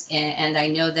grants. And I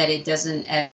know that it doesn't,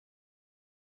 as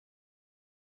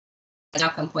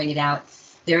Malcolm pointed out,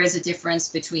 there is a difference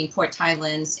between Port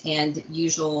Highlands and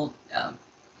usual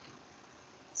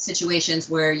situations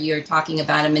where you're talking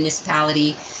about a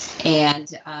municipality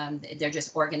and they're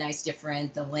just organized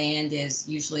different. The land is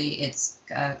usually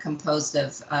composed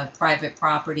of private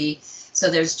property.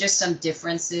 So there's just some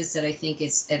differences that I think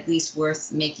it's at least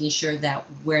worth making sure that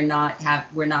we're not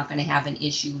going to have an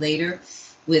issue later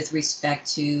with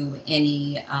respect to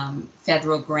any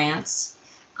federal grants.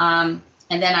 And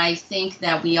then I think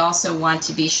that we also want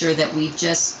to be sure that we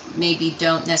just maybe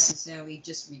don't necessarily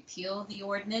just repeal the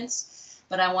ordinance,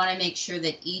 but I want to make sure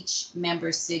that each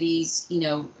member city's, you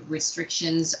know,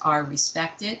 restrictions are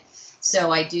respected.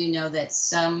 So I do know that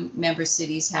some member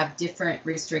cities have different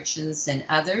restrictions than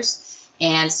others.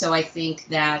 And so I think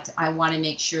that I want to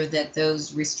make sure that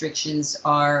those restrictions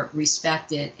are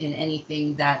respected in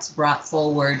anything that's brought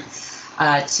forward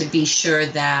to be sure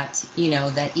that, you know,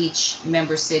 that each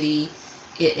member city,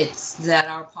 it's that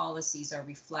our policies are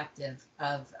reflective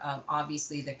of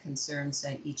obviously the concerns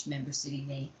that each member city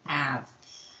may have.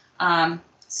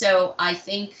 So I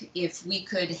think if we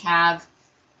could have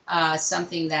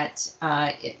something that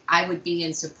I would be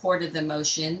in support of the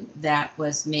motion that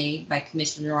was made by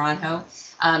Commissioner Naranjo,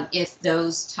 if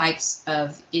those types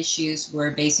of issues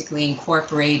were basically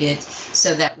incorporated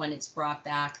so that when it's brought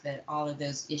back that all of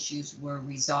those issues were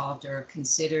resolved or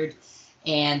considered,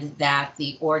 and that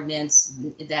the ordinance,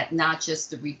 that not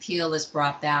just the repeal is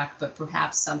brought back, but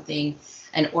perhaps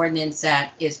an ordinance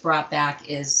that is brought back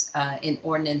is an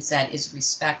ordinance that is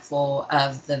respectful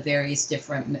of the various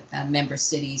different member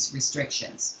cities'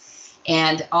 restrictions.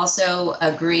 And also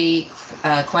agree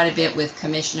quite a bit with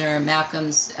Commissioner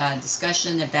Malcolm's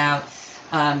discussion about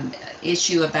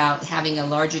issue about having a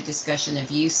larger discussion of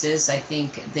uses. I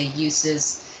think the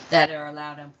uses that are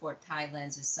allowed on Port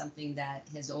Highlands is something that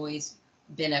has always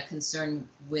been a concern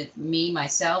with me,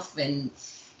 myself, and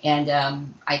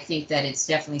I think that it's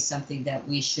definitely something that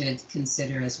we should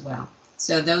consider as well.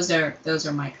 So those are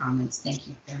my comments. Thank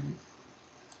you, Chairman.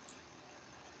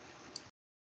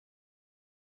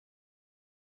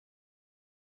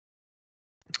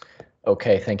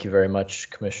 Okay, thank you very much,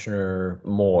 Commissioner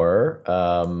Moore.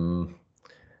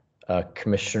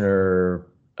 Commissioner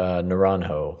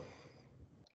Naranjo.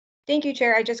 Thank you,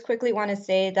 Chair. I just quickly want to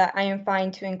say that I am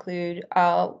fine to include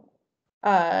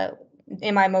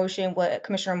in my motion what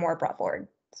Commissioner Moore brought forward.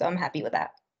 So I'm happy with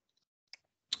that.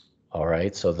 All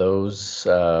right, so those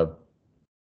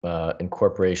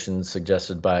incorporations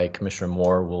suggested by Commissioner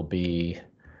Moore will be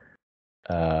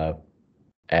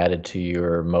added to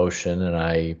your motion, and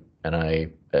I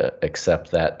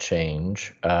accept that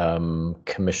change.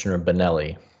 Commissioner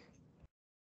Benelli.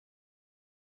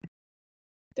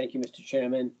 Thank you, Mr.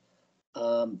 Chairman.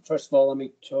 First of all, let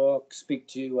me speak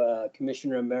to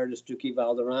Commissioner Emeritus Duque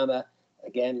Valderrama.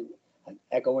 Again,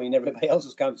 echoing everybody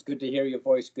else's comments. Good to hear your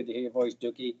voice. Good to hear your voice,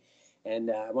 Duque.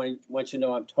 And I want you to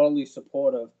know I'm totally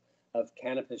supportive of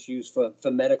cannabis use for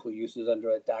medical uses under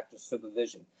a doctor's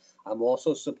supervision. I'm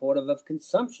also supportive of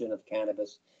consumption of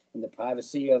cannabis in the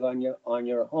privacy of on your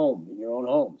home, in your own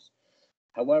homes.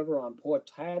 However, on Port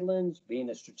Tidelands, being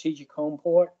a strategic home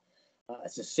port,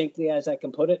 as succinctly as I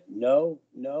can put it, no,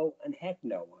 and heck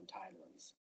no on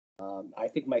Tidelands. I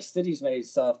think my city's made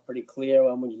itself pretty clear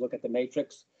on when you look at the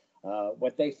matrix,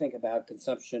 what they think about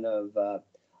consumption of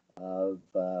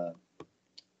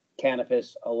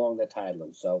cannabis along the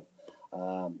Tidelands. So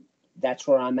that's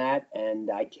where I'm at, and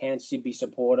I can't be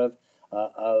supportive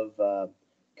of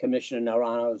Commissioner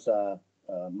Naranjo's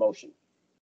motion.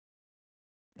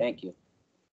 Thank you.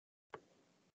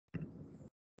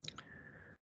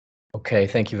 Okay,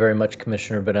 thank you very much,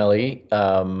 Commissioner Bonelli.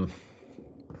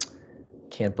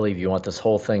 Can't believe you want this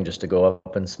whole thing just to go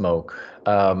up in smoke.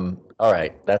 All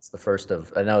right, that's the first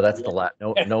of. I know that's the last.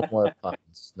 No more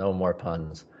puns. No more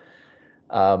puns.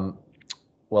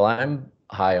 Well, I'm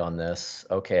high on this.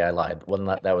 Okay, I lied.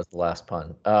 Well, that was the last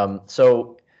pun.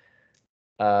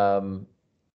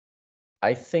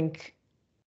 I think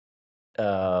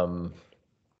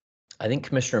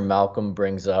Commissioner Malcolm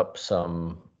brings up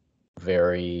some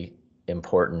very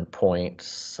important points,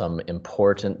 some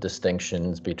important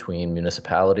distinctions between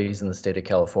municipalities in the state of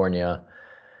California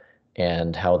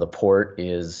and how the port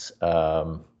is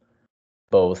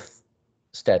both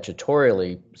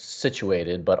statutorily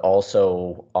situated, but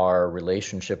also our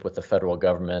relationship with the federal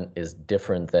government is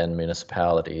different than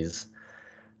municipalities.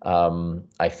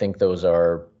 I think those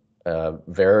are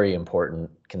very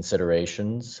important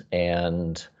considerations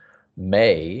and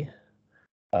may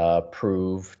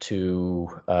prove to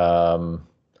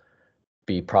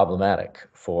be problematic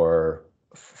for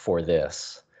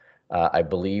this. I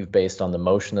believe based on the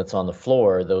motion that's on the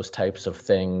floor, those types of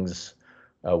things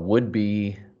would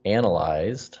be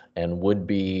analyzed and would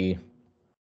be,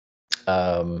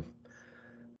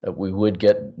 we would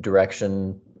get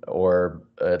direction or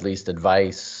at least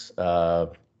advice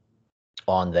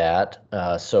on that.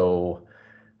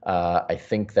 I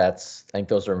think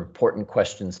those are important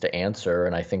questions to answer,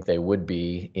 and I think they would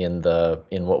be in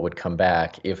what would come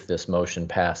back if this motion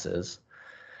passes.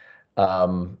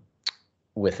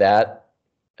 With that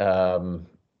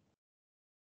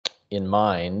in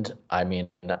mind, I mean,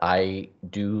 I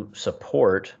do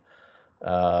support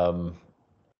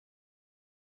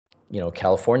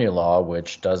California law,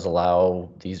 which does allow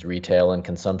these retail and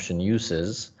consumption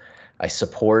uses. I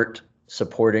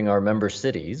supporting our member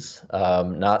cities,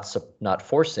 not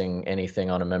forcing anything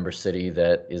on a member city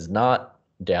that is not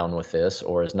down with this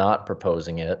or is not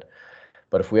proposing it.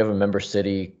 But if we have a member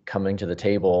city coming to the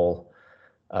table,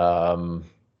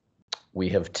 we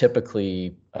have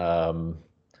typically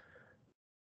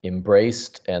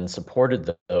embraced and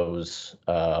supported those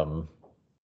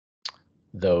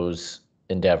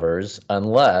endeavors,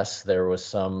 unless there was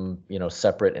some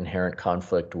separate inherent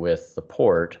conflict with the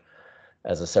port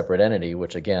as a separate entity,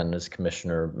 which again is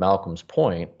Commissioner Malcolm's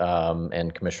point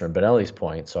and Commissioner Bonelli's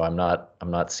point. So I'm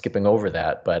not skipping over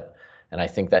that, and I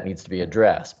think that needs to be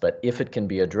addressed. But if it can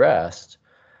be addressed,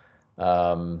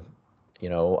 I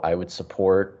would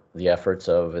support the efforts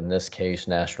of, in this case,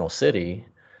 National City,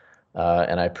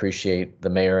 and I appreciate the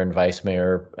mayor and vice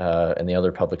mayor and the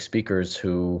other public speakers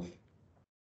who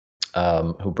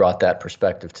brought that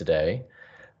perspective today.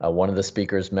 One of the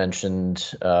speakers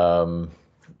mentioned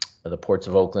the ports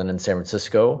of Oakland and San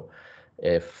Francisco.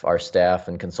 If our staff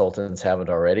and consultants haven't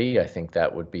already, I think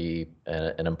that would be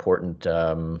an important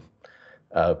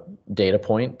data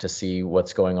point to see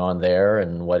what's going on there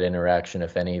and what interaction,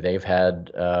 if any, they've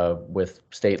had with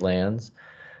state lands.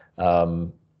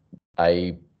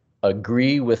 I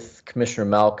agree with Commissioner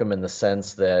Malcolm in the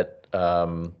sense that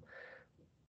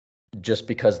just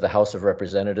because the House of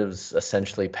Representatives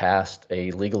essentially passed a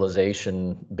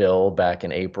legalization bill back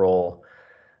in April,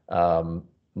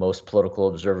 most political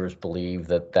observers believe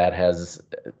that has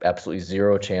absolutely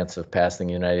zero chance of passing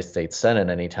the United States Senate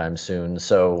anytime soon.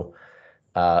 So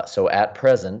at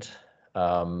present,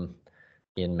 in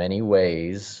many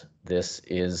ways, this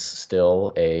is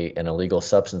still an illegal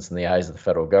substance in the eyes of the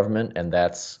federal government, and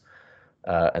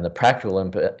and the practical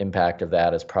impact of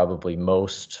that is probably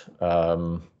most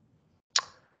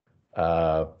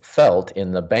felt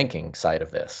in the banking side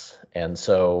of this. And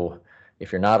so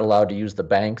if you're not allowed to use the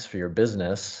banks for your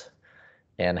business,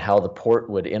 and how the port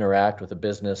would interact with a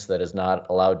business that is not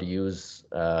allowed to use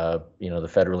the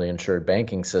federally insured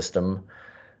banking system,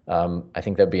 I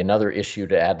think that'd be another issue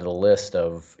to add to the list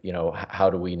of, how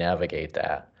do we navigate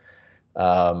that?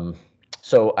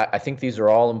 So I think these are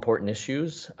all important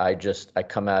issues. I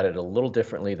come at it a little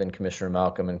differently than Commissioner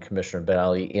Malcolm and Commissioner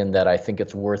Benally in that I think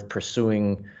it's worth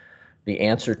pursuing the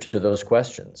answer to those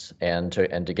questions and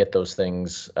to get those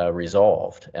things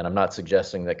resolved. And I'm not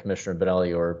suggesting that Commissioner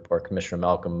Benally or Commissioner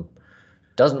Malcolm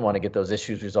doesn't want to get those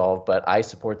issues resolved, but I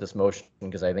support this motion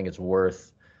because I think it's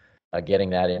worth getting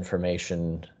that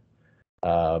information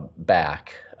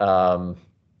back. The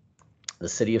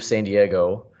city of San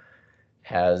Diego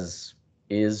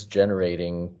is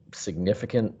generating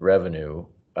significant revenue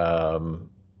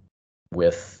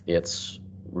with its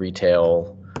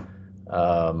retail,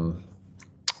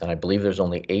 and I believe there's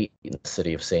only 8 in the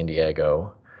city of San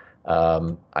Diego.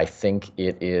 I think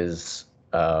it is.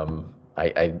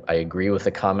 I agree with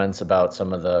the comments about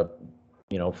some of the,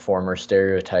 former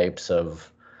stereotypes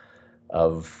of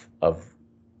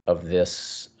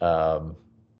this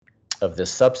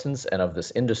substance and of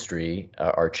this industry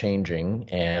are changing,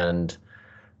 and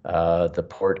the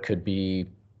port could be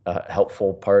a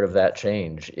helpful part of that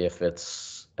change if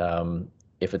it's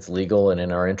legal and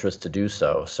in our interest to do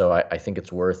so. So I think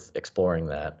it's worth exploring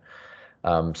that.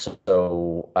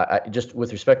 So I just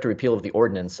with respect to repeal of the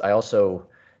ordinance, I also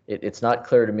it's not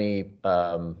clear to me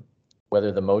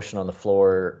whether the motion on the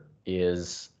floor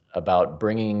is about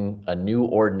bringing a new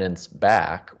ordinance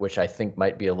back, which I think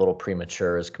might be a little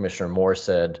premature. As Commissioner Moore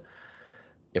said,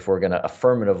 if we're going to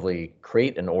affirmatively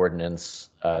create an ordinance,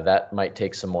 that might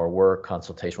take some more work,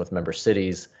 consultation with member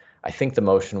cities. I think the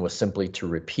motion was simply to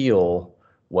repeal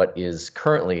what is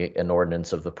currently an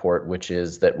ordinance of the port, which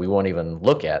is that we won't even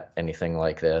look at anything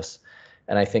like this.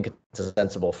 And I think it's a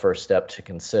sensible first step to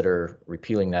consider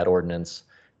repealing that ordinance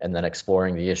and then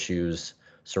exploring the issues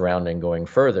surrounding going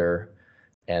further,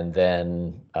 and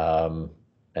then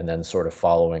sort of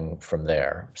following from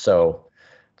there. So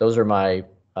those are my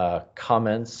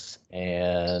comments,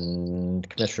 and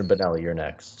Commissioner Benally, you're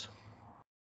next.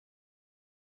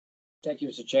 Thank you,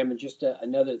 Mr. Chairman. Just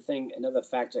another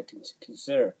factor to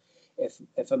consider.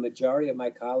 If a majority of my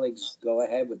colleagues go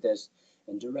ahead with this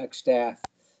and direct staff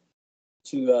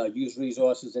to use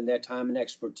resources in their time and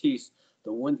expertise,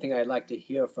 the one thing I'd like to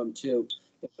hear from too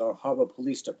is our Harbor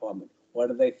Police Department. What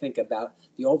do they think about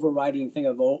the overriding thing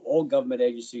of all government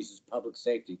agencies is public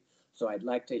safety? So I'd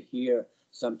like to hear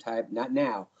some type, not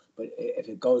now, but if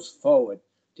it goes forward,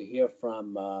 to hear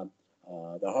from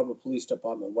the Harbor Police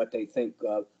Department what they think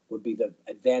would be the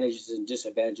advantages and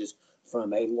disadvantages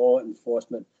from a law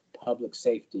enforcement public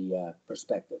safety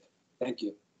perspective. Thank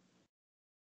you.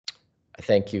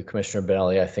 Thank you, Commissioner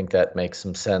Benally. I think that makes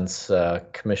some sense.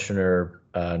 Commissioner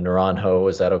Naranjo,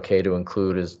 is that okay to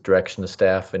include as direction to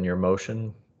staff in your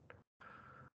motion?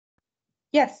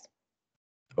 Yes.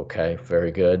 Okay,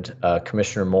 very good.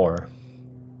 Commissioner Moore.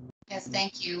 Yes,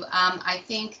 thank you. I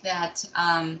think that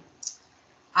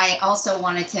I also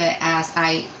wanted to ask,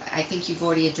 I think you've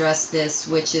already addressed this,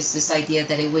 which is this idea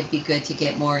that it would be good to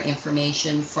get more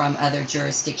information from other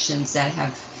jurisdictions that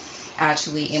have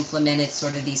actually implemented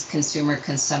sort of these consumer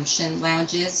consumption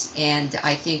lounges. And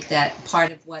I think that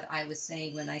part of what I was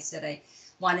saying when I said I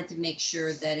wanted to make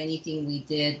sure that anything we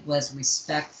did was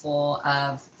respectful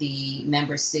of the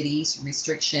member cities'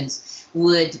 restrictions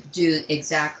would do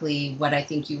exactly what I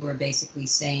think you were basically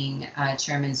saying,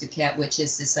 Chairman Zucchet, which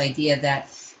is this idea that,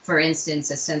 for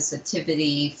instance, a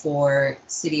sensitivity for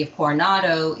City of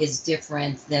Coronado is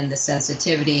different than the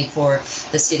sensitivity for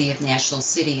the City of National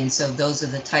City. And so those are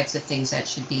the types of things that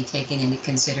should be taken into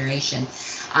consideration.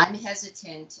 I'm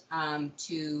hesitant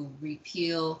to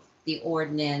repeal the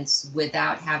ordinance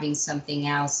without having something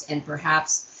else, and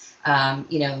perhaps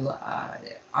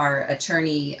our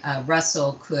attorney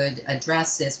Russell could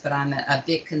address this, but I'm a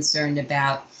bit concerned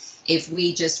about if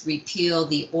we just repeal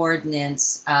the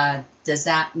ordinance, does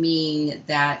that mean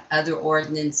that other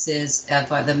ordinances of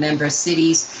the member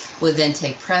cities would then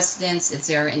take precedence? Is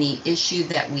there any issue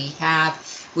that we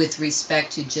have with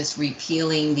respect to just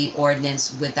repealing the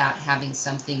ordinance without having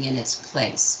something in its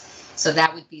place? So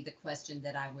that would be the question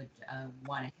that I would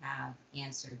want to have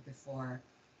answered before,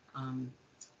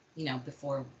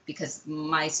 because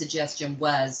my suggestion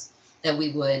was that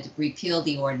we would repeal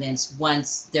the ordinance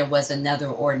once there was another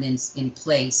ordinance in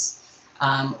place,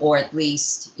 or at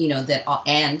least,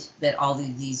 that all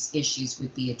of these issues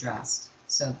would be addressed.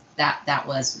 So that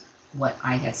was what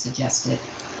I had suggested.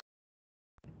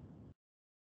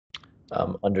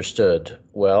 Understood.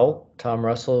 Well, Tom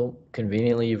Russell,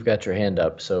 conveniently you've got your hand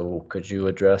up, so could you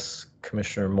address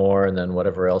Commissioner Moore and then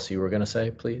whatever else you were going to say,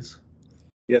 please?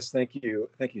 Yes, thank you,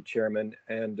 Chairman.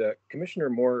 And Commissioner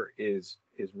Moore is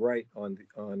right on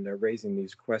raising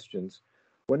these questions.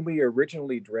 When we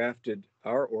originally drafted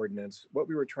our ordinance, what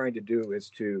we were trying to do is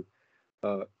to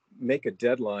make a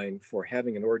deadline for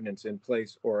having an ordinance in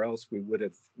place, or else we would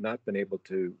have not been able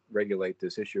to regulate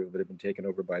this issue. It would have been taken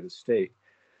over by the state.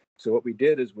 So what we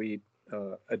did is we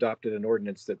adopted an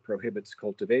ordinance that prohibits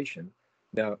cultivation.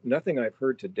 Now, nothing I've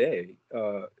heard today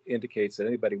indicates that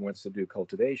anybody wants to do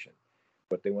cultivation.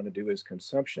 What they want to do is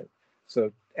consumption.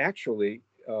 So actually,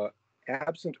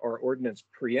 absent our ordinance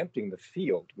preempting the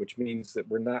field, which means that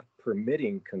we're not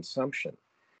permitting consumption,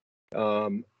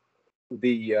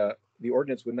 the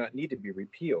ordinance would not need to be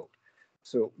repealed.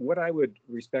 So what I would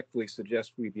respectfully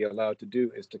suggest we be allowed to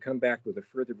do is to come back with a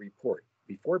further report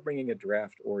before bringing a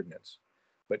draft ordinance,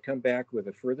 but come back with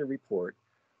a further report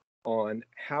on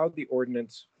how the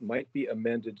ordinance might be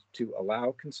amended to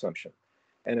allow consumption,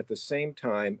 and at the same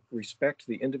time respect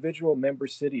the individual member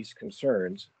cities'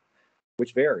 concerns,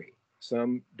 which vary.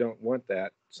 Some don't want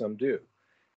that, some do.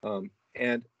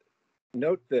 And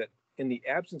note that in the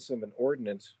absence of an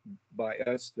ordinance by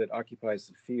us that occupies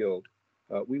the field,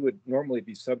 we would normally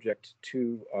be subject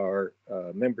to our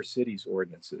member cities'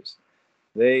 ordinances.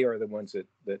 They are the ones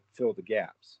that fill the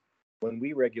gaps. When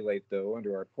we regulate, though,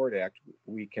 under our Port Act,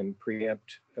 we can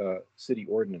preempt city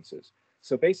ordinances.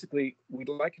 So basically, we'd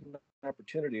like an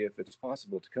opportunity, if it's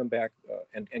possible, to come back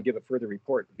and give a further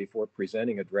report before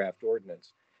presenting a draft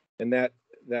ordinance. And that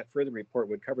further report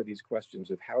would cover these questions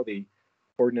of how the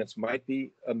ordinance might be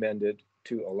amended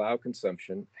to allow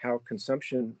consumption, how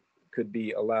consumption could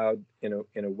be allowed in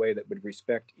a way that would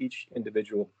respect each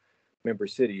individual member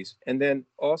cities, and then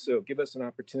also give us an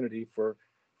opportunity for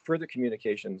further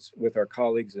communications with our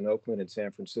colleagues in Oakland and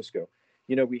San Francisco.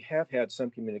 You know, we have had some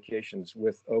communications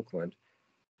with Oakland,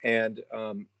 and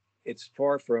it's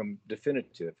far from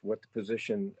definitive what the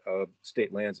position of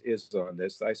state lands is on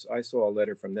this. I saw a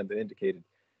letter from them that indicated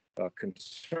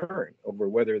concern over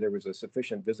whether there was a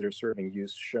sufficient visitor serving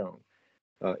use shown.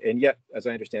 And yet, as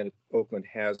I understand it, Oakland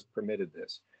has permitted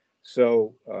this.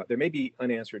 So there may be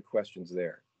unanswered questions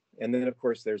there. And then, of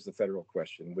course, there's the federal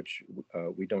question, which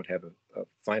we don't have a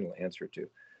final answer to.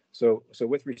 So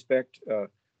with respect,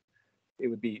 it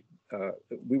would be,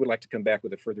 we would like to come back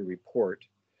with a further report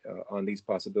on these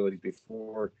possibilities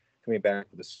before coming back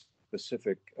with a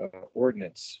specific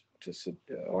ordinance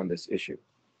on this issue.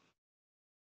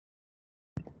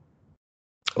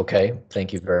 Okay,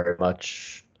 thank you very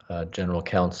much, General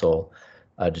Counsel.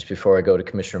 Just before I go to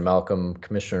Commissioner Malcolm,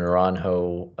 Commissioner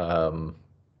Naranjo,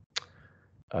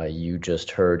 you just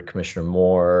heard Commissioner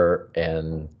Moore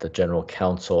and the General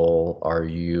Counsel. Are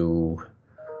you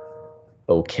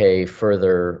okay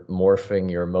further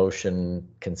morphing your motion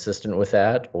consistent with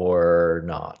that or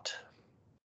not?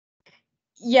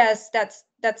 Yes, that's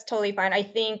totally fine. I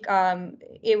think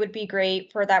it would be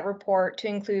great for that report to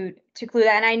include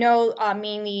that. And I know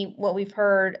mainly what we've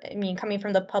heard, I mean, coming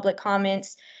from the public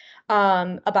comments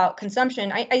about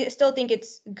consumption, I still think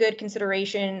it's good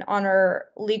consideration on our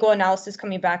legal analysis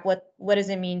coming back. What does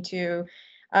it mean to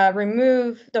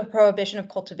remove the prohibition of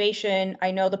cultivation?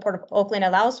 I know the Port of Oakland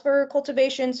allows for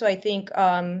cultivation, so I think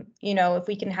you know, if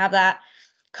we can have that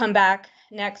come back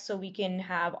next, so we can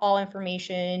have all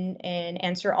information and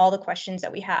answer all the questions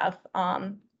that we have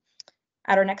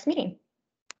at our next meeting.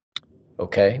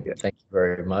 Okay, thank you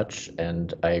very much,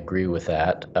 and I agree with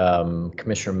that.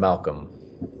 Commissioner Malcolm.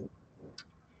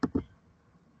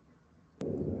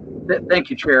 Thank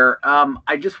you, Chair.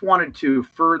 I just wanted to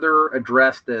further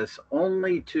address this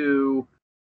only to,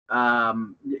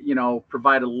 you know,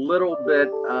 provide a little bit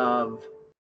of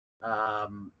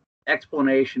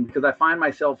explanation, because I find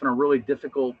myself in a really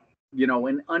difficult, you know,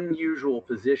 an unusual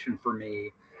position for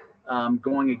me,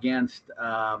 going against,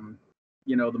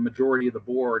 you know, the majority of the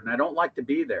board, and I don't like to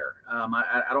be there.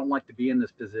 I don't like to be in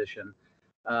this position,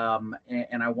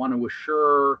 and I want to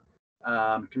assure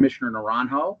Commissioner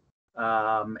Naranjo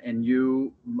and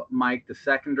you, Mike, the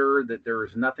seconder, that there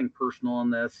is nothing personal in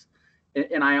this,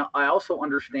 and I also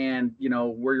understand, you know,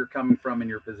 where you're coming from in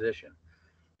your position,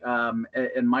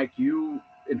 and Mike, you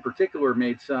in particular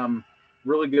made some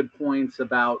really good points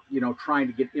about, you know, trying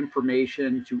to get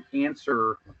information to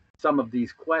answer some of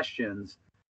these questions.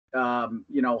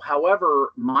 You know,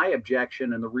 however, my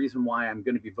objection and the reason why I'm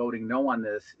going to be voting no on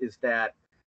this is that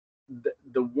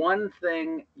the one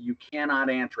thing you cannot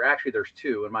answer, actually there's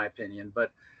two in my opinion,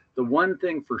 but the one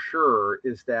thing for sure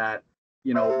is that,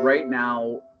 you know, right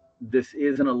now this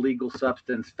is an illegal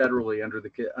substance federally under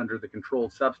the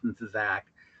Controlled Substances Act.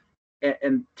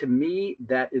 And to me,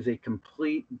 that is a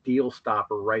complete deal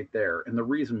stopper right there. And the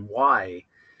reason why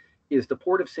is the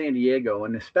Port of San Diego,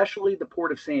 and especially the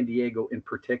Port of San Diego in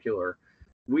particular.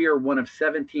 We are one of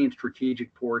 17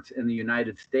 strategic ports in the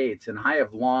United States, and I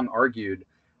have long argued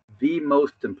the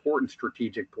most important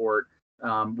strategic port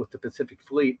with the Pacific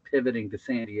Fleet pivoting to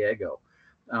San Diego.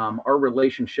 Our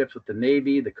relationships with the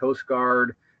Navy, the Coast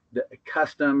Guard, the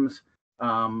Customs,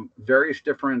 various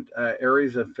different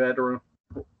areas of federal.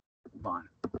 Hold on.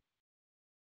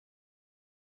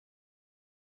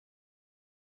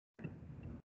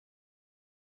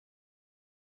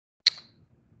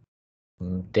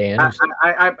 Dan?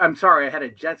 I'm sorry. I had a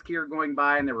jet skier going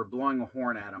by and they were blowing a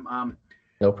horn at him.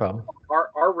 No problem.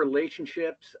 Our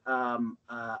relationships are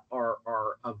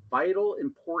of vital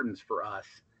importance for us.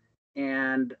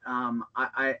 And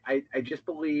I just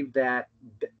believe that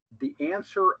the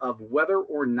answer of whether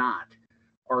or not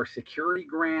our security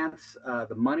grants,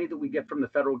 the money that we get from the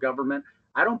federal government,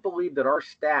 I don't believe that our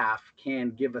staff can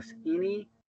give us any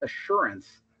assurance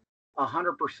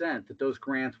 100% that those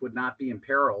grants would not be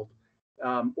imperiled,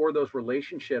 or those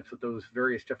relationships with those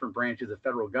various different branches of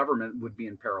federal government would be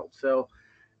imperiled. So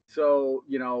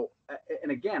you know,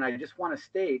 and again, I just want to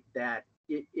state that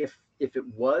if it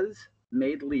was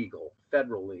made legal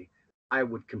federally, I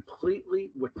would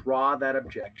completely withdraw that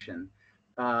objection.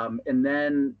 And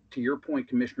then to your point,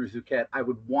 Commissioner Zucchet, I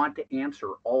would want to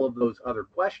answer all of those other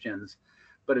questions.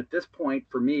 But at this point,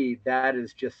 for me, that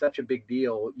is just such a big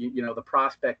deal. You know, the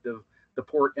prospect of the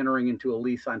port entering into a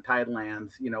lease on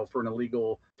tidelands, you know, for an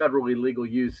illegal, federally legal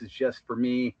use is just, for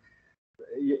me,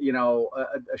 you know,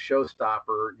 a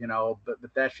showstopper, you know, but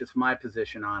that's just my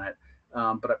position on it.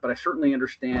 But I certainly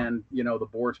understand, you know, the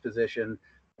board's position.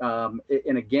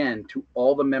 And again, to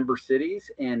all the member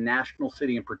cities and National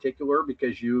City in particular,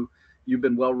 because you've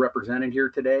been well represented here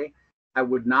today, I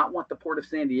would not want the Port of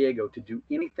San Diego to do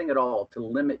anything at all to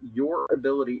limit your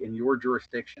ability in your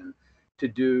jurisdiction to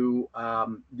do,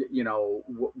 you know,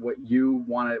 what you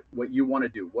want to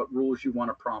do, what rules you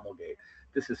want to promulgate.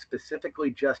 This is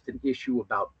specifically just an issue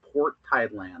about port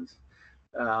tidelands.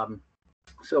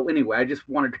 So anyway, I just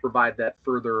wanted to provide that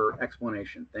further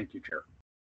explanation. Thank you, Chair.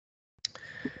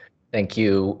 Thank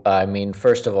you. I mean,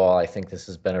 first of all, I think this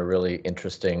has been a really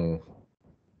interesting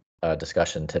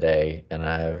discussion today, and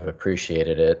I've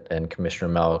appreciated it. And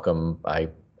Commissioner Malcolm,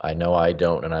 I know I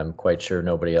don't, and I'm quite sure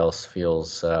nobody else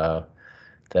feels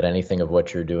that anything of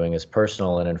what you're doing is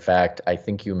personal. And in fact, I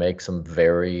think you make some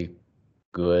very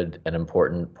good and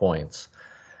important points.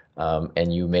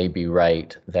 And you may be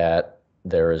right that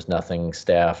there is nothing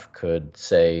staff could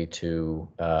say to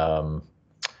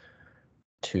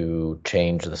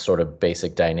change the sort of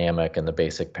basic dynamic and the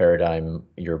basic paradigm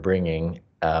you're bringing.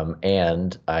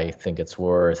 And I think it's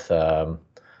worth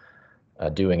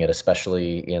doing it,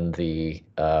 especially in the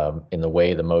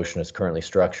way the motion is currently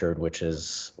structured, which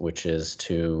is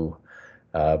to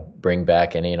bring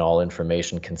back any and all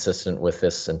information consistent with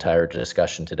this entire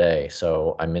discussion today.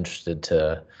 So I'm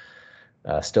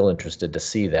still interested to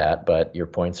see that, but your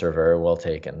points are very well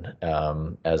taken,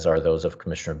 as are those of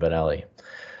Commissioner Bonelli.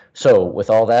 So with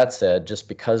all that said, just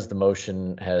because the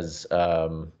motion has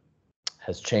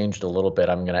changed a little bit,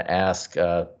 I'm going to ask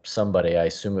somebody, I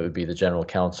assume it would be the general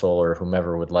counsel or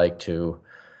whomever would like to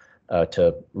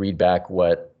read back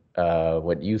what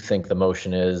you think the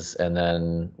motion is, and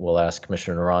then we'll ask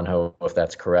Commissioner Naranjo if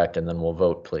that's correct, and then we'll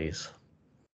vote, please.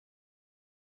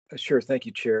 Sure. Thank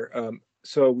you, Chair.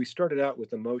 So we started out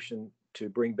with a motion to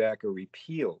bring back a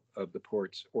repeal of the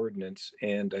port's ordinance,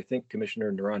 and I think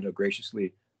Commissioner Naranjo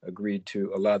graciously agreed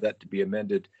to allow that to be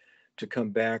amended to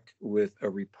come back with a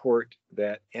report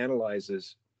that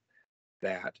analyzes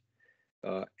that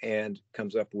and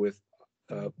comes up with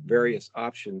various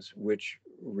options which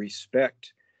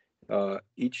respect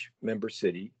each member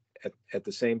city, at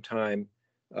the same time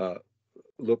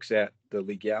looks at the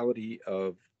legality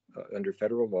of under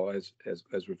federal law as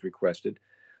was requested,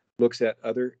 looks at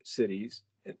other cities,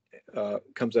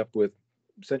 comes up with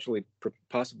essentially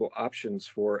possible options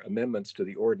for amendments to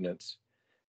the ordinance,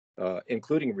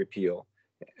 including repeal,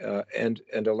 and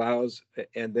allows,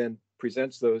 and then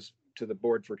presents those to the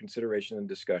board for consideration and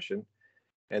discussion.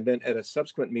 And then at a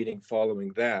subsequent meeting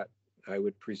following that, I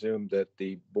would presume that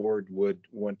the board would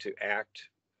want to act,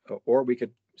 or we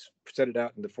could set it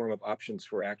out in the form of options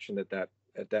for action at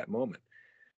that moment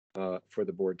for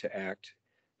the board to act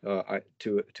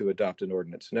to adopt an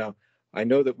ordinance. Now, I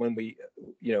know that when we,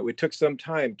 it took some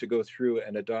time to go through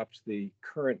and adopt the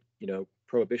current,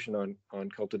 prohibition on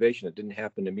cultivation. It didn't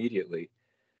happen immediately.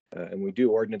 And we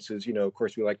do ordinances, of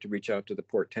course, we like to reach out to the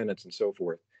port tenants and so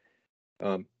forth.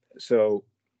 And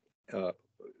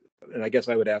I guess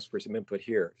I would ask for some input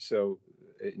here. So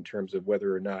in terms of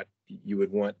whether or not you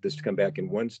would want this to come back in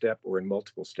one step or in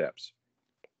multiple steps.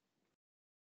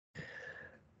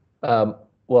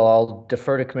 Well, I'll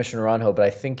defer to Commissioner Naranjo, but I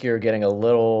think you're getting a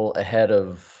little ahead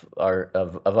of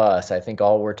us. I think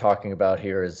all we're talking about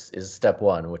here is step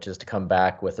one, which is to come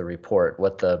back with a report.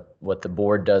 What the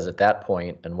board does at that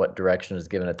point and what direction is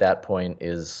given at that point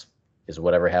is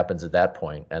whatever happens at that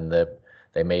point. And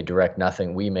they may direct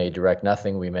nothing. We may direct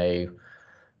nothing. We may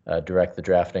direct the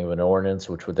drafting of an ordinance,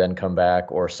 which would then come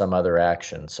back, or some other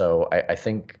action. So I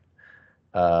think,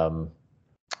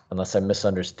 unless I'm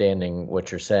misunderstanding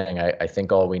what you're saying, I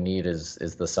think all we need is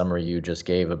the summary you just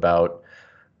gave about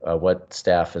what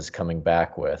staff is coming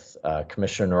back with.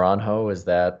 Commissioner Naranjo,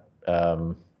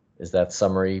 is that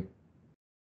summary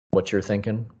what you're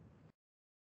thinking?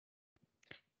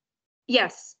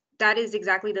 Yes, that is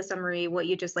exactly the summary, what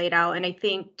you just laid out. And I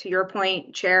think to your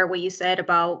point, Chair, what you said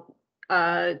about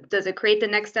does it create the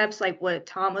next steps, like what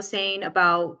Tom was saying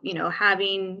about,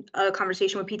 having a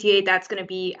conversation with PTA? That's going to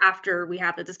be after we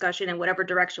have the discussion and whatever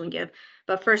direction we give.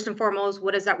 But first and foremost,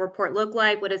 what does that report look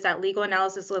like? What does that legal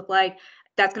analysis look like?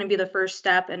 That's going to be the first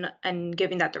step in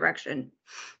giving that direction.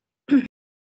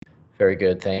 Very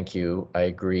good. Thank you. I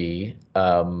agree.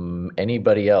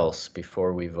 Anybody else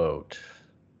before we vote?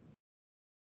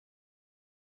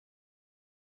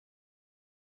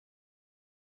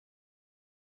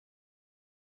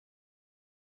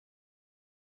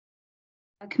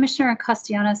 Commissioner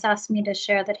Castellanos asked me to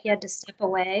share that he had to step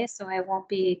away, so I won't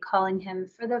be calling him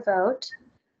for the vote.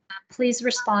 Please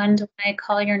respond when I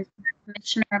call your name.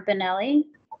 Commissioner Benelli?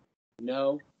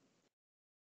 No.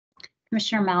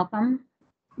 Commissioner Malcolm?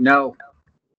 No.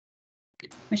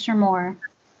 Commissioner Moore?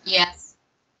 Yes.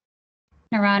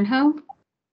 Naranjo?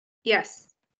 Yes.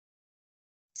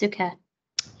 Zuket?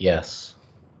 Yes.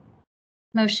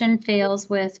 Motion fails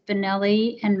with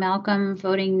Benelli and Malcolm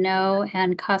voting no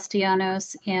and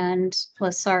Castellanos and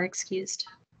Lassar excused.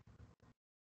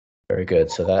 Very good.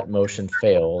 So that motion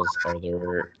fails. Are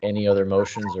there any other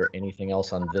motions or anything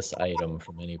else on this item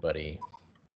from anybody?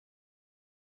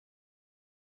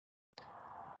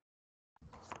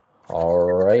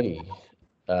 All righty.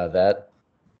 That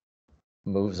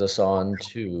moves us on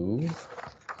to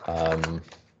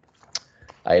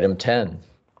item 10.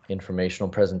 Informational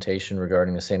presentation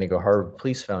regarding the San Diego Harbor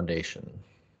Police Foundation.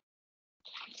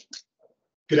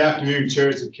 Good afternoon,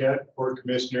 Chair Zuket, Board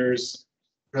Commissioners,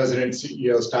 President,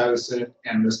 CEO Stuyvesant,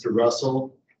 and Mr.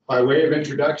 Russell. By way of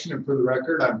introduction and for the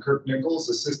record, I'm Kirk Nichols,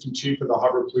 Assistant Chief of the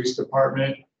Harbor Police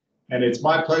Department, and it's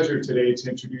my pleasure today to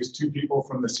introduce two people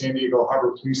from the San Diego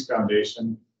Harbor Police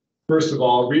Foundation. First of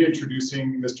all,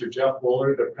 reintroducing Mr. Jeff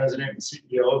Wohler, the President and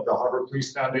CEO of the Harbor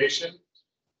Police Foundation.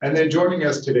 And then joining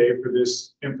us today for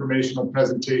this informational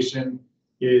presentation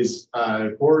is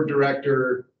Board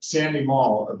Director Sandy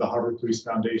Mall of the Harbor Police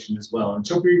Foundation as well. And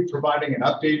she'll be providing an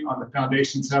update on the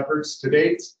foundation's efforts to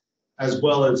date, as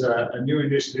well as a new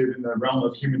initiative in the realm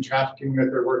of human trafficking that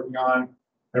they're working on.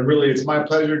 And really, it's my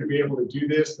pleasure to be able to do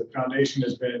this. The foundation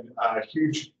has been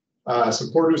huge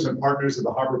supporters and partners of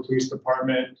the Harbor Police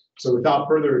Department. So without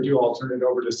further ado, I'll turn it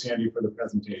over to Sandy for the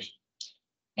presentation.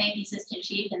 Thank you, Assistant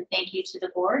Chief, and thank you to the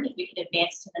board. If we could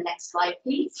advance to the next slide,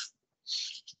 please.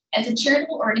 As a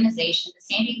charitable organization, the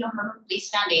San Diego Harbor Police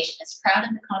Foundation is proud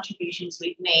of the contributions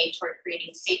we've made toward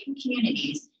creating safer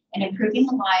communities and improving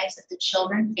the lives of the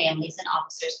children, families, and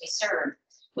officers we serve.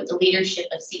 With the leadership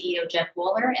of CEO Jeff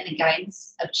Wohler and the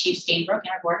guidance of Chief Stainbrook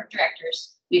and our board of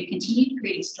directors, we've continued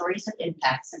creating stories of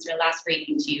impact since our last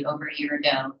briefing to you over a year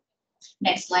ago.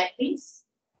 Next slide, please.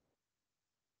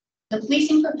 The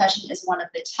policing profession is one of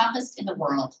the toughest in the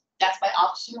world. That's why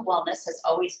officer wellness has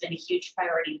always been a huge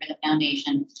priority for the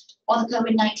foundation. While the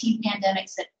COVID-19 pandemic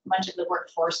sent much of the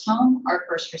workforce home, our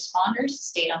first responders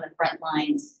stayed on the front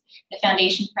lines. The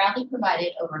foundation proudly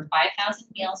provided over 5,000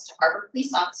 meals to Harbor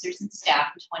Police officers and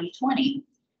staff in 2020.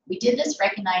 We did this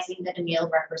recognizing that a meal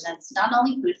represents not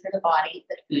only food for the body,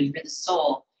 but food for the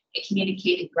soul. It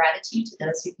communicated gratitude to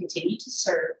those who continue to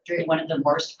serve during one of the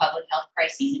worst public health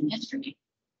crises in history.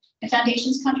 The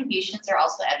foundation's contributions are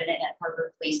also evident at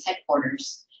Harbor Police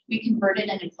headquarters. We converted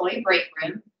an employee break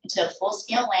room into a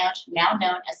full-scale lounge now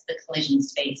known as the Collision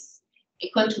Space.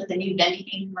 Equipped with a new vending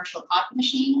machine, commercial coffee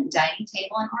machine, dining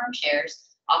table, and armchairs,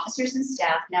 officers and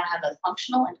staff now have a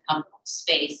functional and comfortable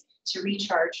space to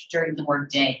recharge during the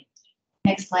workday.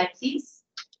 Next slide, please.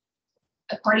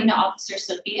 According to Officer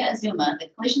Sophia Azuma, the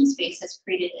Collision Space has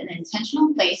created an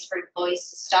intentional place for employees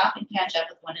to stop and catch up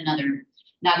with one another.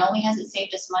 Not only has it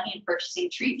saved us money in purchasing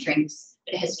treat drinks,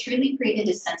 but it has truly created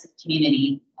a sense of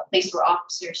community, a place where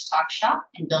officers talk shop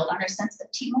and build on our sense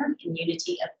of teamwork and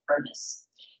unity of purpose.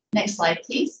 Next slide,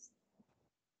 please.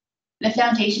 The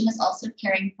foundation is also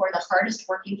caring for the hardest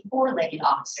working four-legged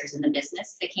officers in the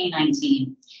business, the K9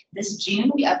 team. This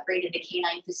June, we upgraded the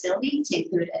K9 facility to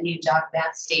include a new dog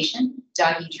bath station,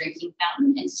 doggy drinking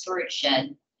fountain, and storage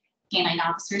shed. K9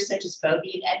 officers such as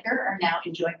Bogey and Edgar are now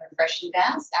enjoying refreshing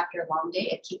baths after a long day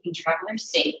of keeping travelers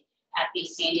safe at the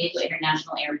San Diego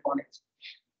International Airport.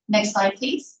 Next slide,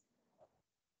 please.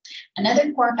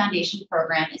 Another core foundation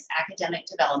program is academic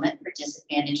development for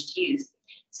disadvantaged youth.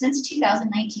 Since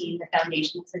 2019, the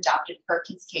foundation has adopted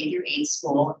Perkins K-8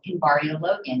 school in Barrio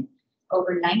Logan.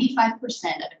 Over 95%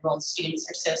 of enrolled students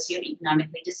are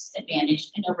socioeconomically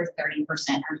disadvantaged and over 30%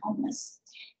 are homeless.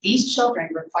 These children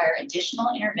require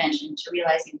additional intervention to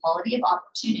realize equality of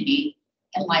opportunity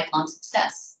and lifelong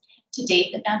success. To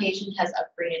date, the foundation has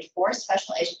upgraded 4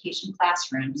 special education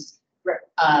classrooms,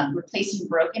 replacing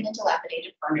broken and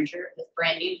dilapidated furniture with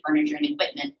brand new furniture and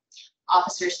equipment.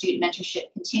 Officer student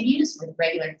mentorship continues with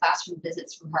regular classroom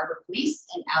visits from Harbor Police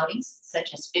and outings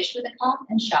such as Fish with a Cop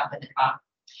and Shop with a Cop.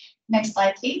 Next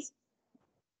slide, please.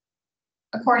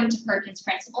 According to Perkins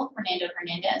principal Fernando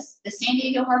Hernandez, the San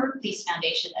Diego Harbor Police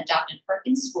Foundation adopted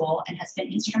Perkins School and has been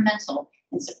instrumental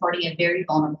in supporting a very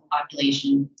vulnerable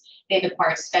population. They've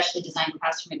acquired specially designed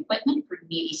classroom equipment for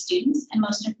needy students, and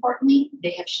most importantly,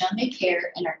 they have shown they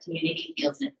care and our community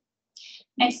feels it.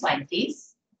 Next slide, please.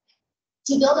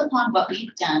 To build upon what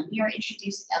we've done, we are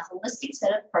introducing a holistic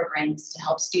set of programs to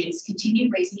help students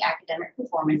continue raising academic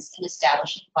performance and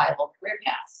establishing viable career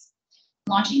paths.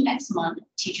 Launching next month,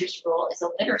 Teachers Rule is a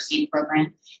literacy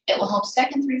program that will help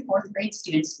 2nd through 4th grade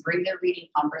students bring their reading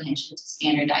comprehension to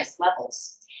standardized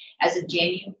levels. As of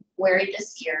January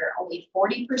this year, only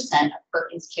 40% of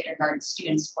Perkins kindergarten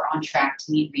students were on track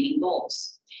to meet reading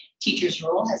goals. Teachers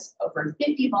Rule has over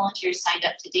 50 volunteers signed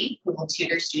up to date who will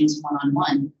tutor students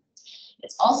one-on-one.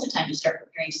 It's also time to start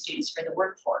preparing students for the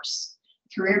workforce.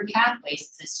 Career Pathways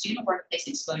is a student workplace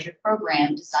exposure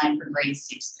program designed for grades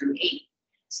 6 through 8.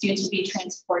 Students will be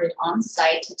transported on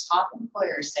site to top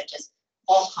employers such as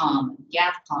Qualcomm,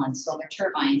 Gafcon, Solar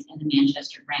Turbines, and the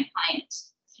Manchester Grand Hyatt.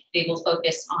 They will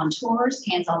focus on tours,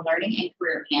 hands-on learning, and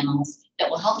career panels that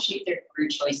will help shape their career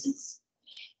choices.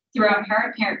 Through our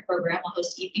Empowered Parent program, we'll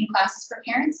host evening classes for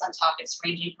parents on topics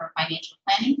ranging from financial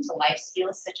planning to life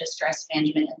skills such as stress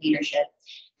management and leadership.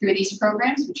 Through these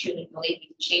programs, we truly believe we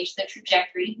can change the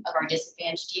trajectory of our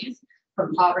disadvantaged youth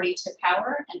from poverty to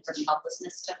power and from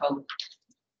helplessness to hope.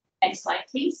 Next slide,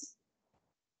 please.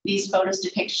 These photos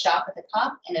depict Shop with a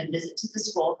Cop and a visit to the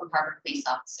school from Harbor police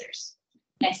officers.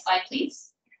 Next slide, please.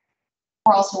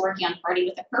 We're also working on Party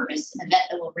with a Purpose, an event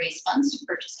that will raise funds to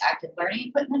purchase active learning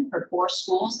equipment for 4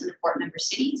 schools in the Port member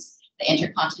cities. The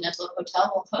Intercontinental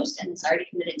Hotel will host and has already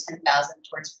committed $10,000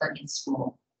 towards Perkins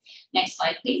School. Next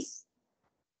slide, please.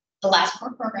 The last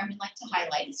core program we'd like to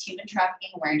highlight is human trafficking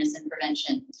awareness and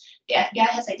prevention. The FBI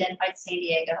has identified San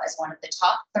Diego as one of the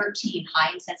top 13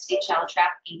 high-intensity child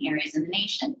trafficking areas in the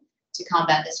nation. To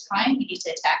combat this crime, we need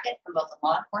to attack it from both the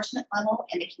law enforcement level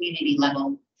and the community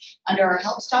level. Under our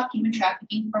Help Stop Human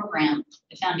Trafficking program,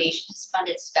 the foundation has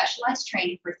funded specialized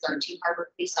training for 13 Harbor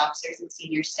police officers and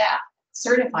senior staff,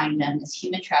 certifying them as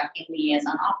human trafficking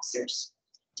liaison officers.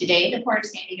 Today, the Port of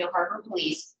San Diego Harbor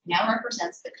Police now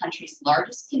represents the country's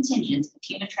largest contingent of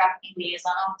human trafficking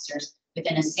liaison officers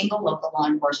within a single local law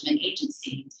enforcement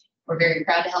agency. We're very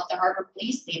proud to help the Harbor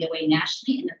Police lead the way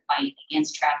nationally in the fight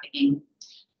against trafficking.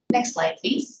 Next slide,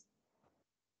 please.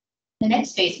 The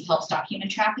next phase of Help Stop Human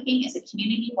Trafficking is a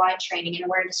community-wide training and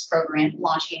awareness program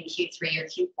launching in Q3 or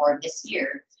Q4 of this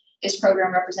year. This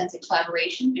program represents a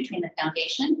collaboration between the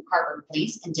Foundation, Harbor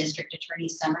Police, and District Attorney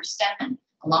Summer Steffen,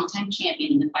 a longtime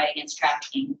champion in the fight against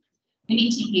trafficking. We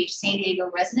need to engage San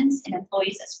Diego residents and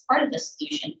employees as part of the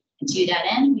solution, and to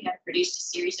that end, we have produced a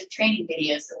series of training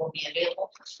videos that will be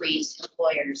available for free to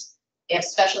employers. They have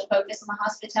special focus on the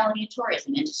hospitality and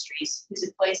tourism industries, whose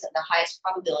employees have the highest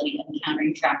probability of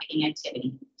encountering trafficking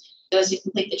activity. Those who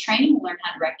complete the training will learn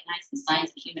how to recognize the signs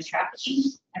of human trafficking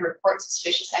and report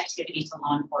suspicious activity to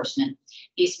law enforcement.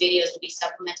 These videos will be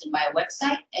supplemented by a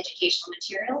website, educational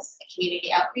materials, a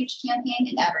community outreach campaign,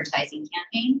 and advertising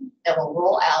campaign that will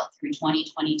roll out through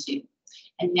 2022.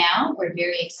 And now we're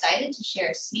very excited to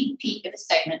share a sneak peek of a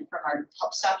segment from our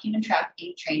Help Stop Human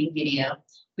Trafficking training video.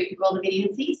 We could roll the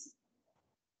video, please.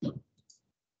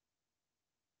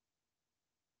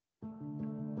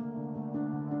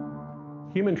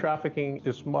 Human trafficking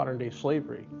is modern day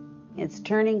slavery. It's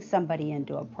turning somebody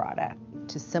into a product.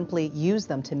 To simply use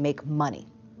them to make money.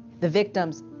 The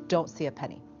victims don't see a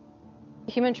penny.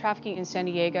 Human trafficking in San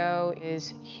Diego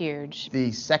is huge.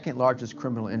 The second largest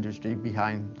criminal industry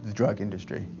behind the drug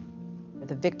industry.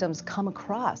 The victims come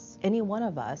across any one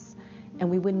of us and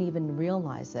we wouldn't even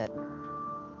realize it.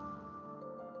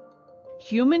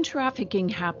 Human trafficking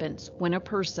happens when a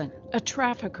person, a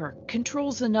trafficker,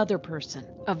 controls another person,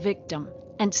 a victim,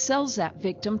 and sells that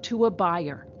victim to a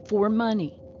buyer for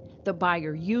money. The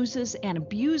buyer uses and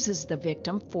abuses the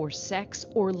victim for sex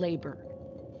or labor.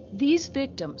 These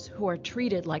victims, who are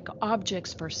treated like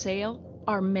objects for sale,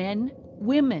 are men,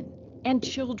 women, and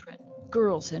children,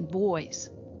 girls and boys.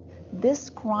 This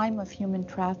crime of human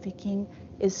trafficking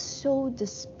is so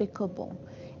despicable.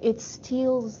 It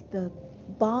steals the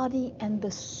body and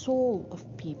the soul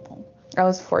of people. I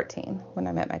was 14 when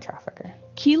I met my trafficker.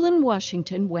 Keelan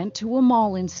Washington went to a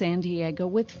mall in San Diego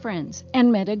with friends and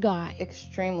met a guy.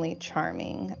 Extremely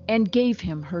charming. And gave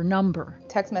him her number.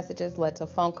 Text messages led to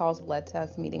phone calls, led to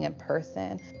us meeting in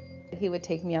person. He would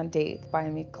take me on dates, buy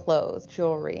me clothes,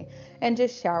 jewelry, and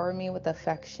just shower me with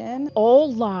affection.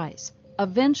 All lies.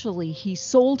 Eventually, he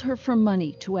sold her for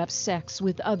money to have sex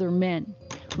with other men.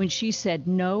 When she said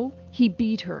no, he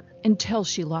beat her until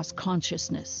she lost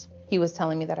consciousness. He was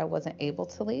telling me that I wasn't able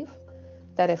to leave,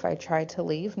 that if I tried to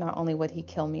leave, not only would he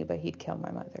kill me, but he'd kill my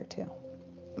mother too.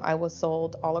 I was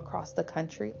sold all across the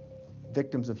country.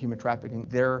 Victims of human trafficking,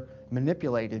 they're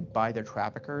manipulated by their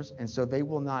traffickers, and so they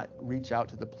will not reach out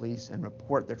to the police and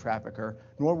report their trafficker,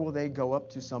 nor will they go up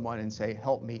to someone and say,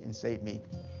 help me and save me.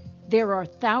 There are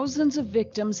thousands of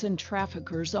victims and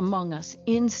traffickers among us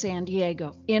in San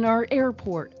Diego, in our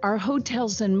airport, our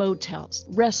hotels and motels,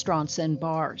 restaurants and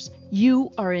bars.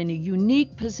 You are in a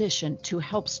unique position to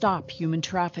help stop human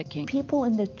trafficking. People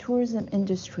in the tourism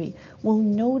industry will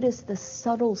notice the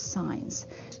subtle signs,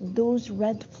 those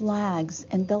red flags,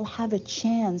 and they'll have a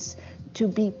chance to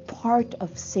be part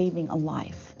of saving a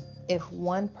life. If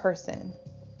one person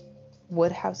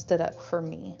would have stood up for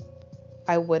me,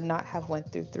 I would not have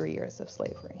went through 3 years of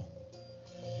slavery.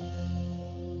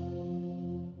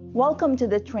 Welcome to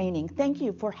the training. Thank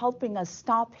you for helping us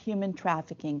stop human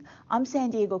trafficking. I'm San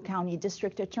Diego County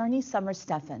District Attorney Summer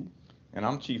Steffen. And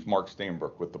I'm Chief Mark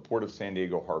Stainbrook with the Port of San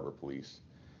Diego Harbor Police.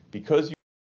 Because you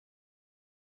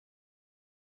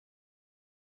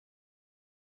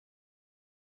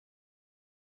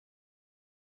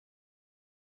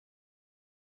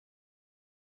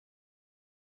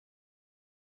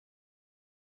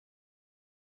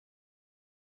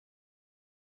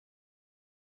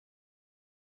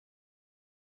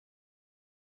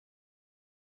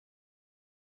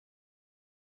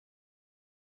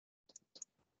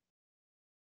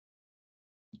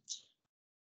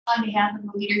On behalf of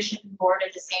the leadership and board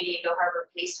of the San Diego Harbor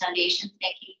Police Foundation,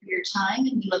 thank you for your time,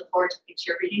 and we look forward to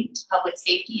contributing to public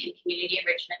safety and community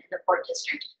enrichment in the Port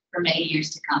District for many years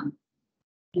to come.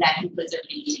 And that concludes our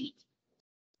meeting.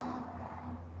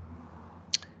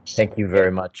 Thank you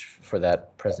very much for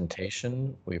that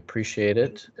presentation. We appreciate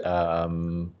it.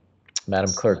 Madam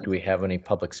Clerk, do we have any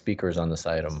public speakers on this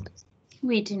item?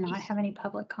 We do not have any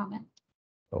public comment.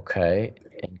 Okay,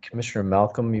 and Commissioner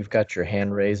Malcolm, you've got your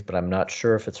hand raised, but I'm not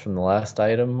sure if it's from the last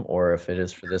item or if it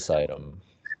is for this item.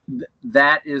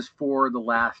 That is for the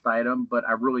last item, but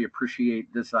I really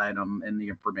appreciate this item and the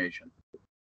information.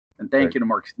 And thank you to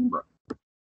Mark Stainbrook.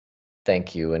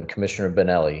 Thank you, and Commissioner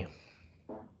Benelli.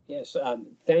 Yes,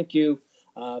 thank you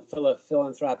for the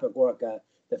philanthropic work.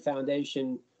 The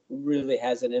foundation really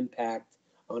has an impact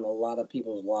on a lot of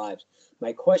people's lives.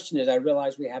 My question is, I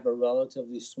realize we have a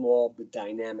relatively small but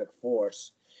dynamic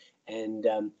force. And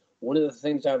one of the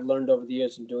things I've learned over the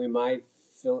years in doing my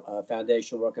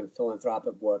foundation work and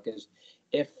philanthropic work is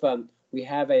if we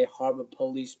have a harbor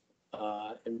police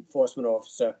enforcement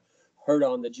officer hurt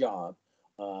on the job,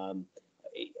 an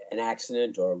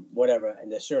accident or whatever, and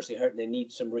they're seriously hurt and they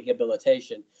need some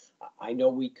rehabilitation, I know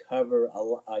we cover a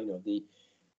lot, the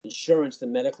insurance, the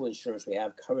medical insurance we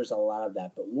have covers a lot of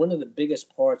that. But one of the biggest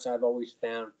parts I've always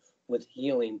found with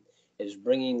healing is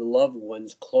bringing loved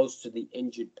ones close to the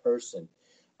injured person.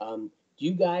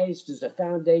 Does the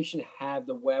foundation have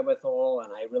the wherewithal,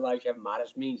 and I realize you have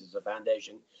modest means as a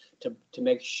foundation, to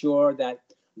make sure that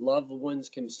loved ones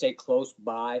can stay close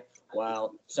by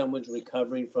while someone's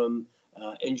recovering from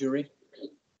injury?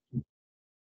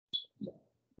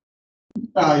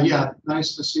 Yeah,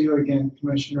 nice to see you again,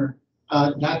 Commissioner.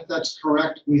 That's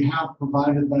correct. We have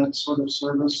provided that sort of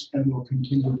service and will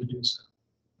continue to do so.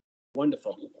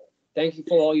 Wonderful. Thank you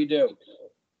for all you do.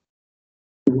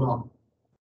 You're welcome.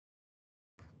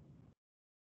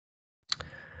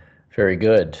 Very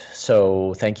good.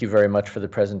 So thank you very much for the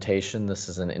presentation. This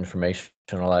is an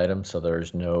informational item, so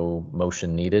there's no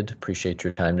motion needed. Appreciate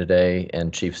your time today.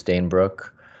 And Chief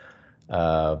Stainbrook,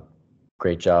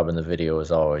 great job in the video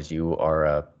as always. You are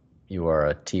a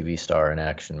TV star in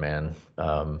action, man.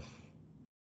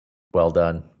 Well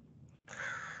done.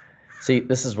 See,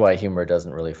 this is why humor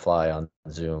doesn't really fly on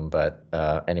Zoom, but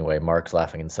anyway, Mark's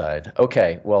laughing inside.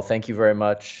 Okay, well, thank you very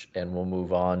much, and we'll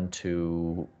move on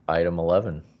to item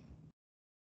 11.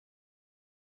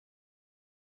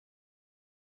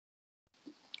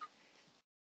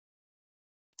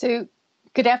 So,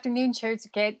 good afternoon, Chair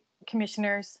Zuket,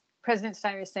 Commissioners, President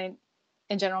Stuyvesant,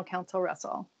 and General Counsel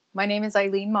Russell. My name is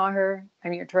Eileen Maher.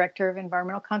 I'm your Director of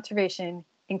Environmental Conservation,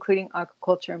 including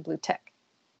Aquaculture and Blue Tech.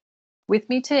 With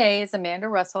me today is Amanda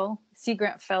Russell, Sea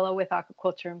Grant Fellow with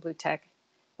Aquaculture and Blue Tech,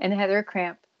 and Heather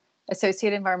Cramp,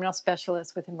 Associate Environmental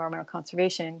Specialist with Environmental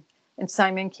Conservation, and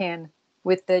Simon Can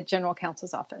with the General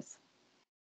Counsel's Office.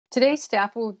 Today,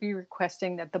 staff will be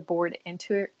requesting that the board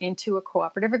enter into a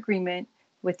cooperative agreement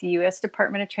with the U.S.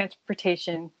 Department of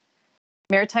Transportation,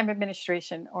 Maritime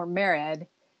Administration, or MARAD,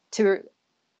 to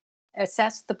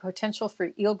assess the potential for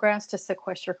eelgrass to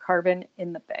sequester carbon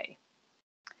in the bay.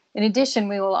 In addition,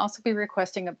 we will also be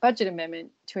requesting a budget amendment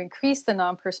to increase the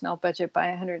non-personnel budget by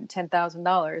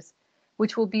 $110,000,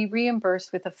 which will be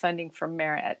reimbursed with the funding from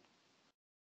MARAD.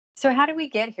 So how do we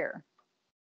get here?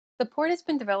 The Port has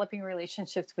been developing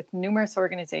relationships with numerous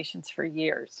organizations for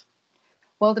years.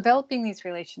 While developing these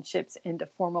relationships into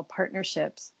formal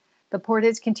partnerships, the Port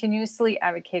has continuously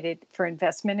advocated for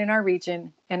investment in our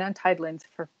region and on tidelands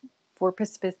for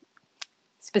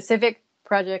specific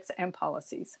projects and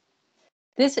policies.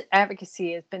 This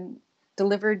advocacy has been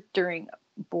delivered during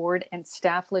board and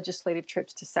staff legislative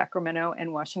trips to Sacramento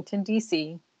and Washington,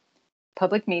 D.C.,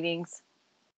 public meetings,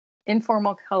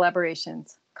 informal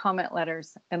collaborations, comment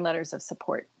letters, and letters of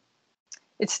support.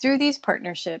 It's through these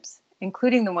partnerships,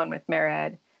 including the one with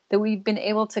MARAD, that we've been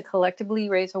able to collectively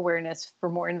raise awareness for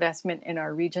more investment in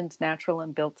our region's natural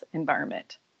and built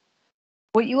environment.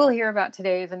 What you will hear about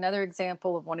today is another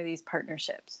example of one of these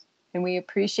partnerships, and we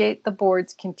appreciate the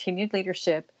board's continued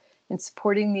leadership in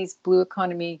supporting these blue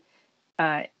economy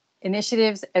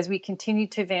initiatives as we continue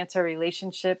to advance our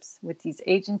relationships with these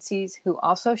agencies who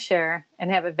also share and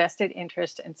have a vested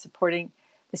interest in supporting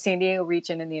the San Diego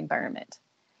region and the environment.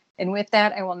 And with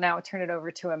that, I will now turn it over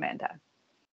to Amanda.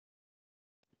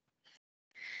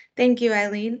 Thank you,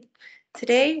 Eileen.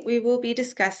 Today, we will be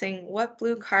discussing what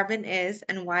blue carbon is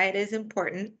and why it is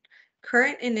important,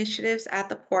 current initiatives at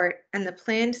the port, and the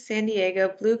planned San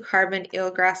Diego Blue Carbon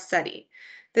Eelgrass Study.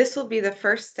 This will be the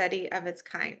first study of its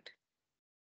kind.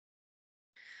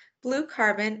 Blue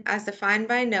carbon, as defined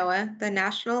by NOAA, the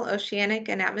National Oceanic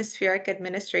and Atmospheric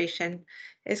Administration,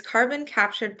 is carbon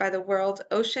captured by the world's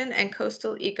ocean and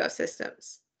coastal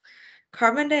ecosystems.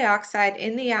 Carbon dioxide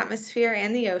in the atmosphere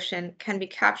and the ocean can be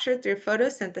captured through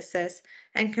photosynthesis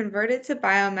and converted to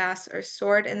biomass or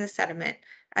stored in the sediment,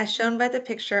 as shown by the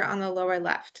picture on the lower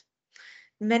left.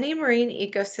 Many marine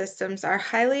ecosystems are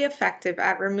highly effective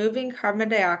at removing carbon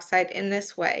dioxide in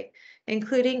this way,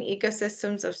 including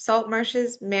ecosystems of salt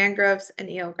marshes, mangroves, and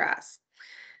eelgrass.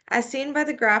 As seen by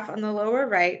the graph on the lower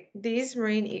right, these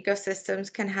marine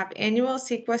ecosystems can have annual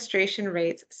sequestration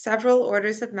rates several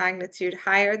orders of magnitude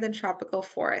higher than tropical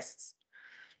forests.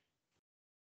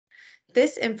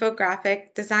 This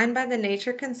infographic, designed by the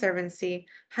Nature Conservancy,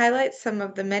 highlights some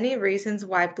of the many reasons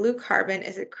why blue carbon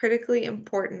is a critically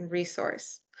important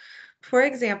resource. For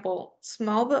example,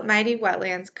 small but mighty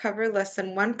wetlands cover less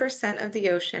than 1% of the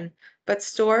ocean, but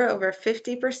store over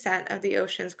 50% of the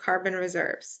ocean's carbon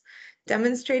reserves,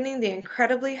 demonstrating the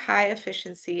incredibly high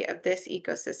efficiency of this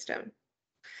ecosystem.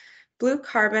 Blue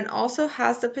carbon also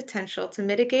has the potential to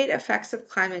mitigate effects of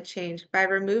climate change by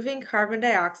removing carbon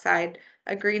dioxide,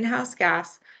 a greenhouse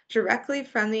gas, directly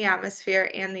from the atmosphere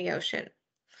and the ocean.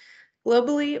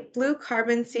 Globally, blue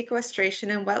carbon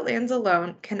sequestration in wetlands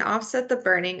alone can offset the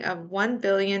burning of 1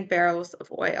 billion barrels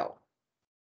of oil.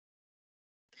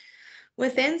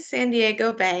 Within San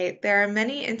Diego Bay, there are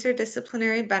many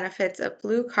interdisciplinary benefits of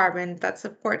blue carbon that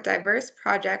support diverse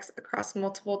projects across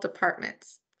multiple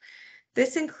departments.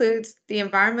 This includes the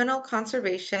Environmental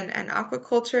Conservation and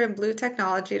Aquaculture and Blue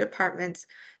Technology departments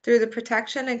through the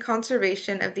protection and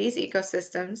conservation of these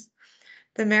ecosystems,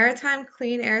 the Maritime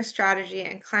Clean Air Strategy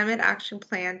and Climate Action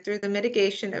Plan through the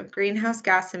mitigation of greenhouse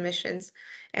gas emissions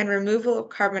and removal of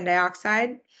carbon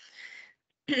dioxide,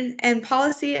 and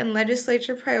policy and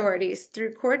legislature priorities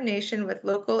through coordination with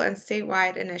local and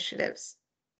statewide initiatives.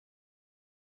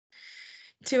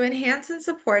 To enhance and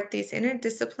support these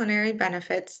interdisciplinary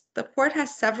benefits, the Port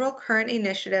has several current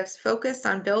initiatives focused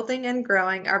on building and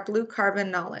growing our blue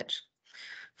carbon knowledge.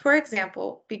 For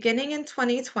example, beginning in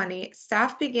 2020,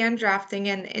 staff began drafting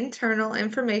an internal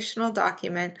informational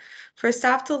document for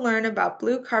staff to learn about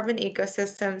blue carbon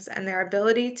ecosystems and their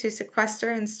ability to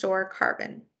sequester and store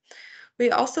carbon. We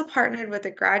also partnered with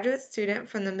a graduate student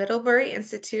from the Middlebury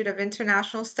Institute of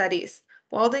International Studies,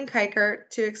 Walden Kiker,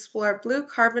 to explore blue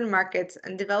carbon markets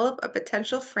and develop a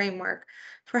potential framework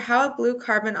for how a blue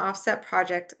carbon offset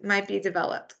project might be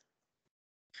developed.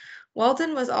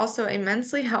 Walden was also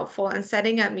immensely helpful in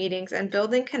setting up meetings and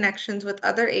building connections with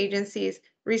other agencies,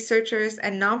 researchers,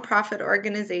 and nonprofit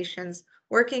organizations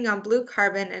working on blue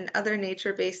carbon and other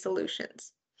nature-based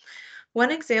solutions.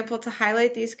 One example to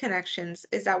highlight these connections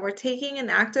is that we're taking an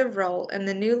active role in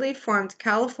the newly formed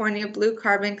California Blue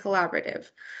Carbon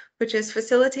Collaborative, which is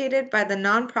facilitated by the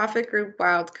nonprofit group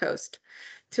Wild Coast,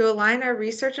 to align our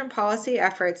research and policy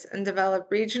efforts and develop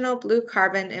regional blue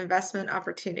carbon investment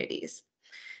opportunities.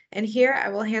 And here I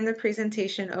will hand the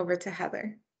presentation over to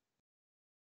Heather.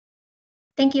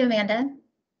 Thank you, Amanda.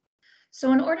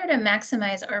 So in order to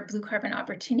maximize our blue carbon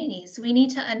opportunities, we need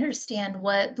to understand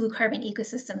what blue carbon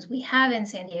ecosystems we have in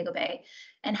San Diego Bay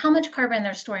and how much carbon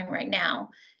they're storing right now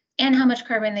and how much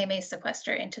carbon they may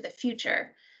sequester into the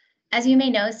future. As you may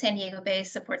know, San Diego Bay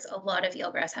supports a lot of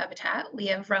eelgrass habitat. We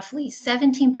have roughly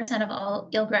 17% of all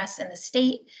eelgrass in the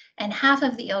state and half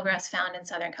of the eelgrass found in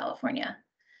Southern California.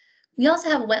 We also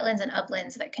have wetlands and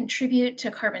uplands that contribute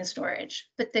to carbon storage,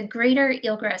 but the greater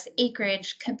eelgrass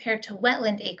acreage compared to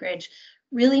wetland acreage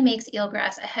really makes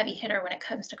eelgrass a heavy hitter when it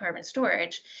comes to carbon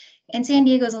storage, and San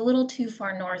Diego is a little too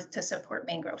far north to support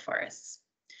mangrove forests.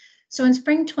 So in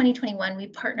spring 2021, we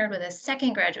partnered with a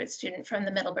second graduate student from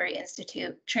the Middlebury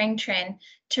Institute, Trang Trinh,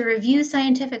 to review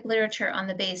scientific literature on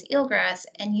the Bay's eelgrass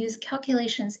and use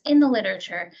calculations in the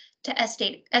literature to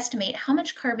estimate how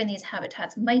much carbon these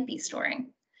habitats might be storing.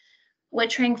 What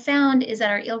Trang found is that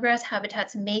our eelgrass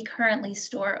habitats may currently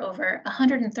store over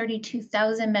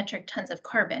 132,000 metric tons of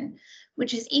carbon,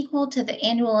 which is equal to the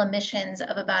annual emissions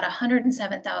of about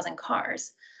 107,000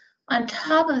 cars. On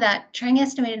top of that, Trang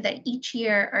estimated that each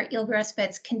year our eelgrass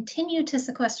beds continue to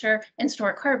sequester and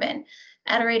store carbon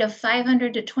at a rate of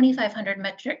 500 to 2,500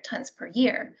 metric tons per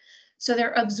year. So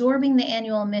they're absorbing the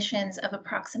annual emissions of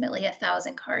approximately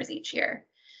 1,000 cars each year.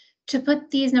 To put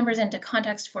these numbers into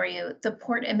context for you, the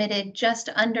port emitted just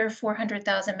under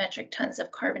 400,000 metric tons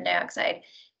of carbon dioxide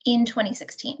in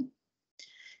 2016.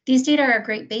 These data are a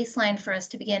great baseline for us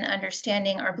to begin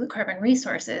understanding our blue carbon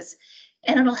resources,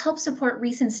 and it'll help support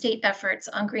recent state efforts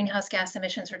on greenhouse gas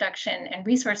emissions reduction and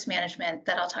resource management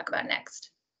that I'll talk about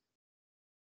next.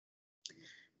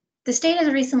 The state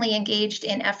has recently engaged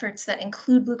in efforts that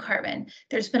include blue carbon.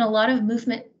 There's been a lot of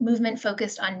movement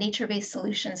focused on nature-based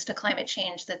solutions to climate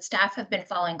change that staff have been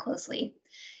following closely.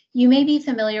 You may be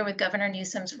familiar with Governor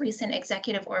Newsom's recent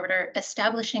executive order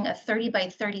establishing a 30 by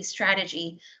 30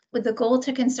 strategy with the goal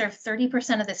to conserve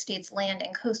 30% of the state's land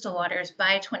and coastal waters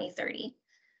by 2030.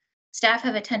 Staff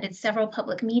have attended several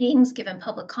public meetings, given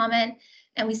public comment,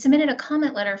 and we submitted a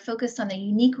comment letter focused on the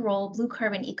unique role blue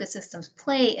carbon ecosystems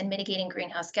play in mitigating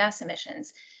greenhouse gas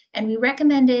emissions. And we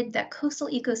recommended that coastal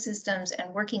ecosystems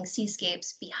and working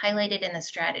seascapes be highlighted in the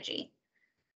strategy.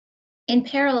 In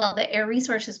parallel, the Air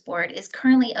Resources Board is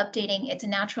currently updating its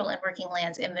natural and working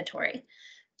lands inventory.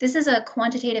 This is a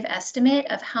quantitative estimate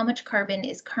of how much carbon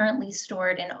is currently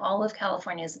stored in all of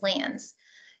California's lands.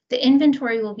 The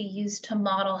inventory will be used to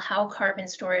model how carbon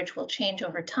storage will change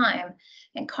over time,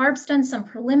 and CARB's done some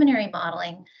preliminary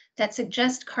modeling that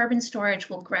suggests carbon storage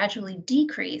will gradually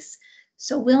decrease,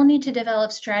 so we'll need to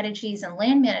develop strategies and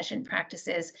land management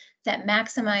practices that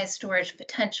maximize storage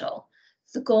potential.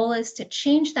 The goal is to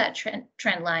change that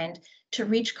trend line to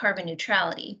reach carbon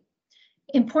neutrality.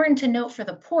 Important to note for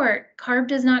the port, CARB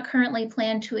does not currently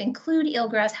plan to include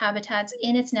eelgrass habitats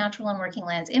in its natural and working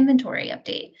lands inventory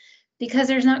update, because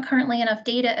there's not currently enough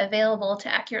data available to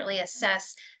accurately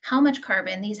assess how much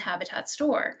carbon these habitats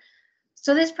store.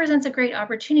 So this presents a great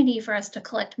opportunity for us to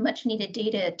collect much needed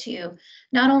data to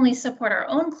not only support our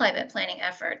own climate planning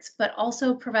efforts, but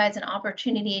also provides an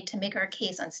opportunity to make our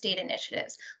case on state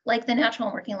initiatives, like the Natural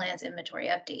and Working Lands Inventory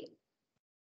Update.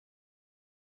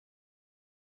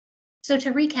 So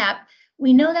to recap,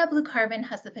 we know that blue carbon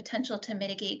has the potential to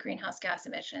mitigate greenhouse gas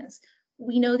emissions.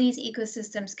 We know these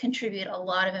ecosystems contribute a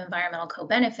lot of environmental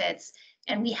co-benefits,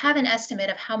 and we have an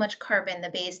estimate of how much carbon the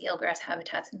Bay's eelgrass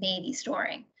habitats may be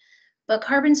storing. But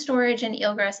carbon storage in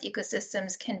eelgrass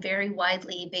ecosystems can vary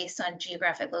widely based on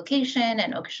geographic location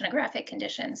and oceanographic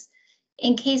conditions.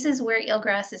 In cases where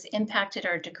eelgrass is impacted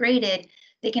or degraded,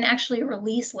 they can actually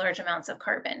release large amounts of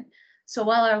carbon. So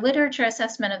while our literature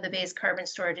assessment of the Bay's carbon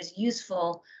storage is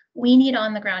useful, we need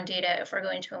on-the-ground data if we're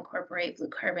going to incorporate blue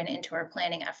carbon into our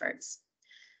planning efforts.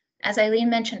 As Eileen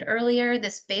mentioned earlier,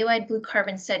 this Baywide Blue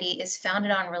Carbon Study is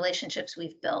founded on relationships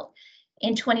we've built.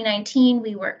 In 2019,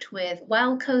 we worked with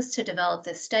Wild Coast to develop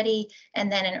this study,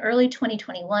 and then in early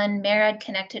 2021, MARAD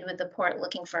connected with the port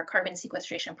looking for a carbon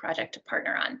sequestration project to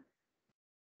partner on.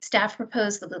 Staff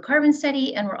proposed the Blue Carbon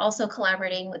Study, and we're also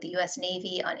collaborating with the US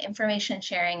Navy on information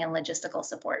sharing and logistical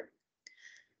support.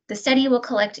 The study will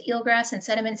collect eelgrass and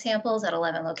sediment samples at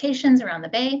 11 locations around the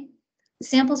bay. The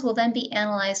samples will then be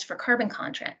analyzed for carbon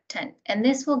content, and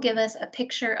this will give us a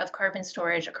picture of carbon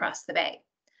storage across the bay.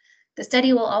 The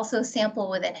study will also sample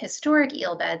within historic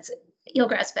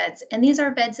eelgrass beds, and these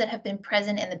are beds that have been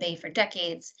present in the bay for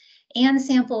decades, and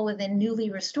sample within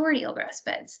newly restored eelgrass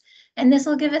beds. And this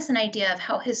will give us an idea of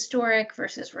how historic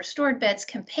versus restored beds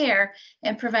compare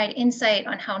and provide insight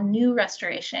on how new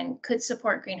restoration could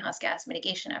support greenhouse gas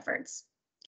mitigation efforts.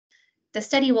 The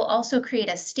study will also create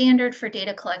a standard for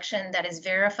data collection that is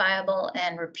verifiable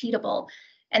and repeatable.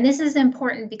 And this is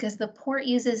important because the port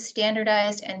uses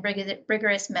standardized and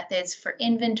rigorous methods for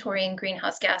inventorying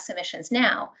greenhouse gas emissions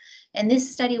now. And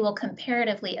this study will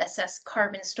comparatively assess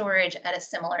carbon storage at a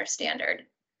similar standard.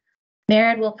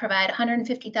 MARAD will provide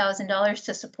 $150,000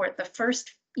 to support the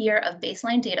first year of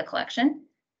baseline data collection,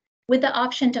 with the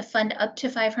option to fund up to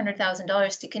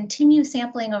 $500,000 to continue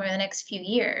sampling over the next few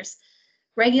years.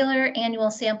 Regular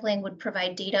annual sampling would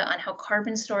provide data on how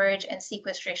carbon storage and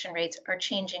sequestration rates are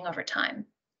changing over time.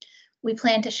 We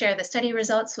plan to share the study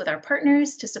results with our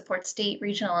partners to support state,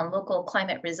 regional, and local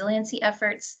climate resiliency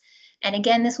efforts. And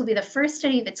again, this will be the first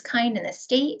study of its kind in the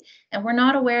state, and we're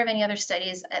not aware of any other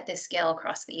studies at this scale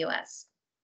across the US.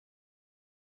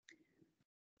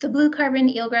 The Blue Carbon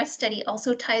Eelgrass study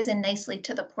also ties in nicely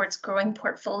to the port's growing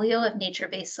portfolio of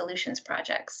nature-based solutions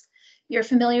projects. You're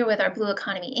familiar with our Blue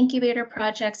Economy Incubator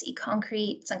projects,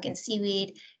 eConcrete, Sunken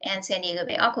Seaweed, and San Diego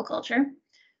Bay Aquaculture.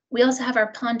 We also have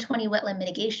our Pond 20 Wetland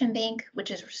Mitigation Bank, which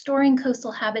is restoring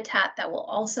coastal habitat that will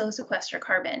also sequester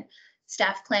carbon.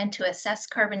 Staff plan to assess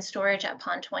carbon storage at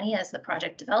Pond 20 as the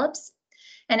project develops.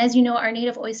 And as you know, our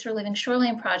Native Oyster Living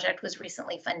Shoreline project was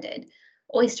recently funded.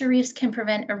 Oyster reefs can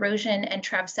prevent erosion and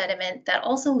trap sediment that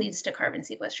also leads to carbon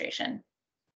sequestration.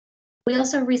 We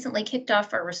also recently kicked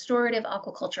off our restorative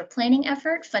aquaculture planning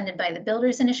effort funded by the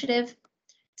Builders Initiative.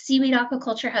 Seaweed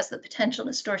aquaculture has the potential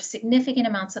to store significant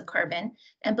amounts of carbon,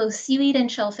 and both seaweed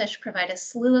and shellfish provide a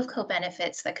slew of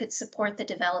co-benefits that could support the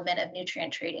development of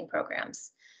nutrient trading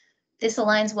programs. This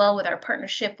aligns well with our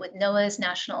partnership with NOAA's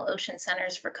National Ocean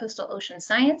Centers for Coastal Ocean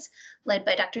Science, led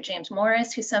by Dr. James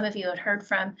Morris, who some of you had heard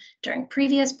from during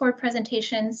previous board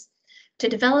presentations, to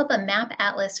develop a map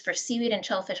atlas for seaweed and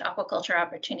shellfish aquaculture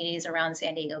opportunities around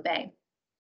San Diego Bay.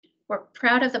 We're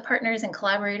proud of the partners and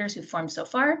collaborators who formed so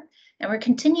far, and we're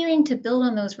continuing to build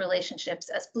on those relationships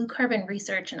as blue carbon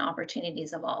research and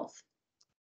opportunities evolve.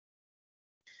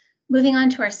 Moving on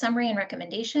to our summary and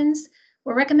recommendations,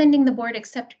 we're recommending the board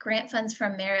accept grant funds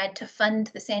from MARAD to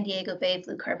fund the San Diego Bay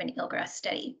Blue Carbon Eelgrass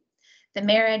study. The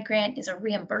MARAD grant is a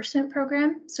reimbursement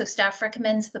program, so staff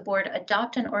recommends the board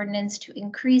adopt an ordinance to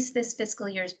increase this fiscal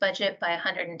year's budget by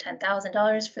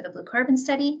 $110,000 for the Blue Carbon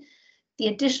study. The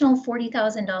additional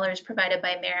 $40,000 provided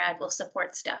by MARAD will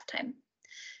support staff time.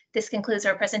 This concludes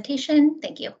our presentation.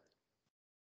 Thank you.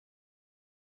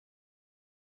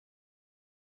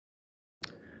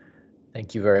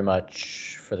 Thank you very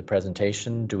much for the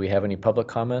presentation. Do we have any public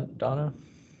comment, Donna?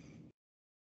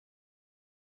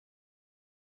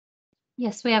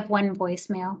 Yes, we have one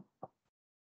voicemail.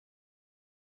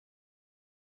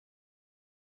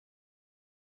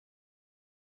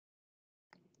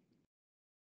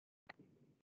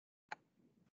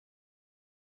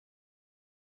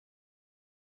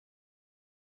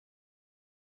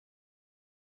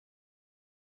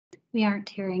 We aren't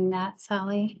hearing that,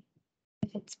 Sally,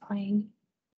 if it's playing.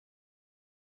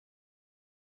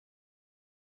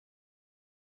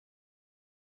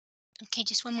 Okay,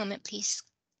 just one moment, please.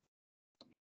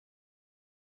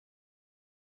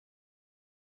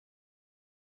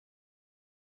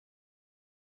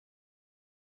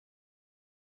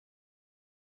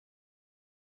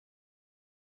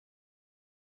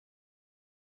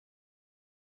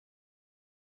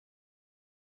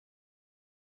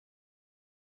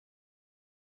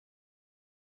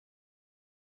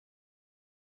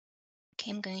 Okay,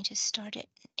 I'm going to start it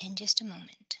in just a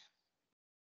moment.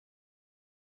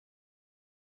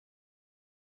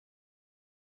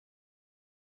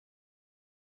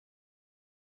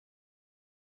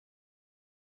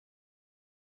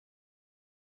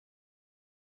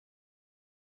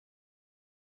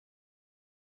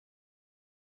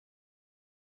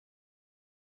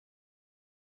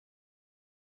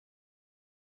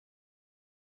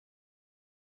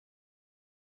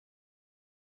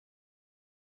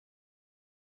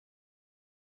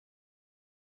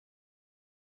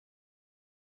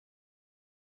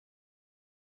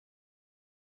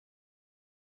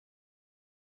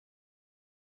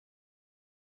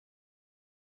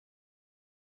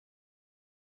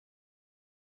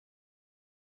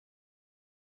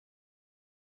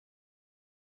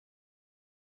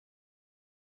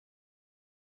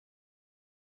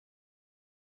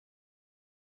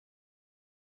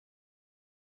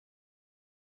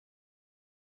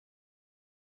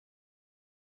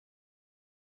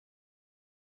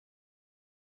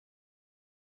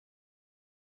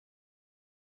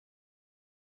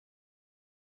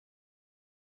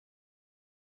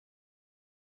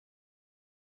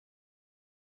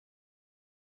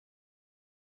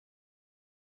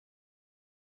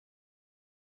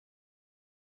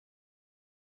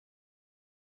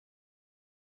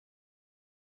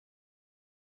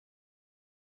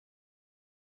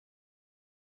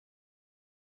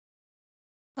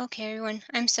 Okay, everyone,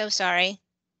 I'm so sorry.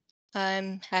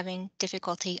 I'm having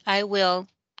difficulty. I will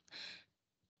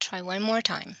try one more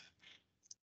time.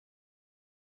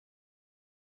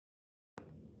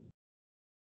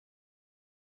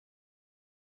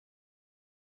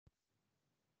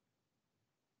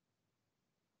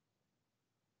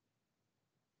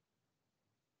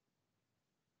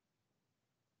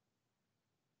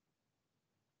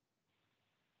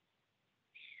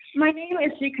 My name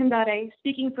is Sri Kandare,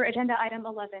 speaking for agenda item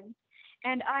 11,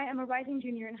 and I am a rising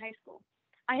junior in high school.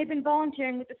 I have been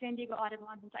volunteering with the San Diego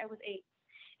Audubon since I was 8.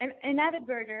 An avid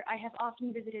birder, I have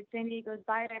often visited San Diego's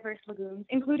biodiverse lagoons,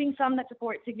 including some that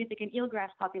support significant eelgrass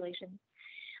populations.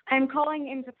 I am calling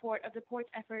in support of the port's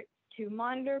effort to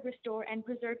monitor, restore, and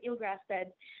preserve eelgrass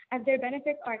beds, as their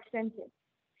benefits are extensive.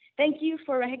 Thank you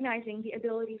for recognizing the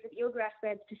abilities of eelgrass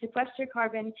beds to sequester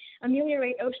carbon,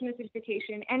 ameliorate ocean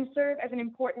acidification, and serve as an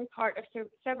important part of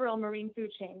several marine food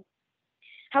chains.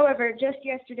 However, just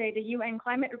yesterday, the UN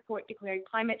climate report declared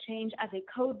climate change as a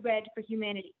code red for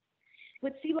humanity.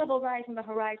 With sea level rise on the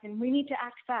horizon, we need to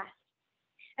act fast.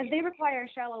 As they require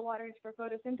shallow waters for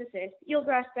photosynthesis,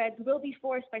 eelgrass beds will be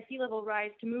forced by sea level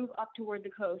rise to move up toward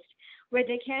the coast, where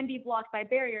they can be blocked by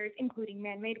barriers, including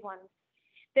man-made ones.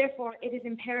 Therefore, it is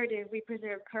imperative we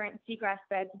preserve current seagrass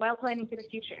beds while planning for the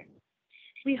future.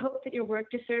 We hope that your work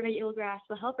to survey eelgrass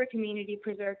will help our community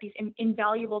preserve these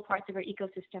invaluable parts of our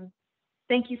ecosystem.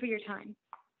 Thank you for your time.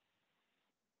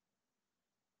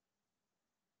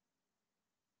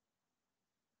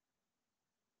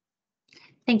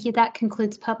 Thank you. That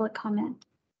concludes public comment.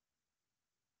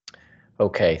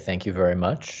 Okay, thank you very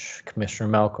much. Commissioner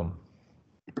Malcolm.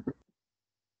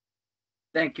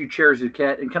 Thank you, Chair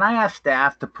Zuket. And can I ask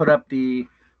staff to put up the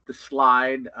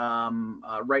slide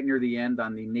right near the end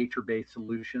on the nature-based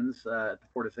solutions at the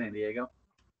Port of San Diego?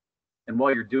 And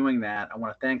while you're doing that, I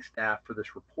want to thank staff for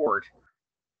this report.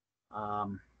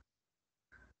 Well,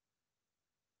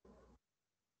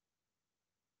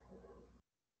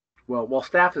 while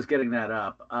staff is getting that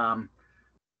up,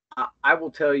 I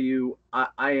will tell you,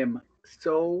 I am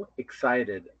so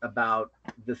excited about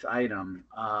this item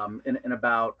and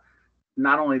about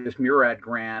not only this MURAD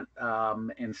grant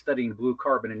and studying blue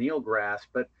carbon and eelgrass,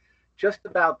 but just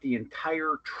about the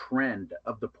entire trend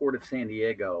of the Port of San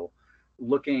Diego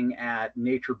looking at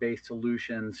nature-based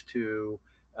solutions to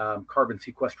carbon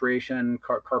sequestration,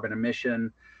 carbon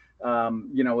emission.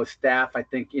 You know, as staff, I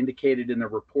think, indicated in the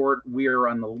report, we are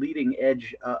on the leading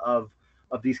edge of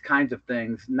these kinds of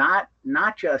things, not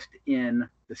just in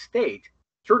the state,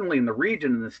 certainly in the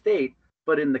region in the state,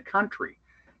 but in the country.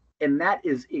 And that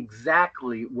is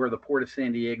exactly where the Port of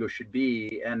San Diego should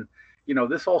be. And, you know,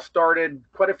 this all started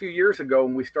quite a few years ago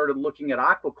when we started looking at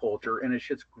aquaculture, and it's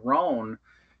just grown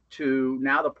to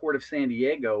now the Port of San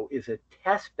Diego is a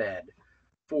test bed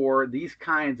for these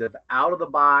kinds of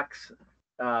out-of-the-box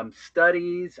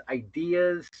studies,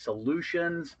 ideas,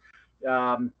 solutions.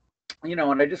 You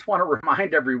know, and I just want to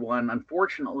remind everyone,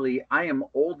 unfortunately, I am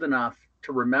old enough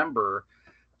to remember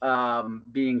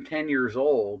being 10 years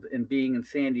old and being in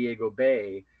San Diego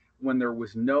Bay when there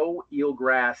was no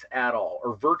eelgrass at all,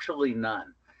 or virtually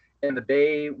none. And the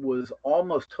bay was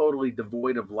almost totally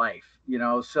devoid of life, you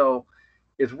know. So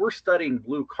as we're studying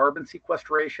blue carbon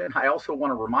sequestration, I also want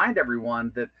to remind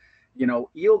everyone that, you know,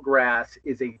 eelgrass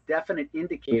is a definite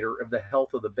indicator of the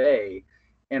health of the bay.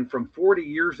 And from 40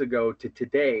 years ago to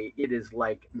today, it is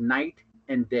like night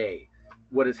and day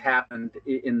what has happened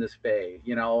in this bay,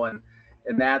 you know,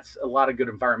 and that's a lot of good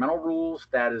environmental rules.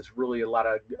 That is really a lot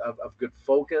of good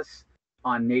focus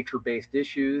on nature-based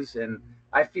issues. And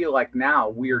I feel like now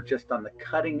we are just on the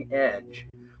cutting edge,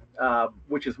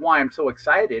 which is why I'm so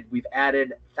excited. We've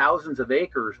added thousands of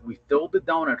acres. We filled the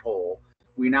donut hole.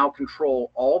 We now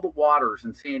control all the waters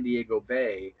in San Diego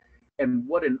Bay. And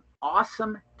what an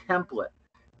awesome template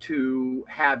to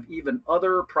have even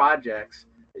other projects.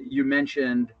 You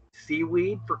mentioned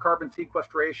seaweed for carbon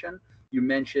sequestration. You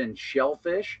mentioned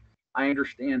shellfish. I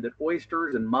understand that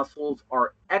oysters and mussels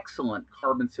are excellent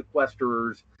carbon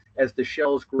sequesters as the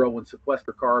shells grow and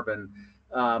sequester carbon.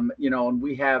 You know, and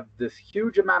we have this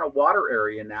huge amount of water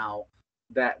area now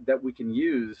that we can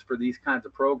use for these kinds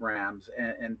of programs,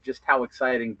 and just how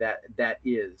exciting that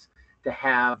is to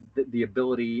have the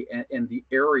ability and the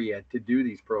area to do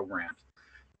these programs.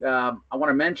 I want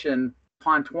to mention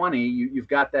Pond 20. You've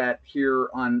got that here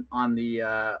on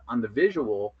the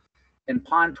visual. And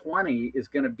Pond 20 is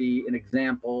going to be an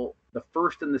example, the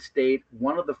first in the state,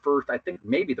 one of the first, I think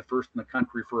maybe the first in the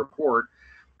country for a port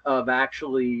of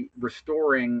actually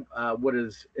restoring what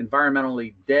is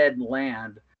environmentally dead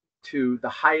land to the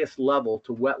highest level,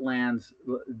 to wetlands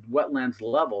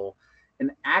level,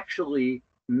 and actually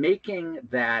making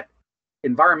that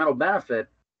environmental benefit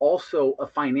also a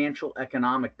financial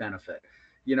economic benefit.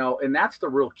 And that's the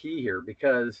real key here,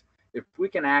 because if we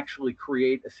can actually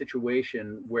create a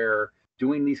situation where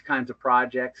doing these kinds of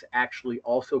projects actually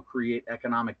also create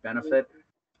economic benefit,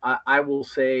 I will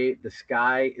say the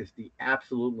sky is the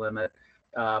absolute limit.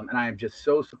 And I am just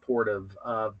so supportive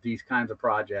of these kinds of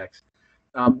projects.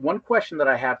 One question that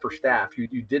I have for staff, you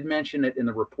did mention it in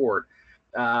the report,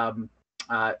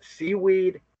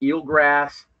 seaweed,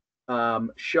 eelgrass,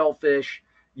 shellfish.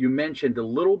 You mentioned a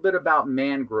little bit about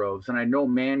mangroves, and I know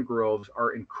mangroves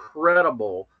are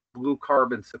incredible blue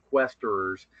carbon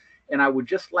sequesters. And I would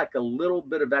just like a little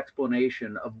bit of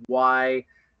explanation of why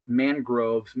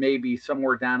mangroves, maybe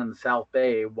somewhere down in the South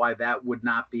Bay, why that would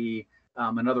not be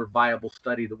another viable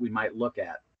study that we might look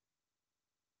at.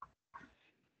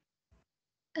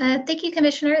 Thank you,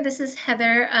 Commissioner. This is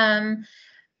Heather.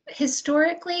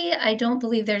 Historically, I don't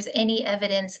believe there's any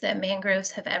evidence that mangroves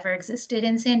have ever existed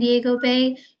in San Diego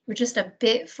Bay. We're just a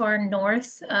bit far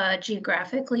north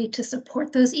geographically to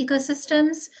support those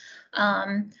ecosystems.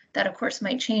 That, of course,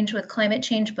 might change with climate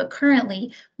change, but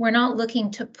currently we're not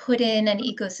looking to put in an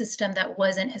ecosystem that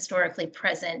wasn't historically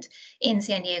present in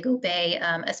San Diego Bay,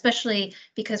 especially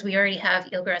because we already have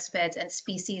eelgrass beds and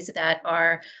species that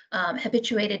are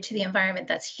habituated to the environment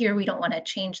that's here. We don't want to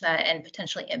change that and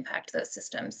potentially impact those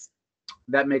systems.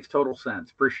 That makes total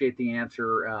sense. Appreciate the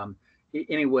answer.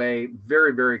 Anyway,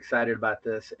 very, very excited about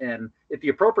this. And at the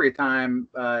appropriate time,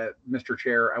 Mr.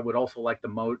 Chair, I would also like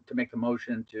to make the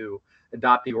motion to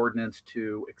adopt the ordinance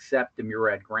to accept the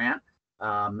Murad grant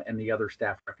and the other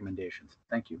staff recommendations.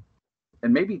 Thank you.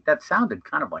 And maybe that sounded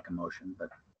kind of like a motion, but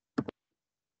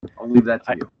I'll leave that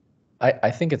to you.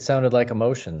 I think it sounded like a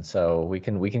motion, so we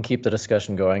can keep the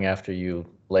discussion going after you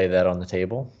lay that on the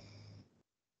table.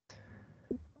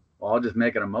 Well, I'll just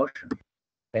make it a motion.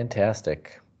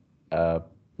 Fantastic.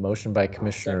 Motion by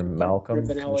Commissioner Malcolm.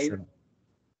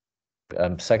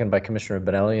 Second by Commissioner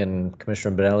Benelli, and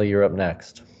Commissioner Benelli, you're up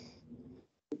next.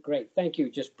 Great, thank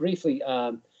you. Just briefly,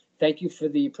 thank you for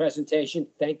the presentation.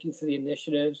 Thank you for the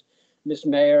initiatives. Ms.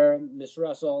 Mayor, Ms.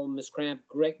 Russell, Ms. Cramp,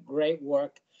 great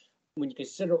work. When you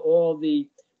consider all the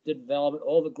development,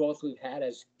 all the growth we've had,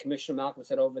 as Commissioner Malcolm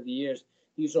said, over the years,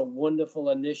 these are wonderful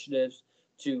initiatives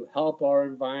to help our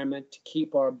environment, to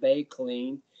keep our bay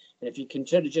clean. And if you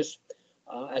consider just,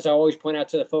 as I always point out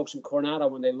to the folks in Coronado,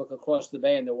 when they look across the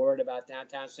bay and they're worried about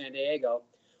downtown San Diego,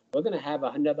 we're going to have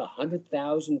another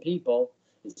 100,000 people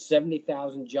and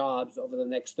 70,000 jobs over the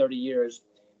next 30 years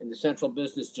in the Central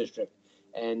Business District.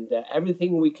 And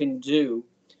everything we can do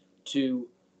to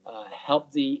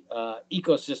help the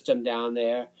ecosystem down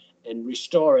there and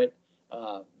restore it,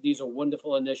 these are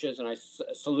wonderful initiatives, and I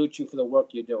salute you for the work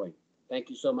you're doing. Thank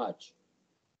you so much.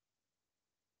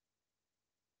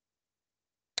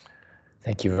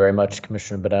 Thank you very much,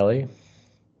 Commissioner Benelli.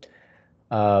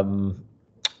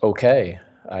 Okay,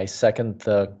 I second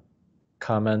the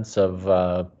comments of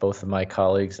both of my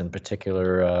colleagues, in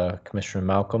particular Commissioner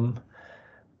Malcolm,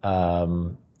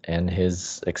 and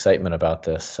his excitement about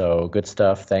this. So good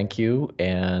stuff. Thank you.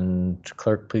 And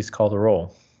clerk, please call the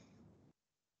roll.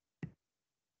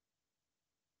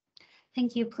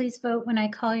 Thank you. Please vote when I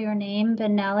call your name.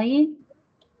 Benelli.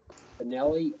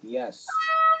 Benelli, yes.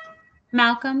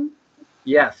 Malcolm.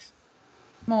 Yes.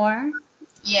 Moore.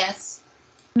 Yes.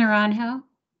 Naranjo.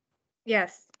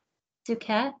 Yes.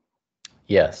 Duquette.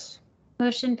 Yes.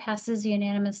 Motion passes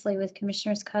unanimously with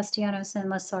Commissioners Castellanos and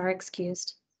Lassar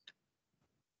excused.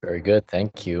 Very good.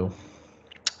 Thank you.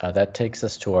 That takes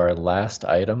us to our last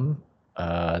item,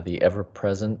 the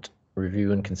ever-present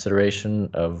review and consideration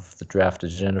of the draft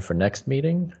agenda for next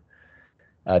meeting.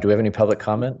 Do we have any public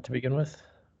comment to begin with?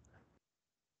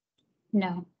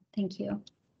 No, thank you.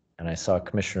 And I saw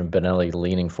Commissioner Benelli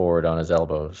leaning forward on his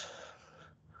elbows.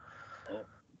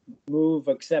 Move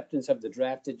acceptance of the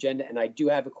draft agenda, and I do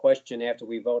have a question after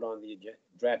we vote on the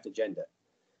draft agenda.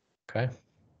 Okay.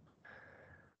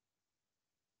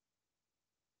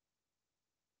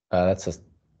 That's a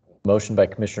motion by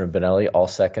Commissioner Benelli. I'll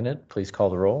second it. Please call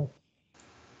the roll.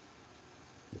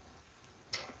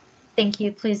 Thank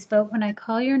you. Please vote when I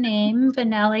call your name.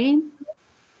 Benelli.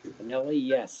 Benelli,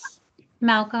 yes.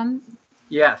 Malcolm.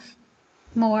 Yes.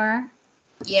 Moore.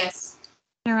 Yes.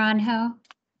 Naranjo.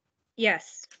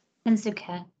 Yes. And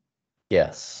Duquette.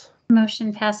 Yes.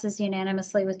 Motion passes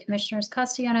unanimously with Commissioners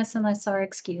Castellanos and Lassar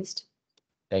excused.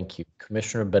 Thank you.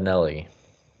 Commissioner Benelli.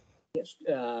 Yes,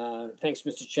 thanks,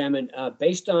 Mr. Chairman.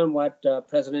 Based on what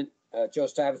President Joe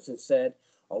Stuyvesant said,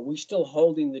 are we still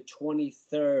holding the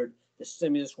 23rd, the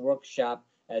stimulus workshop,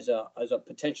 as a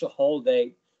potential hold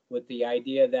date, with the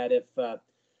idea that if the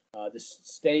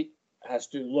state has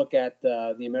to look at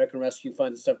the American Rescue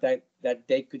Fund and stuff, that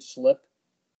date could slip.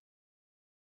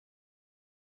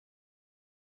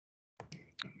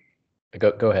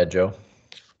 Go ahead, Joe.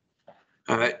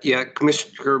 Yeah,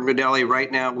 Commissioner Medeli,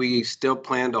 right now we still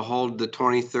plan to hold the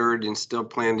 23rd and still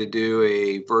plan to do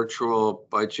a virtual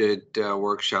budget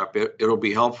workshop. It'll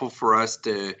be helpful for us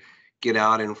to get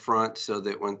out in front so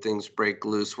that when things break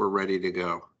loose, we're ready to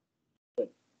go. Good.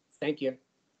 Thank you.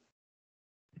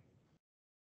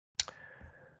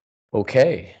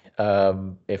 Okay.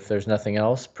 If there's nothing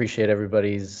else, appreciate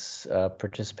everybody's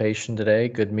participation today.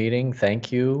 Good meeting.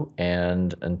 Thank you.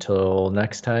 And until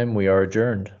next time, we are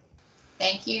adjourned.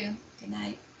 Thank you. Good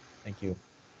night. Thank you.